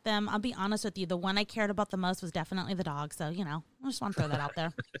care about them, I'll be honest with you, the one I cared about the most was definitely the dog. So, I just want to throw that out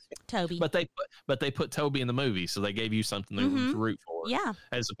there. Toby. But they put Toby in the movie, so they gave you something to root for. Yeah.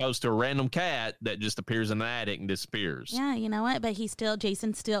 As opposed to a random cat that just appears in the attic and disappears. Yeah, you know what? But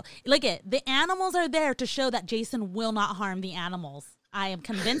Jason still, look at the animals are there to show that Jason will not harm the animals. I am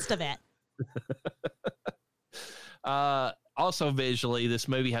convinced of it. Also visually, this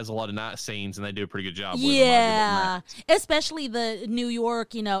movie has a lot of night scenes, and they do a pretty good job with them. Especially the New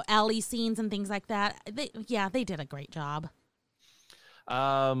York, alley scenes and things like that. They did a great job.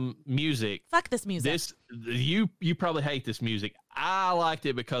 Music. Fuck this music. You probably hate this music. I liked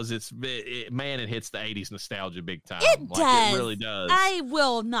it because it hits the 80s nostalgia big time. It does. It really does. I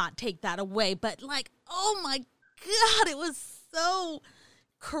will not take that away, but oh my God, it was so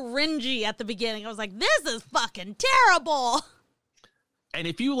cringy at the beginning. I was like, this is fucking terrible. And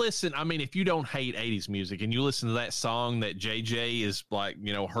if you listen, I mean, if you don't hate 80s music and you listen to that song that JJ is like,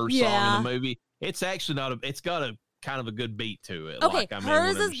 her song in the movie, it's actually not it's got a kind of a good beat to it. Okay,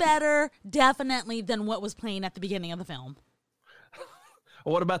 hers is better, definitely, than what was playing at the beginning of the film.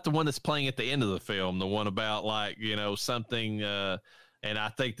 What about the one that's playing at the end of the film? The one about something, and I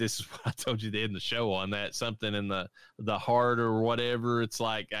think this is what I told you to end the show on, that something in the heart or whatever. It's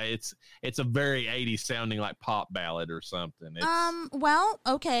like, it's a very 80s sounding like pop ballad or something. Well,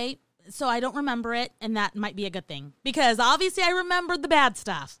 okay. So I don't remember it, and that might be a good thing, because obviously I remembered the bad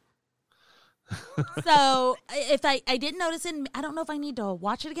stuff. So if I didn't notice it, I don't know if I need to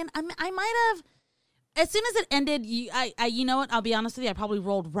watch it again. I might have. As soon as it ended, you know what? I'll be honest with you. I probably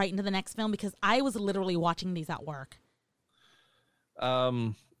rolled right into the next film because I was literally watching these at work.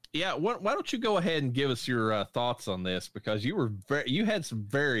 Yeah. Why don't you go ahead and give us your thoughts on this, because you had some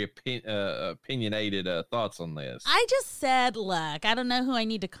very opinionated thoughts on this. I just said, look, I don't know who I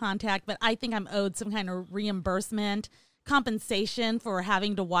need to contact, but I think I'm owed some kind of compensation for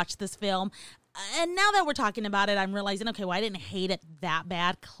having to watch this film. And now that we're talking about it, I'm realizing, okay, well, I didn't hate it that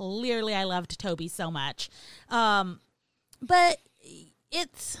bad. Clearly, I loved Toby so much. But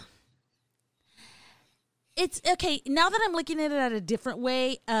it's okay. Now that I'm looking at it at a different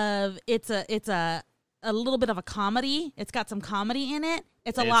way, it's a little bit of a comedy. It's got some comedy in it.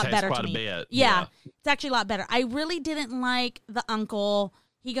 It's a lot better to me. Yeah, it's actually a lot better. I really didn't like the uncle.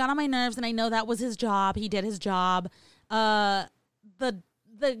 He got on my nerves, and I know that was his job. He did his job. The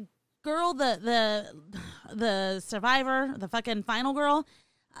girl, the survivor, the fucking final girl,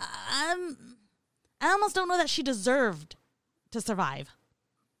 I almost don't know that she deserved to survive.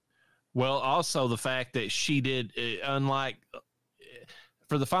 Well, also the fact that she did, unlike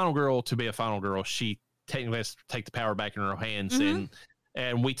for the final girl to be a final girl, she technically has to take the power back in her hands. Mm-hmm.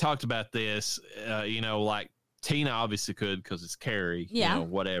 And we talked about this, like Tina obviously could because it's Carrie,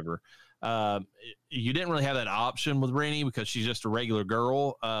 whatever. You didn't really have that option with Rennie because she's just a regular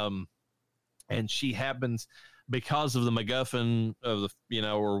girl. And she happens, because of the MacGuffin of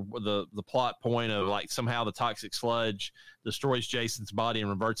or the plot point of like somehow the toxic sludge destroys Jason's body and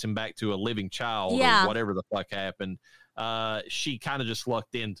reverts him back to a living child or whatever the fuck happened. She kind of just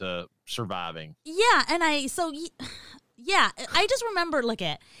lucked into surviving. Yeah. And I just remember, look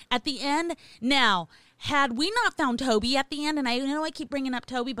at the end. Now, had we not found Toby at the end, and I know I keep bringing up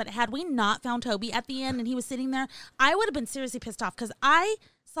Toby, but had we not found Toby at the end and he was sitting there, I would have been seriously pissed off because I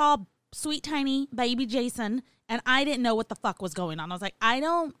saw sweet tiny baby Jason and I didn't know what the fuck was going on. I was like, I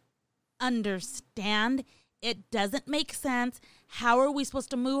don't understand. It doesn't make sense. How are we supposed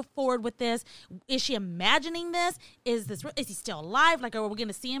to move forward with this? Is she imagining this? Is he still alive? Like, are we going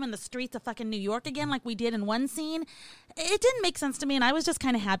to see him in the streets of fucking New York again like we did in one scene? It didn't make sense to me, and I was just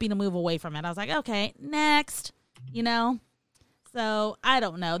kind of happy to move away from it. I was like, okay, next, So, I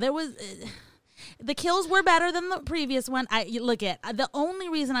don't know. There was... the kills were better than the previous one. The only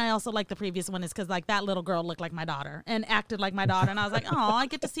reason I also like the previous one is because, like, that little girl looked like my daughter and acted like my daughter, and I was like, oh, I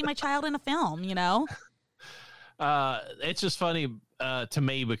get to see my child in a film, It's just funny to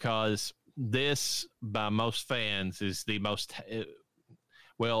me because this, by most fans, is the most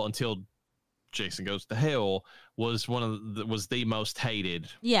until Jason Goes to Hell was was the most hated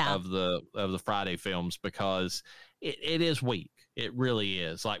of the Friday films because it is weak. It really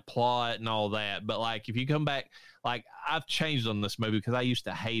is, like plot and all that. But like if you come back, like I've changed on this movie because I used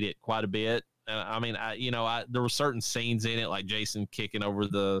to hate it quite a bit. I mean, there were certain scenes in it, like Jason kicking over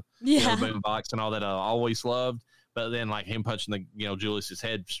the boom box and all that I always loved. But then, like him punching Julius's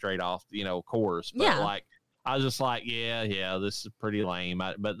head straight off, course. But like, I was just like, yeah, this is pretty lame.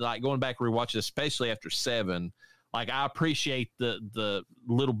 But like going back and rewatching, especially after 7, like I appreciate the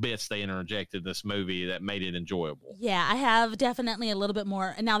little bits they interjected in this movie that made it enjoyable. Yeah, I have definitely a little bit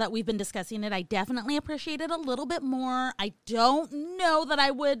more. Now that we've been discussing it, I definitely appreciate it a little bit more. I don't know that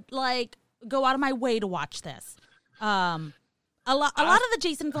I would like go out of my way to watch this. A lot of the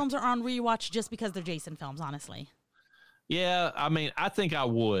Jason films are on rewatch just because they're Jason films, honestly. Yeah, I mean, I think I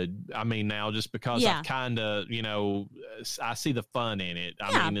would. I mean, now just because I kind of, I see the fun in it.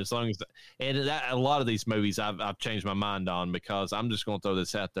 I mean, as long as a lot of these movies I've changed my mind on because I'm just going to throw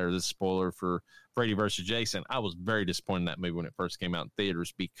this out there. This spoiler for Freddy Vs. Jason. I was very disappointed in that movie when it first came out in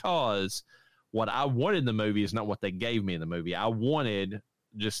theaters because what I wanted in the movie is not what they gave me in the movie. I wanted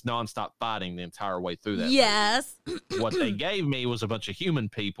just nonstop fighting the entire way through that. Yes. What they gave me was a bunch of humans,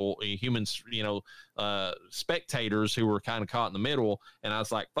 spectators who were kind of caught in the middle, and I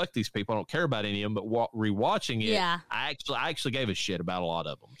was like, fuck these people, I don't care about any of them. But rewatching it, I actually gave a shit about a lot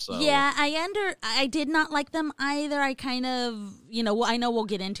of them. So yeah, I did not like them either. I kind of, I know we'll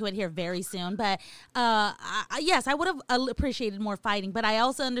get into it here very soon, but yes, I would have appreciated more fighting, but I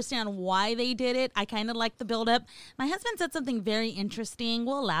also understand why they did it. I kind of like the buildup. My husband said something very interesting.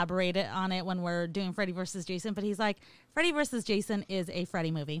 We'll elaborate on it when we're doing Freddy vs. Jason, but he's like, Freddy vs. Jason is a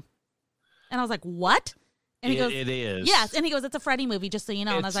Freddy movie. And I was like, what? And he goes, it is. Yes. And he goes, it's a Freddy movie, just so you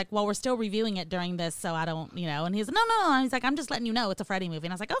know. And I was like, well, we're still reviewing it during this, so I don't, And he's like, no. He's like, I'm just letting you know it's a Freddy movie.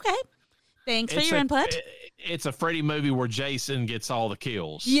 And I was like, okay. Thanks for your input. It's a Freddy movie where Jason gets all the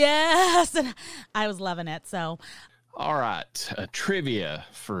kills. Yes. And I was loving it. So. All right. Trivia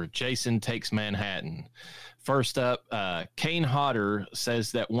for Jason Takes Manhattan. First up, Kane Hodder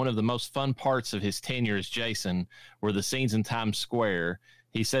says that one of the most fun parts of his tenure as Jason were the scenes in Times Square.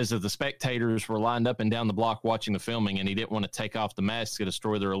 He says that the spectators were lined up and down the block watching the filming, and he didn't want to take off the mask to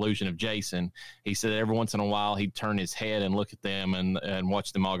destroy their illusion of Jason. He said that every once in a while he'd turn his head and look at them and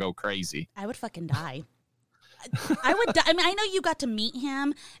watch them all go crazy. I would fucking die. I would die. I mean, I know you got to meet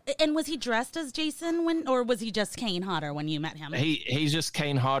him, and was he dressed as Jason or was he just Kane Hodder when you met him? He's just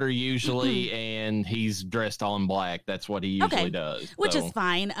Kane Hodder usually, and he's dressed all in black. That's what he usually does. Which is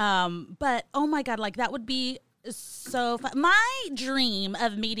fine. But oh my God, like that would be so fun. My dream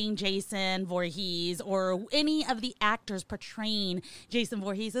of meeting Jason Vorhees or any of the actors portraying Jason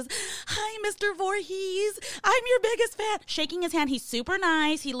Vorhees is, hi, Mr. Vorhees. I'm your biggest fan. Shaking his hand. He's super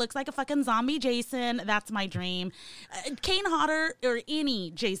nice. He looks like a fucking zombie Jason. That's my dream. Kane Hodder or any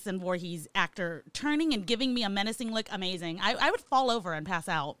Jason Voorhees actor turning and giving me a menacing look, amazing. I would fall over and pass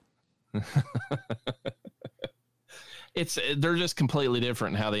out. They're just completely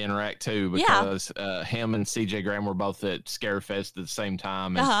different in how they interact too, because him and CJ Graham were both at Scarefest at the same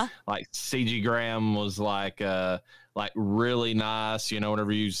time, and like CJ Graham was like really nice,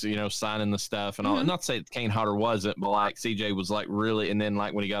 whenever he was signing the stuff and all. Not to say that Kane Hodder wasn't, but like CJ was like really, and then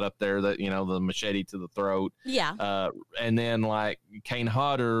like when he got up there, that the machete to the throat, and then like Kane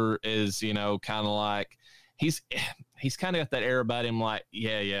Hodder is kind of like he's kind of got that air about him, like,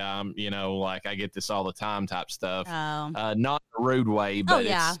 I'm, like I get this all the time type stuff. Not in a rude way, but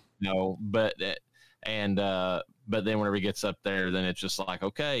but then whenever he gets up there, then it's just like,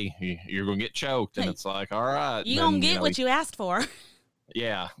 okay, you're gonna get choked, and it's like, all right, you're gonna get what you asked for.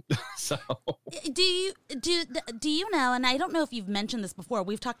 Yeah. So do you know, and I don't know if you've mentioned this before,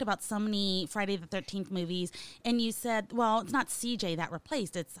 we've talked about so many Friday the 13th movies, and you said, well, it's not CJ that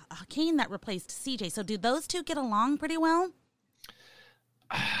replaced, it's Kane that replaced CJ. So do those two get along pretty well?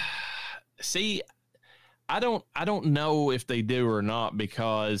 See, I don't know if they do or not,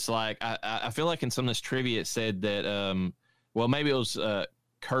 because like I feel like in some of this trivia it said that well, maybe it was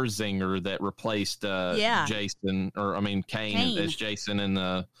Kurzinger that replaced Jason, or Kane as Jason in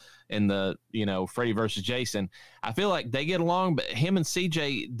the Freddy versus Jason. I feel like they get along, but him and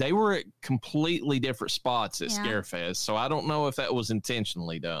CJ, they were at completely different spots at Scarefest, so I don't know if that was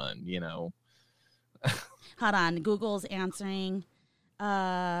intentionally done. Hold on, Google's answering.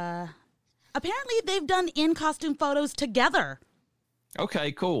 Apparently they've done in costume photos together.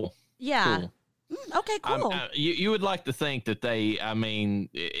 Okay, cool. Yeah. Cool. Okay, cool. You would like to think that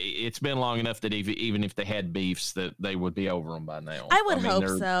it's been long enough that even if they had beefs, that they would be over them by now. I would hope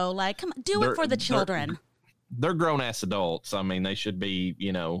so. Like, come on, do it for the children. They're grown-ass adults. They should be,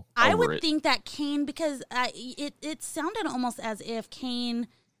 I would think that Kane, because it sounded almost as if Kane,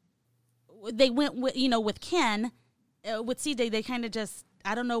 they went with, with Ken, with CJ, they kind of just,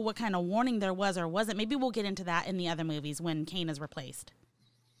 I don't know what kind of warning there was or wasn't. Maybe we'll get into that in the other movies when Kane is replaced.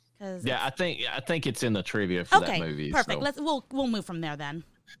 Yeah, I think it's in the trivia for that movie. Perfect. So. We'll move from there then.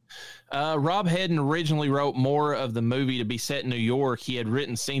 Rob Hedden originally wrote more of the movie to be set in New York. He had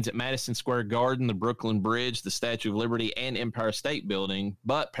written scenes at Madison Square Garden, the Brooklyn Bridge, the Statue of Liberty, and Empire State Building,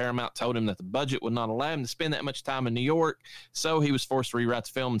 but Paramount told him that the budget would not allow him to spend that much time in New York, so he was forced to rewrite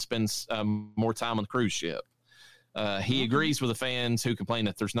the film and spend more time on the cruise ship. He agrees with the fans who complain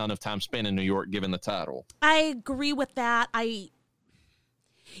that there's not enough time spent in New York given the title. I agree with that.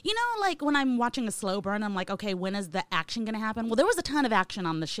 Like when I'm watching a slow burn, I'm like, okay, when is the action going to happen? Well, there was a ton of action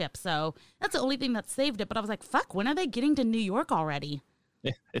on the ship, so that's the only thing that saved it. But I was like, fuck, when are they getting to New York already?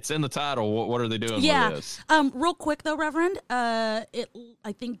 Yeah, it's in the title. What are they doing with this? Real quick, though, Reverend, I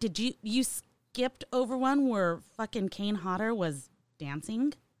think, did you skipped over one where fucking Kane Hodder was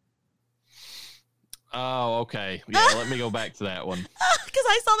dancing? Oh, okay. Yeah, let me go back to that one. Because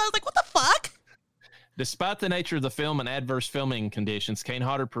I saw that, I was like, what the fuck? Despite the nature of the film and adverse filming conditions, Kane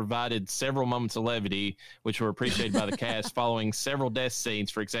Hodder provided several moments of levity, which were appreciated by the cast following several death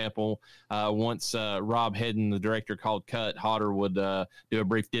scenes. For example, once Rob Hedden, the director, called cut, Hodder would do a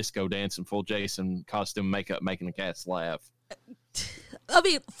brief disco dance in full Jason costume makeup, making the cast laugh. I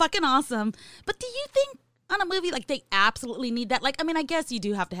mean, fucking awesome. But do you think on a movie like they absolutely need that? Like, I mean, I guess you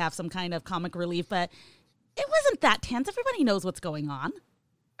do have to have some kind of comic relief, but it wasn't that tense. Everybody knows what's going on.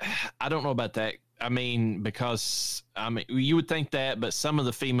 I don't know about that. I mean, because you would think that, but some of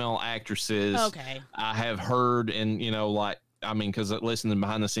the female actresses, I have heard, and because I listened to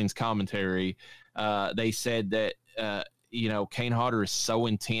behind the scenes commentary, they said that Kane Hodder is so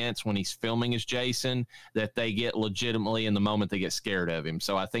intense when he's filming as Jason that they get legitimately in the moment they get scared of him.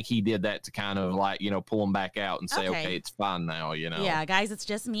 So I think he did that to kind of pull him back out and say, okay, it's fine now, Yeah, guys, it's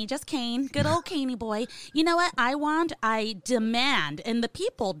just me, just Kane, good old Caney boy. You know what I demand, and the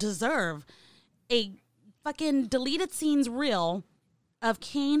people deserve a fucking deleted scenes reel of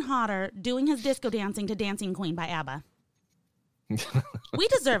Kane Hodder doing his disco dancing to Dancing Queen by ABBA. We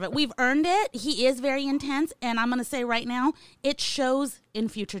deserve it. We've earned it. He is very intense, and I'm going to say right now, it shows in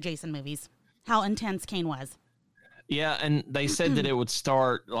future Jason movies how intense Kane was. Yeah, and they said that it would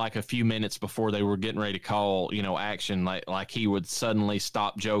start like a few minutes before they were getting ready to call, action. Like he would suddenly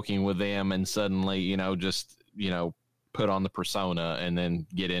stop joking with them and suddenly, put on the persona and then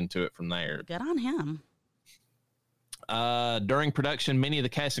get into it from there. Good on him. During production, many of the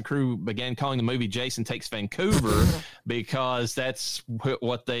cast and crew began calling the movie Jason Takes Vancouver because that's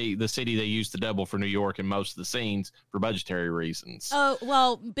what the city they used to double for New York in most of the scenes for budgetary reasons. Oh,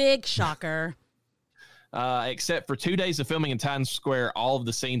 well, big shocker. Except for 2 days of filming in Times Square, all of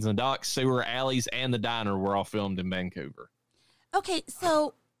the scenes in the docks, sewer, alleys, and the diner were all filmed in Vancouver. Okay,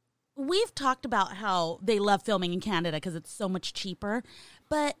 so we've talked about how they love filming in Canada because it's so much cheaper,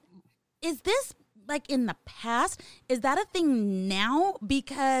 but is this like in the past? Is that a thing now?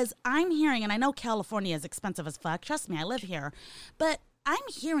 Because I'm hearing, and I know California is expensive as fuck. Trust me, I live here. But I'm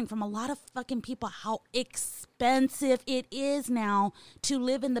hearing from a lot of fucking people how expensive it is now to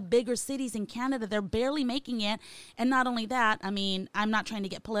live in the bigger cities in Canada. They're barely making it. And not only that, I mean, I'm not trying to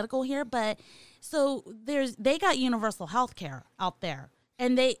get political here, but so they got universal health care out there.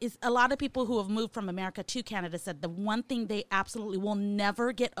 And a lot of people who have moved from America to Canada said the one thing they absolutely will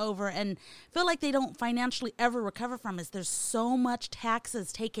never get over and feel like they don't financially ever recover from is there's so much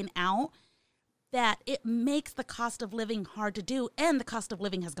taxes taken out that it makes the cost of living hard to do, and the cost of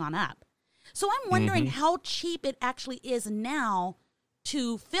living has gone up. So I'm wondering how cheap it actually is now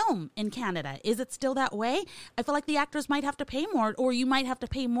to film in Canada. Is it still that way? I feel like the actors might have to pay more, or you might have to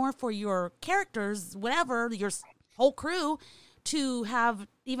pay more for your characters, whatever, your whole crew, to have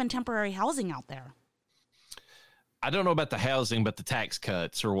even temporary housing out there. I don't know about the housing, but the tax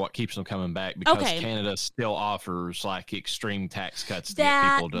cuts are what keeps them coming back because Canada still offers like extreme tax cuts to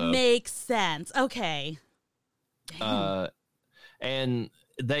get people to. That makes sense. Okay. And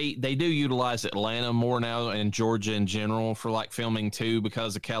they do utilize Atlanta more now and Georgia in general for like filming too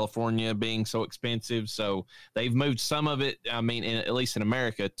because of California being so expensive. So they've moved some of it, I mean, at least in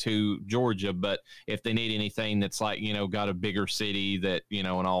America, to Georgia. But if they need anything that's like, got a bigger city that, and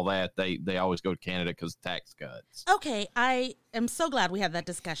all that, they always go to Canada because of tax cuts. Okay. I am so glad we had that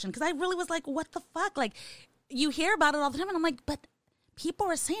discussion because I really was like, what the fuck? Like, you hear about it all the time and I'm like, but people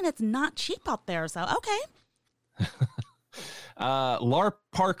are saying it's not cheap out there. So, okay. Laura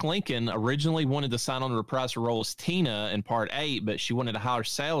Park Lincoln originally wanted to sign on to reprise her role as Tina in Part 8, but she wanted a higher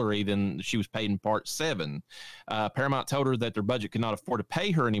salary than she was paid in Part 7. Paramount told her that their budget could not afford to pay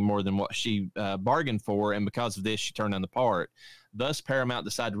her any more than what she bargained for, and because of this, she turned down the part. Thus, Paramount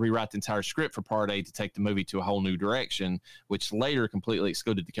decided to rewrite the entire script for Part 8 to take the movie to a whole new direction, which later completely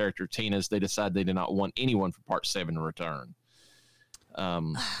excluded the character of Tina as they decided they did not want anyone for Part 7 to return.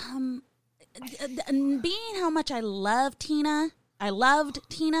 Being how much I loved Tina,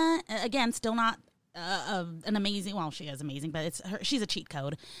 again, still not an amazing, well, she is amazing, but she's a cheat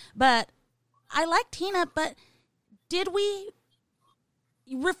code. But I like Tina, but did we,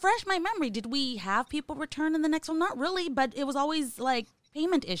 refresh my memory, did we have people return in the next one? Not really, but it was always like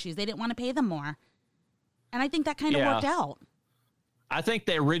payment issues. They didn't want to pay them more. And I think that kind of worked out. I think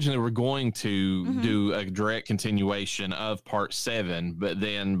they originally were going to do a direct continuation of Part 7, but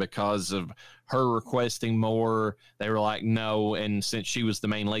then because of her requesting more, they were like, no. And since she was the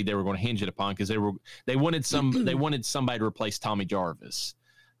main lead, they were going to hinge it upon because they wanted somebody to replace Tommy Jarvis.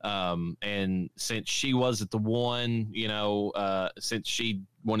 And since she wasn't the one, since she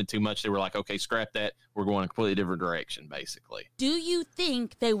wanted too much, they were like, okay, scrap that. We're going a completely different direction, basically. Do you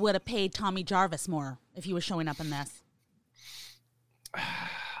think they would have paid Tommy Jarvis more if he was showing up in this?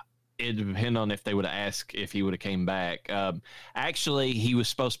 it depended on if they would have asked if he would have came back. Actually, he was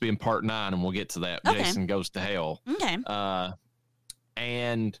supposed to be in part 9, and we'll get to that. Okay. Jason Goes to Hell. Okay.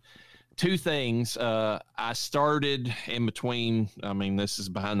 And two things. I started in between. I mean, this is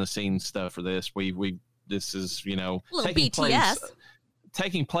behind the scenes stuff for this. This is, you know, a little BTS.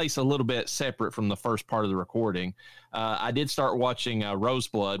 Taking place a little bit separate from the first part of the recording. I did start watching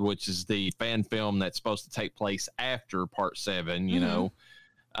Roseblood, which is the fan film that's supposed to take place after part 7, you know.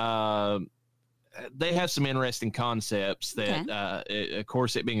 They have some interesting concepts that, of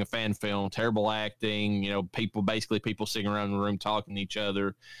course, it being a fan film, terrible acting, you know, people sitting around the room talking to each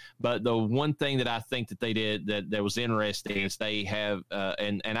other. But the one thing that I think that they did that was interesting is they have,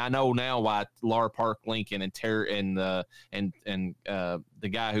 and I know now why Lara Park Lincoln and the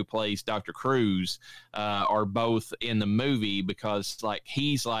guy who plays Dr. Cruz are both in the movie, because like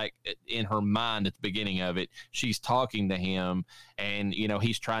he's like in her mind at the beginning of it, she's talking to him, and you know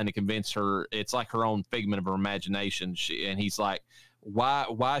he's trying to convince her it's like her own figment of her imagination. And he's like,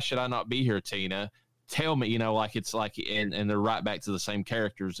 why should I not be here, Tina? Tell me, you know, like it's like, and they're right back to the same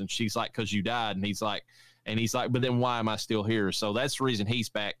characters, and she's like, because you died, and he's like, but then why am I still here? So that's the reason he's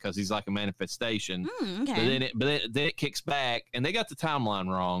back, because he's like a manifestation. Okay. But then it kicks back, and they got the timeline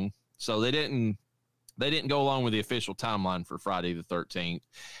wrong, so they didn't go along with the official timeline for Friday the 13th.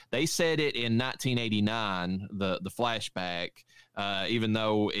 They said it in 1989, the flashback, even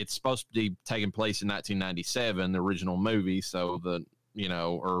though it's supposed to be taking place in 1997, the original movie. So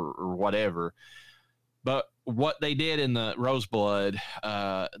or whatever. But what they did in the Roseblood,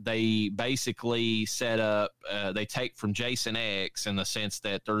 they basically set up, they take from Jason X in the sense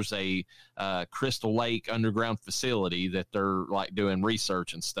that there's a Crystal Lake underground facility that they're like doing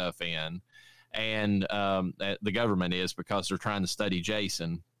research and stuff in. And the government is, because they're trying to study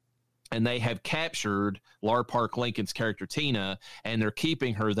Jason. And they have captured Lara Park Lincoln's character Tina, and they're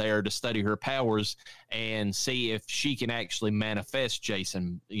keeping her there to study her powers and see if she can actually manifest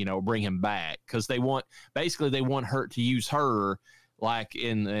Jason, you know, bring him back. Because they want her to use her like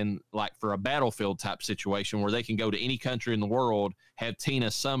in like for a battlefield type situation where they can go to any country in the world, have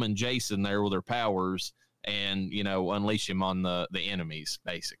Tina summon Jason there with her powers, and, you know, unleash him on the enemies,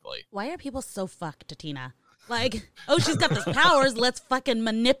 basically. Why are people so fucked to Tina? Like, oh, she's got these powers, let's fucking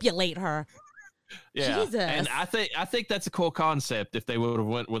manipulate her. Yeah. Jesus. And I think that's a cool concept if they would have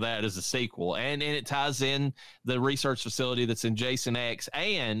went with that as a sequel. And it ties in the research facility that's in Jason X,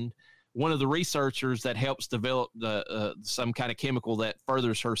 and one of the researchers that helps develop some kind of chemical that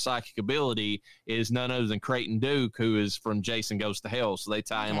furthers her psychic ability is none other than Creighton Duke, who is from Jason Goes to Hell. So they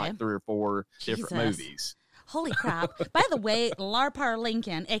tie in like 3 or 4 different movies. Holy crap. By the way, Lara Park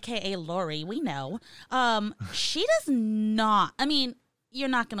Lincoln, a.k.a. Lori, we know, she does not, I mean, you're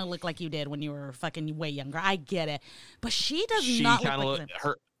not going to look like you did when you were fucking way younger. I get it. But she does not look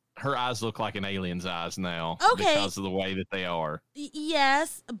like her eyes look like an alien's eyes now. Okay. Because of the way that they are.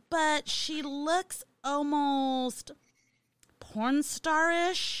 Yes, but she looks almost porn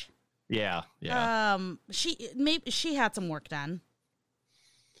star-ish. Yeah. She had some work done.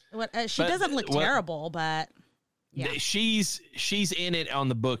 She doesn't look terrible, but yeah. She's in it on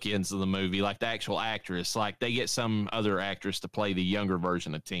the bookends of the movie, like the actual actress. Like they get some other actress to play the younger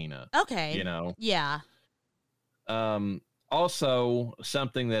version of Tina. Okay. You know. Yeah. Also,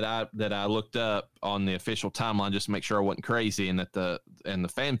 something that I looked up on the official timeline just to make sure I wasn't crazy, and that the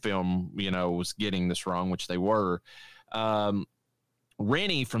fan film, you know, was getting this wrong, which they were.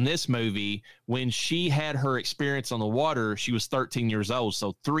 Rennie from this movie, when she had her experience on the water, she was 13 years old.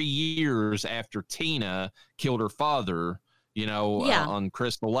 So 3 years after Tina killed her father, you know, on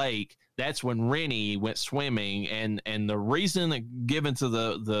Crystal Lake, that's when Rennie went swimming. And the reason that given to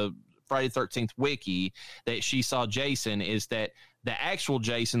the Friday the 13th wiki that she saw Jason is that the actual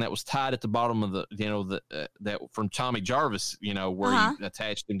Jason that was tied at the bottom of the, you know, that from Tommy Jarvis, you know, where he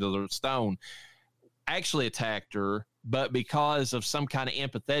attached him to the stone, actually attacked her. But because of some kind of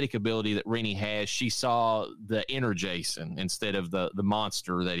empathetic ability that Rennie has, she saw the inner Jason instead of the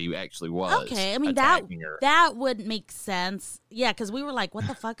monster that he actually was. Okay, I mean, that would make sense. Yeah, because we were like, what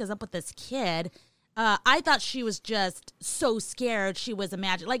the fuck is up with this kid? I thought she was just so scared she was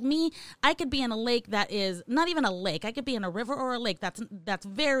imagining. Like me, I could be in a lake that is not even a lake. I could be in a river or a lake that's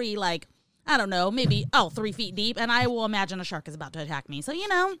very, like, I don't know, maybe, 3 feet deep, and I will imagine a shark is about to attack me. So, you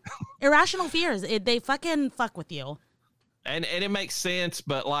know, irrational fears, they fucking fuck with you. And it makes sense,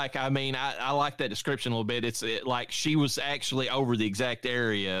 but like, I mean, I like that description a little bit. It's like she was actually over the exact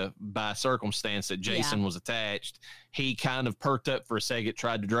area by circumstance that Jason was attached. He kind of perked up for a second,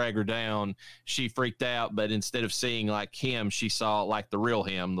 tried to drag her down. She freaked out, but instead of seeing like him, she saw like the real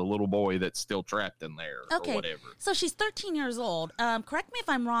him, the little boy that's still trapped in there or whatever. So she's 13 years old. Correct me if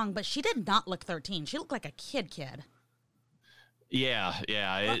I'm wrong, but she did not look 13. She looked like a kid. Yeah.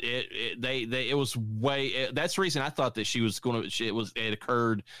 It was way. That's the reason I thought that she was going to. It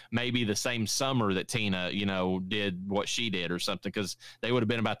occurred maybe the same summer that Tina, did what she did or something, because they would have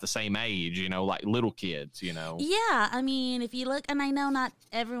been about the same age, like little kids, Yeah, I mean, if you look, and I know not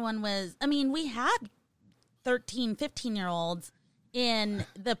everyone was. I mean, we had 13, 15-year-olds in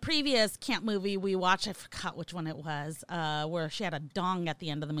the previous camp movie we watched. I forgot which one it was, where she had a dong at the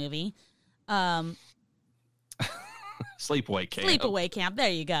end of the movie. Sleepaway camp. There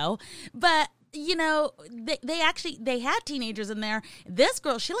you go. But they had teenagers in there. This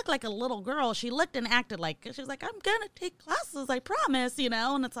girl, she looked like a little girl. She looked and acted like she was like, I'm gonna take classes, I promise.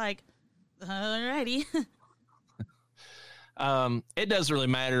 And it's like, alrighty. It doesn't really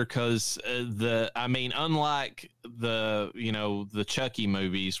matter because unlike the Chucky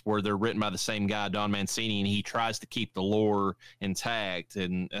movies where they're written by the same guy, Don Mancini, and he tries to keep the lore intact,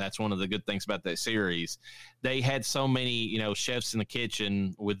 and that's one of the good things about that series. They had so many, chefs in the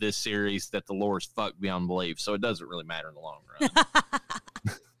kitchen with this series that the lore is fucked beyond belief, so it doesn't really matter in the long run.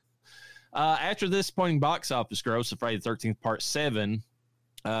 After this disappointing box office gross of Friday the 13th Part 7,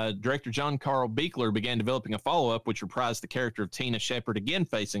 director John Carl Buechler began developing a follow-up which reprised the character of Tina Shepard again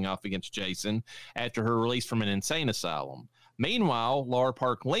facing off against Jason after her release from an insane asylum. Meanwhile, Laura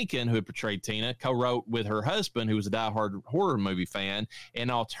Park Lincoln, who had portrayed Tina, co-wrote with her husband, who was a diehard horror movie fan, an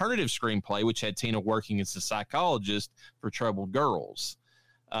alternative screenplay which had Tina working as a psychologist for troubled girls.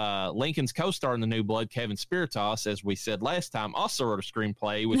 Lincoln's co-star in The New Blood, Kevin Spiritus, as we said last time, also wrote a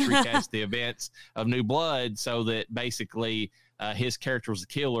screenplay which recast the events of New Blood so that basically his character was the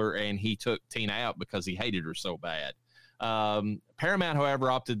killer and he took Tina out because he hated her so bad. Paramount,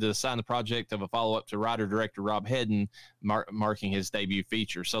 however, opted to assign the project of a follow-up to writer-director Rob Hedden, marking his debut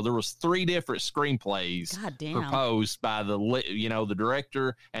feature. So there was 3 different screenplays proposed by the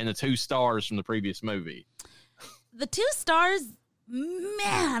director and the 2 stars from the previous movie. The 2 stars,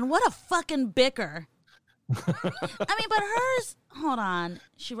 man, what a fucking bicker. I mean, but hers, hold on.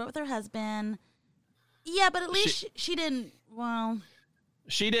 She wrote with her husband. Yeah, but at least she didn't, well...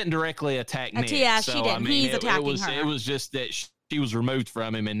 She didn't directly attack Nick. Yeah, she didn't. I mean, he's attacking her. It was just that she was removed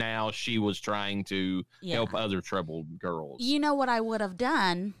from him, and now she was trying to help other troubled girls. You know what I would have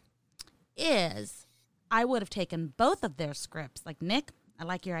done is I would have taken both of their scripts. Like, Nick, I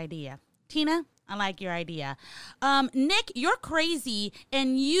like your idea. Tina, I like your idea. Nick, you're crazy,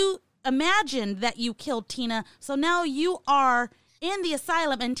 and you imagined that you killed Tina, so now you are in the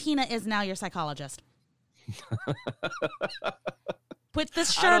asylum, and Tina is now your psychologist. Put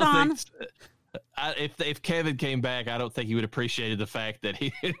this shirt on. If Kevin came back, I don't think he would appreciate the fact that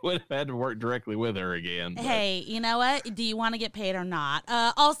he would have had to work directly with her again. But. Hey, you know what? Do you want to get paid or not?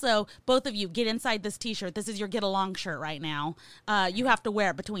 Also, both of you, get inside this T-shirt. This is your get along shirt right now. You have to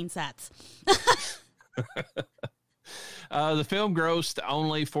wear it between sets. The film grossed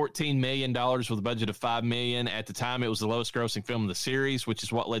only $14 million with a budget of $5 million. At the time, it was the lowest grossing film of the series, which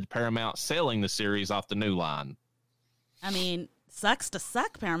is what led to Paramount selling the series off the New Line. I mean, sucks to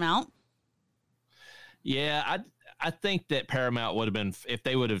suck, Paramount. Yeah, I think that Paramount would have been, if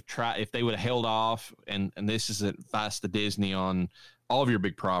they would have held off, and this is advice to Disney on all of your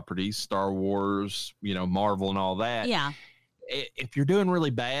big properties, Star Wars, Marvel and all that. Yeah. If you're doing really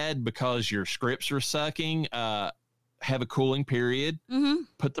bad because your scripts are sucking, have a cooling period,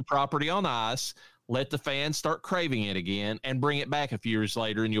 put the property on ice, let the fans start craving it again, and bring it back a few years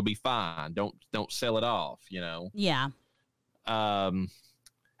later, and you'll be fine. Don't sell it off, Yeah.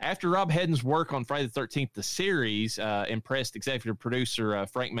 After Rob Hedden's work on Friday the 13th, the series impressed executive producer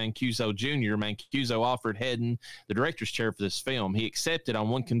Frank Mancuso Jr. Mancuso offered Hedden the director's chair for this film. He accepted on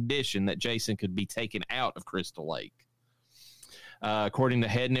one condition, that Jason could be taken out of Crystal Lake. According to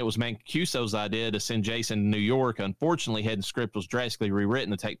Hedden, it was Mancuso's idea to send Jason to New York. Unfortunately, Hedden's script was drastically rewritten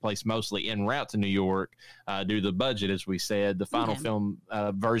to take place mostly en route to New York due to the budget, as we said. The final film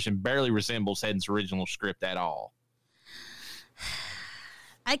version barely resembles Hedden's original script at all.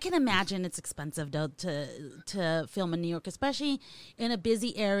 I can imagine it's expensive to film in New York, especially in a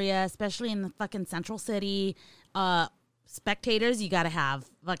busy area, especially in the fucking central city. Spectators, you got to have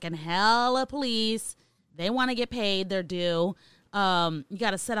fucking hella police. They want to get paid. They're due. You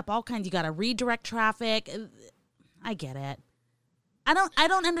got to set up all kinds. You got to redirect traffic. I get it. I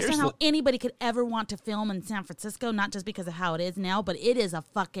don't understand how anybody could ever want to film in San Francisco, not just because of how it is now, but it is a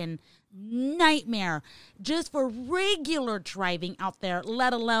fucking nightmare just for regular driving out there,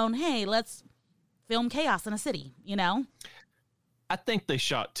 let alone, hey, let's film chaos in a city, you know? I think they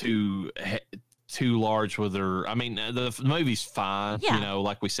shot too large with their, I mean, the movie's fine. Yeah. You know,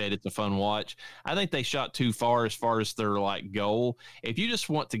 like we said, it's a fun watch. I think they shot too far as their like goal. If you just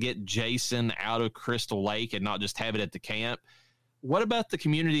want to get Jason out of Crystal Lake and not just have it at the camp, what about the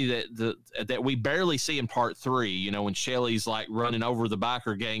community that we barely see in part 3, you know, when Shelley's like running over the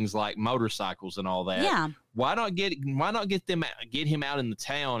biker gangs like motorcycles and all that? Yeah. Why not get him out in the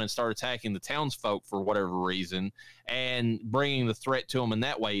town and start attacking the townsfolk for whatever reason and bringing the threat to them in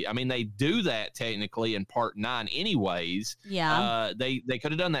that way? I mean, they do that technically in part 9 anyways. Yeah. They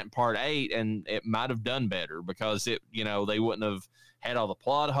could have done that in part 8 and it might have done better because it, you know, they wouldn't have had all the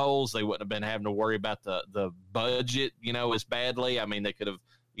plot holes. They wouldn't have been having to worry about the budget, you know, as badly. I mean, they could have,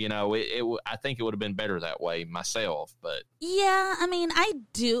 you know, I think it would have been better that way myself, but. Yeah, I mean, I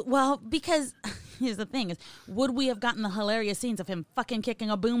do. Well, because here's the thing is, would we have gotten the hilarious scenes of him fucking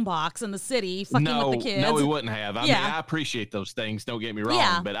kicking a boombox in the city, fucking with the kids? No, we wouldn't have. I mean, I appreciate those things. Don't get me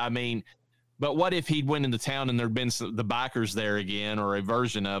wrong. But I mean, but what if he'd went into town and there'd been the bikers there again or a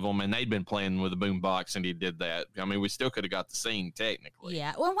version of them and they'd been playing with a boombox and he did that? I mean, we still could have got the scene technically.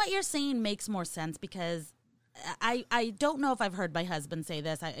 Yeah. Well, what you're saying makes more sense because I don't know if I've heard my husband say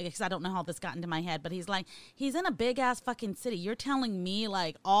this because I don't know how this got into my head, but he's like, he's in a big ass fucking city. You're telling me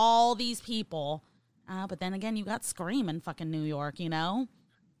like all these people, but then again, you got Scream in fucking New York, you know?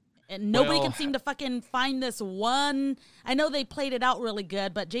 And nobody can seem to fucking find this one. I know they played it out really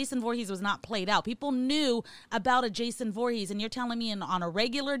good, but Jason Voorhees was not played out. People knew about a Jason Voorhees, and you're telling me on a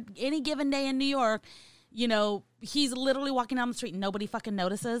regular, any given day in New York, you know, he's literally walking down the street and nobody fucking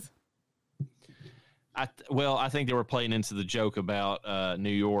notices? I think they were playing into the joke about New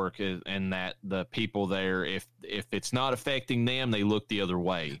York and that the people there, if it's not affecting them, they look the other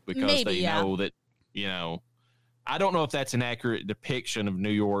way because they know that, you know, I don't know if that's an accurate depiction of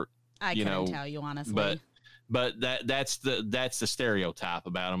New York. I couldn't tell you honestly, but that's the stereotype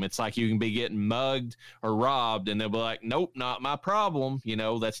about them. It's like you can be getting mugged or robbed, and they'll be like, "Nope, not my problem." You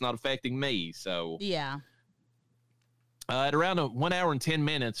know, that's not affecting me. So yeah. At around 1 hour and 10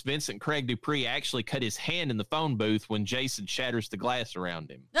 minutes, Vincent Craig Dupree actually cut his hand in the phone booth when Jason shatters the glass around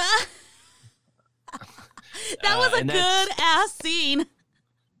him. That was a good ass scene.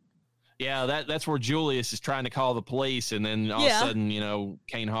 Yeah, that's where Julius is trying to call the police, and then all of a sudden, you know,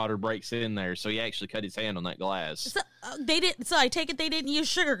 Kane Hodder breaks in there. So he actually cut his hand on that glass. So So I take it they didn't use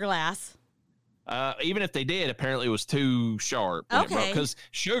sugar glass. Even if they did, apparently it was too sharp. Okay, because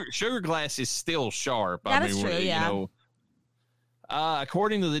sugar glass is still sharp. That is true. Yeah. You know,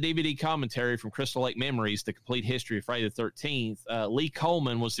 according to the DVD commentary from Crystal Lake Memories, The Complete History of Friday the 13th, Lee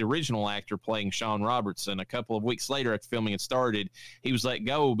Coleman was the original actor playing Sean Robertson. A couple of weeks later, after filming had started, he was let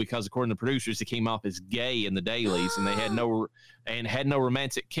go because, according to producers, he came off as gay in the dailies, and they had no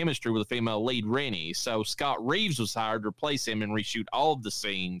romantic chemistry with the female lead, Rennie. So Scott Reeves was hired to replace him and reshoot all of the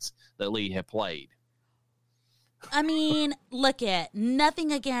scenes that Lee had played. I mean, look at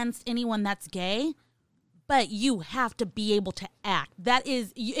nothing against anyone that's gay, but you have to be able to act. That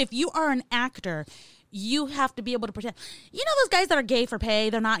is, if you are an actor, you have to be able to pretend. You know those guys that are gay for pay?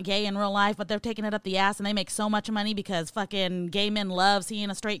 They're not gay in real life, but they're taking it up the ass and they make so much money because fucking gay men love seeing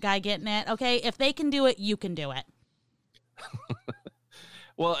a straight guy getting it. Okay, if they can do it, you can do it.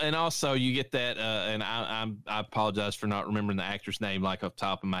 Well, and also you get that, and I apologize for not remembering the actor's name like off the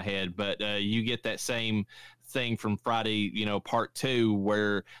top of my head, but you get that same thing from Friday, you know, part 2,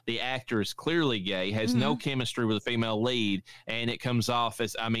 where the actor is clearly gay, has no chemistry with a female lead, and it comes off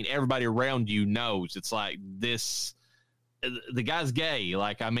as, I mean, everybody around you knows it's like this, the guy's gay.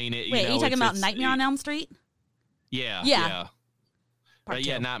 Like, I mean, it. Wait, are you talking about Nightmare on Elm Street? Yeah.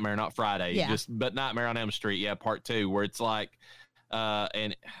 Yeah, Nightmare, not Friday. Yeah. But Nightmare on Elm Street, yeah, part 2, where it's like,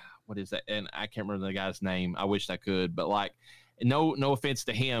 and what is that? And I can't remember the guy's name. I wish I could, but like, no offense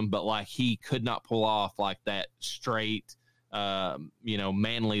to him, but like he could not pull off like that straight, you know,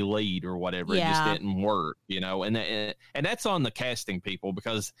 manly lead or whatever. Yeah. It just didn't work, you know, and that's on the casting people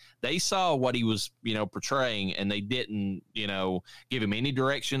because they saw what he was, you know, portraying, and they didn't, you know, give him any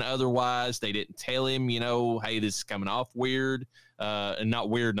direction otherwise. They didn't tell him, you know, hey, this is coming off weird, and not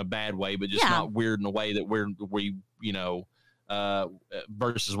weird in a bad way, but just not weird in a way that we, you know,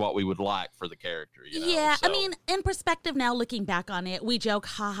 versus what we would like for the character. You know? Yeah, so. I mean, in perspective now, looking back on it, we joke,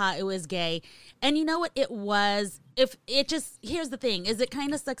 haha, it was gay. And you know what it was? If it just, here's the thing, is it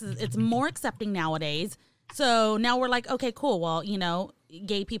kind of sucks. It's more accepting nowadays. So now we're like, okay, cool. Well, you know,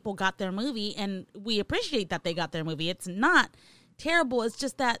 gay people got their movie and we appreciate that they got their movie. It's not terrible. It's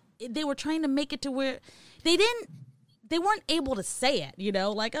just that they were trying to make it to where they weren't able to say it, you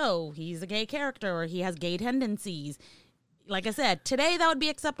know, like, oh, he's a gay character or he has gay tendencies. Like I said, today that would be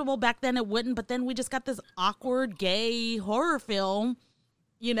acceptable. Back then it wouldn't. But then we just got this awkward gay horror film,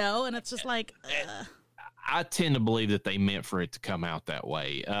 you know, and it's just like... I tend to believe that they meant for it to come out that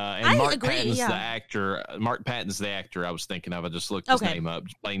way. And I Mark agree, Patton's yeah. the actor. Mark Patton's the actor I was thinking of. I just looked his name up,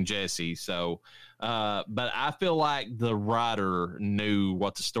 playing Jesse. So, but I feel like the writer knew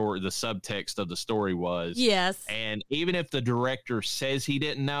what the subtext of the story was. Yes. And even if the director says he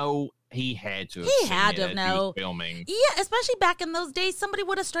didn't know, he had to. He had to know. Filming. Yeah, especially back in those days, somebody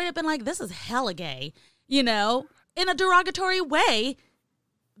would have straight up been like, "This is hella gay," you know, in a derogatory way.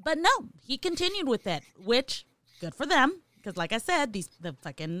 But no, he continued with it, which good for them. Because like I said, the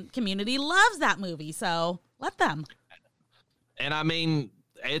fucking community loves that movie. So let them. And I mean,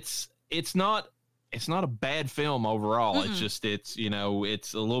 it's not a bad film overall. Mm-mm. It's just, it's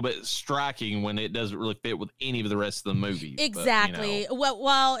a little bit striking when it doesn't really fit with any of the rest of the movies. Exactly. But,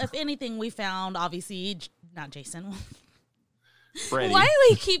 Well, if anything, we found, obviously, not Jason. Freddy. Why do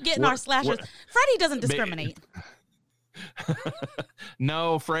we keep getting our slashers? Freddy doesn't discriminate.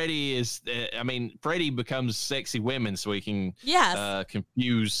 No, Freddy is. Freddy becomes sexy women so he can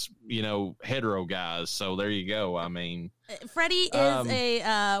confuse hetero guys. So there you go. I mean, Freddy is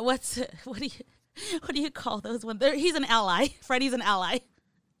a what do you call those ones? He's an ally. Freddy's an ally.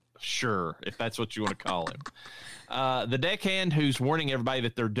 Sure, if that's what you want to call him. The deckhand who's warning everybody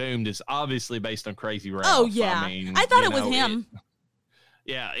that they're doomed is obviously based on Crazy Ralph. Oh yeah, I thought it was him.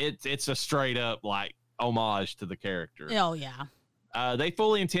 It's a straight up like homage to the character. Oh yeah. They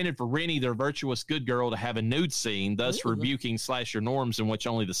fully intended for Rennie, their virtuous good girl, to have a nude scene, thus rebuking slasher norms in which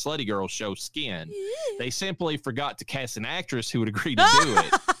only the slutty girls show skin. They simply forgot to cast an actress who would agree to do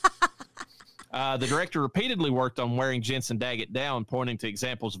it. The director repeatedly worked on wearing Jensen Daggett down, pointing to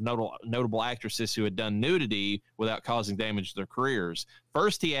examples of notable actresses who had done nudity without causing damage to their careers.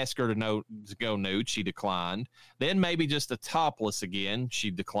 First, he asked her to go nude. She declined. Then maybe just a topless again.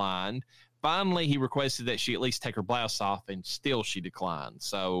 She declined. Finally, he requested that she at least take her blouse off, and still she declined.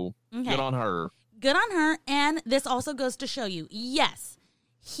 So, Good on her. Good on her. And this also goes to show you, yes,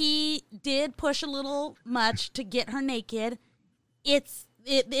 he did push a little much to get her naked. It's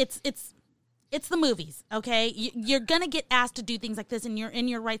the movies, okay? You're going to get asked to do things like this, and you're in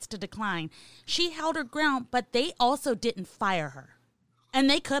your rights to decline. She held her ground, but they also didn't fire her. And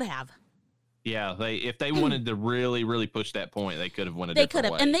they could have. Yeah, if they wanted to really, really push that point, they could have went a They different could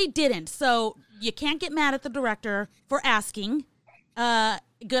have, way. and they didn't. So you can't get mad at the director for asking.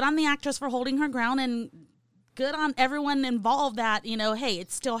 Good on the actress for holding her ground, and good on everyone involved that, hey,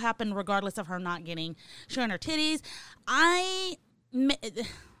 it still happened regardless of her not showing her titties. I'm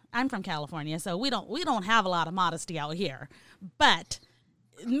from California, so we don't have a lot of modesty out here. But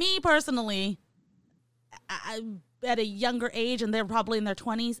me personally, at a younger age, and they're probably in their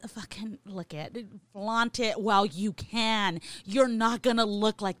 20s, fucking look at it, flaunt it while you can. You're not gonna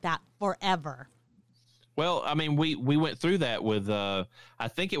look like that forever. Well, I mean, we went through that with I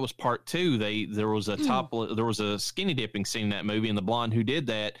think it was part 2. There was a skinny dipping scene in that movie, and the blonde who did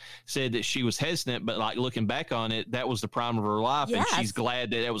that said that she was hesitant, but like looking back on it, that was the prime of her life, yes. And she's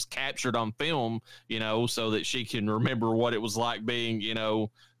glad that it was captured on film, so that she can remember what it was like being,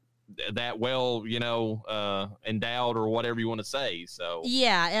 that well, endowed or whatever you want to say. So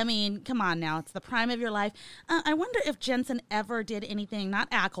yeah, I mean, come on now, it's the prime of your life. I wonder if Jensen ever did anything, not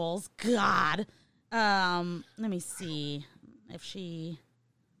Ackles, God. Let me see if she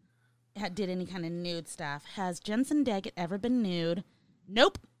did any kind of nude stuff. Has Jensen Daggett ever been nude?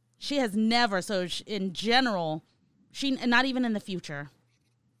 Nope, she has never. So in general, not even in the future.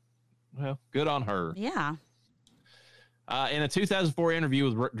 Well, good on her. Yeah. In a 2004 interview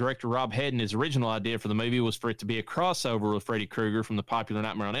with director Rob Hedden, his original idea for the movie was for it to be a crossover with Freddy Krueger from the popular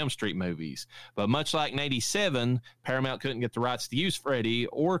Nightmare on Elm Street movies. But much like in '87, Paramount couldn't get the rights to use Freddy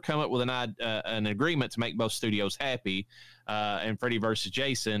or come up with an agreement to make both studios happy, and Freddy vs.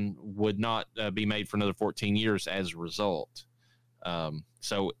 Jason would not be made for another 14 years as a result.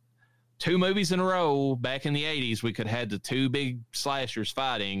 So 2 movies in a row back in the 80s, we could have had the 2 big slashers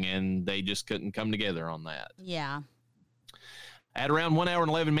fighting, and they just couldn't come together on that. Yeah. At around 1 hour and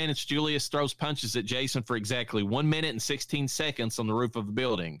 11 minutes, Julius throws punches at Jason for exactly 1 minute and 16 seconds on the roof of the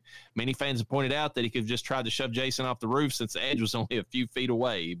building. Many fans have pointed out that he could have just tried to shove Jason off the roof since the edge was only a few feet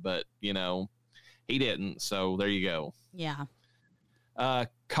away, but, he didn't, so there you go. Yeah.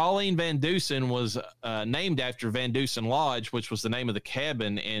 Colleen Van Dusen was named after Van Dusen Lodge, which was the name of the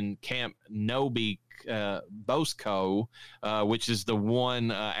cabin in Camp Nobi Bosco, which is the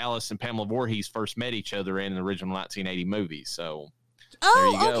one Alice and Pamela Voorhees first met each other in the original 1980 movie. So,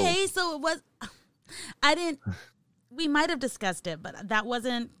 okay. So it was. I didn't. We might have discussed it, but that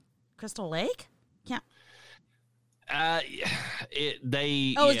wasn't Crystal Lake. Can't.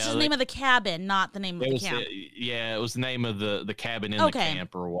 It's just the name of the cabin, not the name of the camp. It was the name of the cabin in the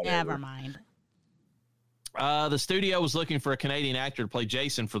camp or whatever. Never mind. The studio was looking for a Canadian actor to play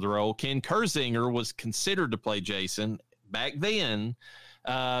Jason for the role. Ken Kersinger was considered to play Jason back then,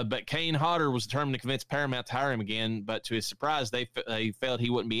 but Kane Hodder was determined to convince Paramount to hire him again. But to his surprise, they felt he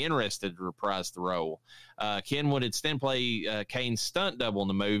wouldn't be interested to reprise the role. Ken would instead play Kane's stunt double in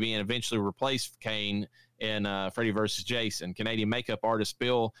the movie and eventually replace Kane in Freddy vs. Jason. Canadian makeup artist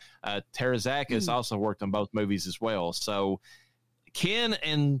Bill Terazakis also worked on both movies as well. So Ken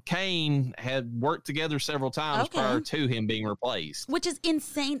and Kane had worked together several times prior to him being replaced. Which is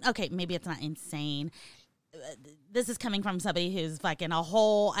insane. Okay, maybe it's not insane. This is coming from somebody who's fucking a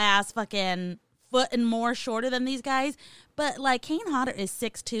whole ass fucking foot and more shorter than these guys. But like Kane Hodder is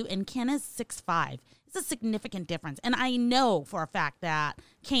 6'2" and Ken is 6'5". It's a significant difference. And I know for a fact that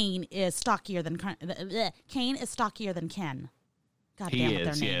Kane is stockier than Ken. God he damn it, is,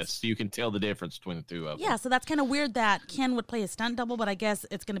 their names. yes. You can tell the difference between the two of them. Yeah, so that's kind of weird that Ken would play a stunt double, but I guess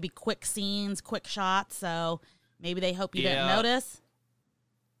it's going to be quick scenes, quick shots, so maybe they hope you didn't notice.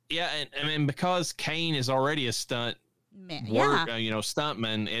 Yeah, and because Kane is already a stuntman,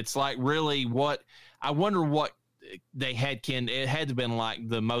 it's like really I wonder what they had Ken. It had to have been like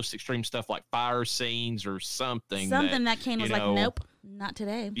the most extreme stuff, like fire scenes or something. Something that Kane was like, nope, not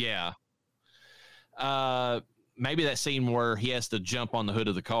today. Yeah. Maybe that scene where he has to jump on the hood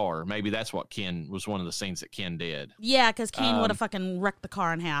of the car. Maybe that's what Ken was one of the scenes that Ken did. Yeah, because Kane would have fucking wrecked the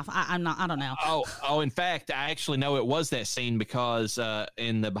car in half. I don't know. In fact, I actually know it was that scene because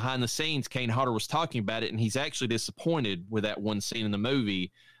in the behind the scenes, Kane Hodder was talking about it, and he's actually disappointed with that one scene in the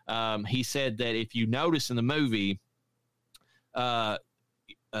movie. He said that if you notice in the movie,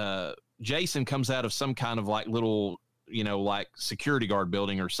 Jason comes out of some kind of like little, like security guard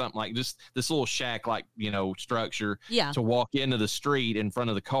building or something, like just this little shack, like, structure to walk into the street in front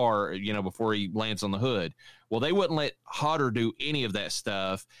of the car, before he lands on the hood. Well, they wouldn't let Hodder do any of that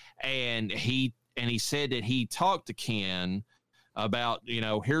stuff. And he said that he talked to Ken about,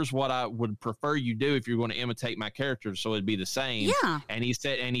 here's what I would prefer you do if you're going to imitate my character, so it'd be the same. Yeah. And he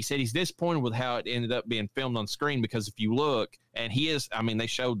said he's disappointed with how it ended up being filmed on screen, because if you look, and they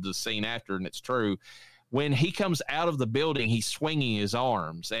showed the scene after, and it's true, when he comes out of the building, he's swinging his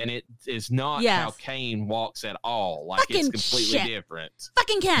arms, and it is not how Kane walks at all. Like, fucking it's completely different.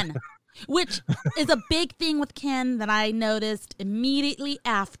 Fucking Ken. Which is a big thing with Ken that I noticed immediately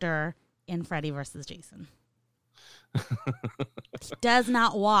after in Freddy vs. Jason. He does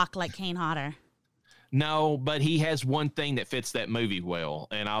not walk like Kane Hodder. No, but he has one thing that fits that movie well,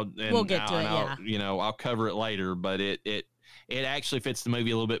 we'll get to it. I'll cover it later, but it actually fits the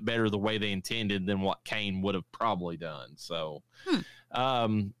movie a little bit better the way they intended than what Kane would have probably done. So,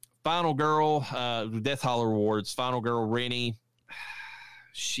 Final Girl, Death Holler Awards. Final Girl, Rennie.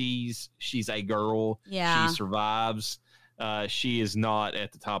 She's a girl. Yeah, she survives. She is not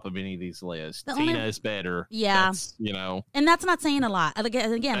at the top of any of these lists. Tina is better. Yeah. That's, And that's not saying a lot.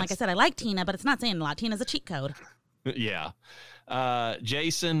 Again, like I said, I like Tina, but it's not saying a lot. Tina's a cheat code. Yeah.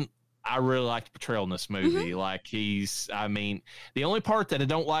 Jason, I really like the portrayal in this movie. Like the only part that I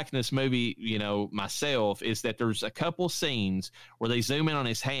don't like in this movie, myself, is that there's a couple scenes where they zoom in on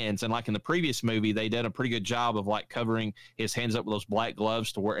his hands. And like in the previous movie, they did a pretty good job of like covering his hands up with those black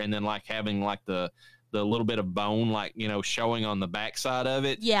gloves and then like having like the little bit of bone, like, showing on the backside of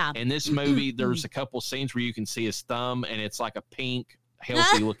it. Yeah. In this movie, there's a couple scenes where you can see his thumb, and it's like a pink,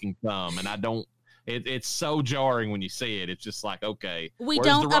 healthy looking thumb. And it's so jarring when you see it. It's just like, okay, we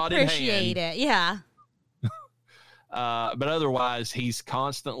don't appreciate it. Yeah. But otherwise, he's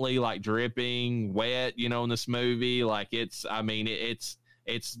constantly like dripping wet, in this movie. Like it's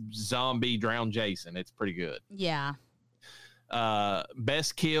zombie drowned Jason. It's pretty good. Yeah.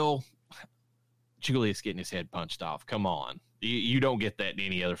 Best kill, Julius getting his head punched off. Come on. You don't get that in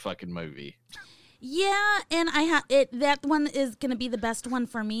any other fucking movie. Yeah, and that one is going to be the best one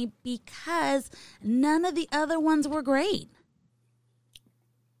for me because none of the other ones were great.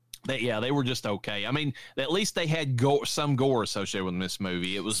 They were just okay. I mean, at least they had some gore associated with this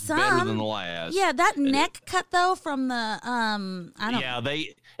movie. It was better than the last. Yeah, that neck cut though from the I don't. Yeah,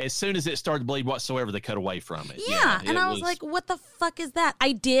 as soon as it started to bleed whatsoever, they cut away from it. Yeah, and I was like, what the fuck is that?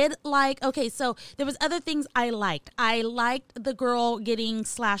 I did like. Okay, so there was other things I liked. I liked the girl getting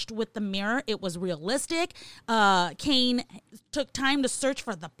slashed with the mirror. It was realistic. Kane took time to search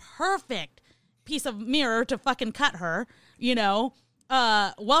for the perfect piece of mirror to fucking cut her.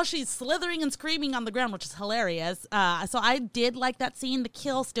 While she's slithering and screaming on the ground, which is hilarious. So I did like that scene. The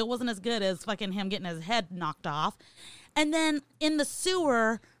kill still wasn't as good as fucking him getting his head knocked off. And then in the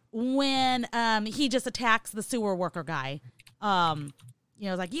sewer, when he just attacks the sewer worker guy,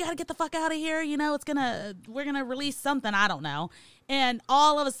 it's like, you got to get the fuck out of here. We're going to release something. I don't know. And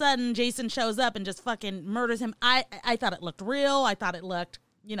all of a sudden, Jason shows up and just fucking murders him. I thought it looked real. I thought it looked,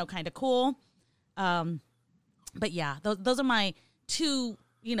 kind of cool. But yeah, those are my two,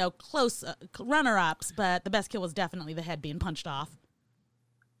 close runner-ups, but the best kill was definitely the head being punched off.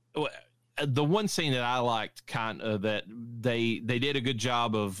 The one scene that I liked that they did a good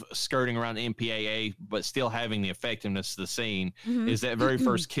job of skirting around the MPAA, but still having the effectiveness of the scene is that very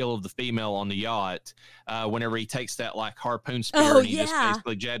first kill of the female on the yacht. Whenever he takes that like harpoon spear and he just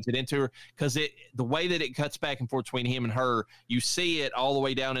basically jabs it into her, because the way that it cuts back and forth between him and her, you see it all the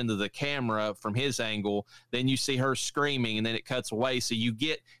way down into the camera from his angle. Then you see her screaming, and then it cuts away. So you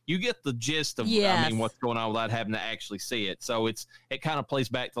get the gist of what's going on without having to actually see it. So it kind of plays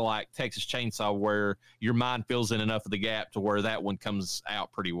back to like Texas Chainsaw, where your mind fills in enough of the gap to where that one comes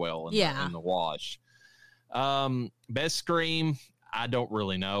out pretty well in the wash. Best scream, I don't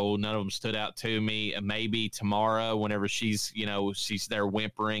really know. None of them stood out to me. Maybe Tamara, whenever she's there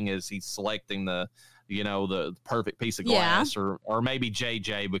whimpering as he's selecting the perfect piece of glass, or maybe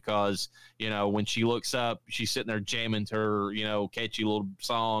JJ, because, when she looks up, she's sitting there jamming to her, catchy little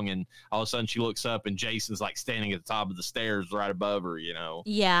song, and all of a sudden she looks up and Jason's like standing at the top of the stairs right above her,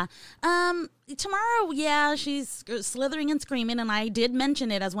 Yeah. Tomorrow, she's slithering and screaming, and I did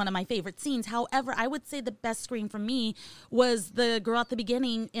mention it as one of my favorite scenes. However, I would say the best scream for me was the girl at the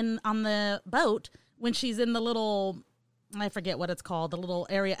beginning on the boat when she's in the little, I forget what it's called, the little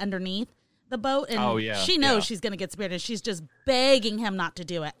area underneath the boat, and she knows she's going to get speared, and she's just begging him not to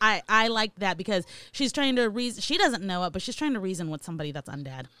do it. I liked that because she's trying to reason. She doesn't know it, but she's trying to reason with somebody that's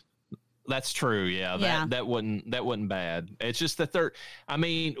undead. That's true. Yeah. That wasn't bad. It's just that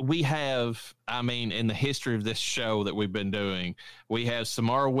we have in the history of this show that we've been doing, we have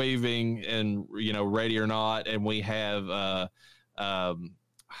Samara Weaving and, Ready or Not. And we have, why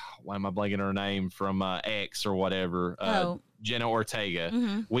am I blanking her name from X or whatever? Jenna Ortega.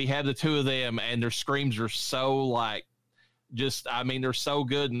 Mm-hmm. We have the two of them, and their screams are so they're so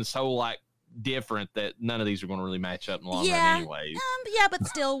good and so different that none of these are going to really match up in the long run anyways. But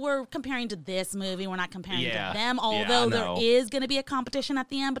still, we're comparing to this movie. We're not comparing to them, although there is going to be a competition at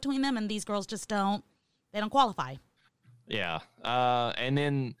the end between them, and these girls just don't qualify. Yeah. And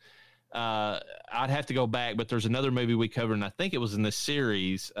then I'd have to go back, but there's another movie we covered, and I think it was in the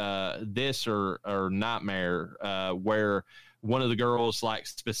series, this or Nightmare, where one of the girls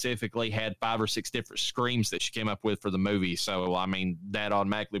specifically had 5 or 6 different screams that she came up with for the movie. So, that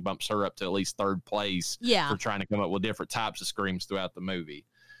automatically bumps her up to at least 3rd place for trying to come up with different types of screams throughout the movie.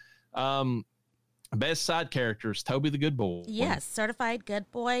 Best side characters, Toby the Good Boy. Yes, certified good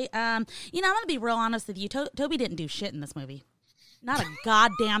boy. I'm going to be real honest with you. Toby didn't do shit in this movie. Not a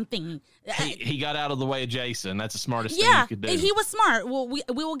goddamn thing. He got out of the way of Jason. That's the smartest thing you could do. He was smart. Well, we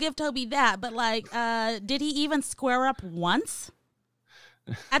will give Toby that. But, did he even square up once?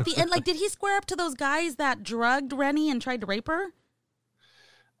 At the end, did he square up to those guys that drugged Rennie and tried to rape her?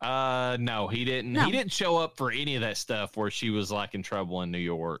 No, he didn't. No. He didn't show up for any of that stuff where she was, in trouble in New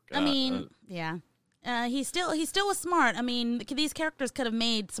York. Yeah. He still was smart. These characters could have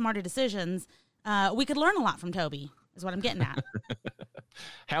made smarter decisions. We could learn a lot from Toby. Is what I'm getting at.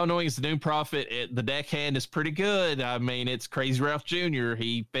 How annoying is the Doom Prophet? The deckhand is pretty good. It's Crazy Ralph Jr.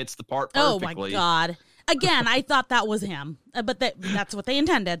 He fits the part perfectly. Oh, my God. Again, I thought that was him. But that's what they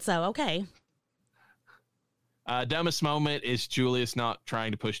intended, so okay. Dumbest moment is Julius not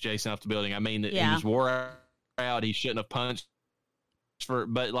trying to push Jason off the building. He was wore out. He shouldn't have punched.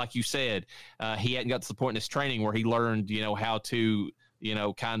 But like you said, he hadn't got to the point in his training where he learned, how to,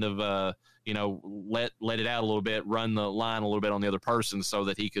 kind of... let it out a little bit, run the line a little bit on the other person so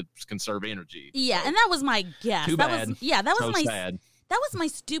that he could conserve energy. Yeah, and that was my guess. Too bad. That was my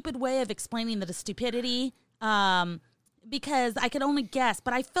stupid way of explaining the stupidity, because I could only guess.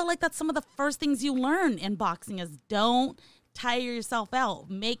 But I feel like that's some of the first things you learn in boxing is don't tire yourself out.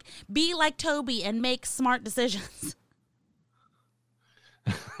 Be like Toby and make smart decisions.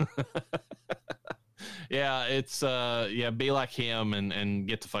 Yeah, it's be like him and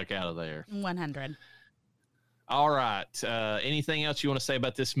get the fuck out of there. 100. All right. Anything else you want to say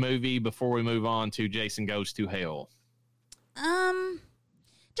about this movie before we move on to Jason Goes to Hell?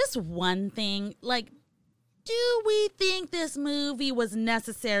 Just one thing. Like, do we think this movie was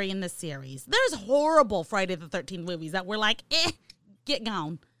necessary in the series? There's horrible Friday the 13th movies that were like, get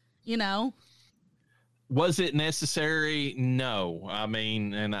gone, you know? Was it necessary? No. I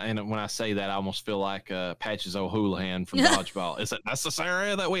mean, and when I say that, I almost feel like Patches O'Houlihan from Dodgeball. Is it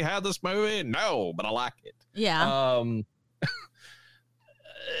necessary that we had this movie? No, but I like it. Yeah.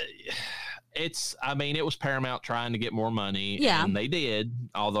 It was Paramount trying to get more money. Yeah. And they did,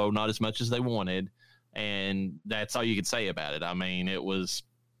 although not as much as they wanted. And that's all you could say about it. I mean, it was,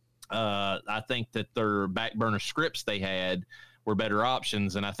 I think that their back burner scripts they had were better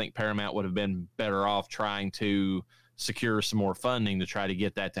options. And I think Paramount would have been better off trying to secure some more funding to try to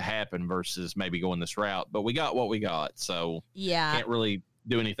get that to happen versus maybe going this route. But we got what we got. So yeah, can't really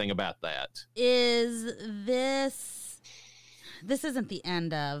do anything about that. This isn't the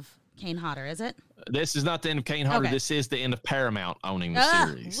end of Kane Hodder, is it? This is not the end of Kane Hodder. Okay. This is the end of Paramount owning the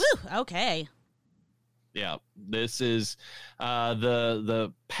series. Woo, okay. Yeah, this is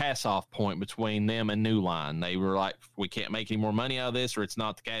the pass-off point between them and New Line. They were like, we can't make any more money out of this, or it's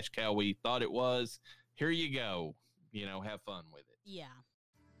not the cash cow we thought it was. Here you go. Have fun with it. Yeah.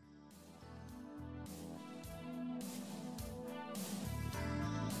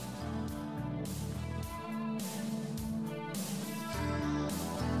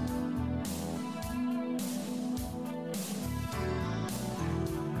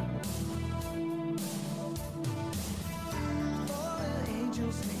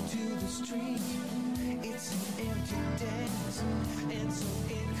 It's an empty dance and so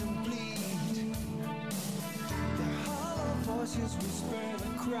incomplete. The hollow voices whisper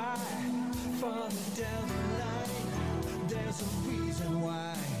and cry farther down the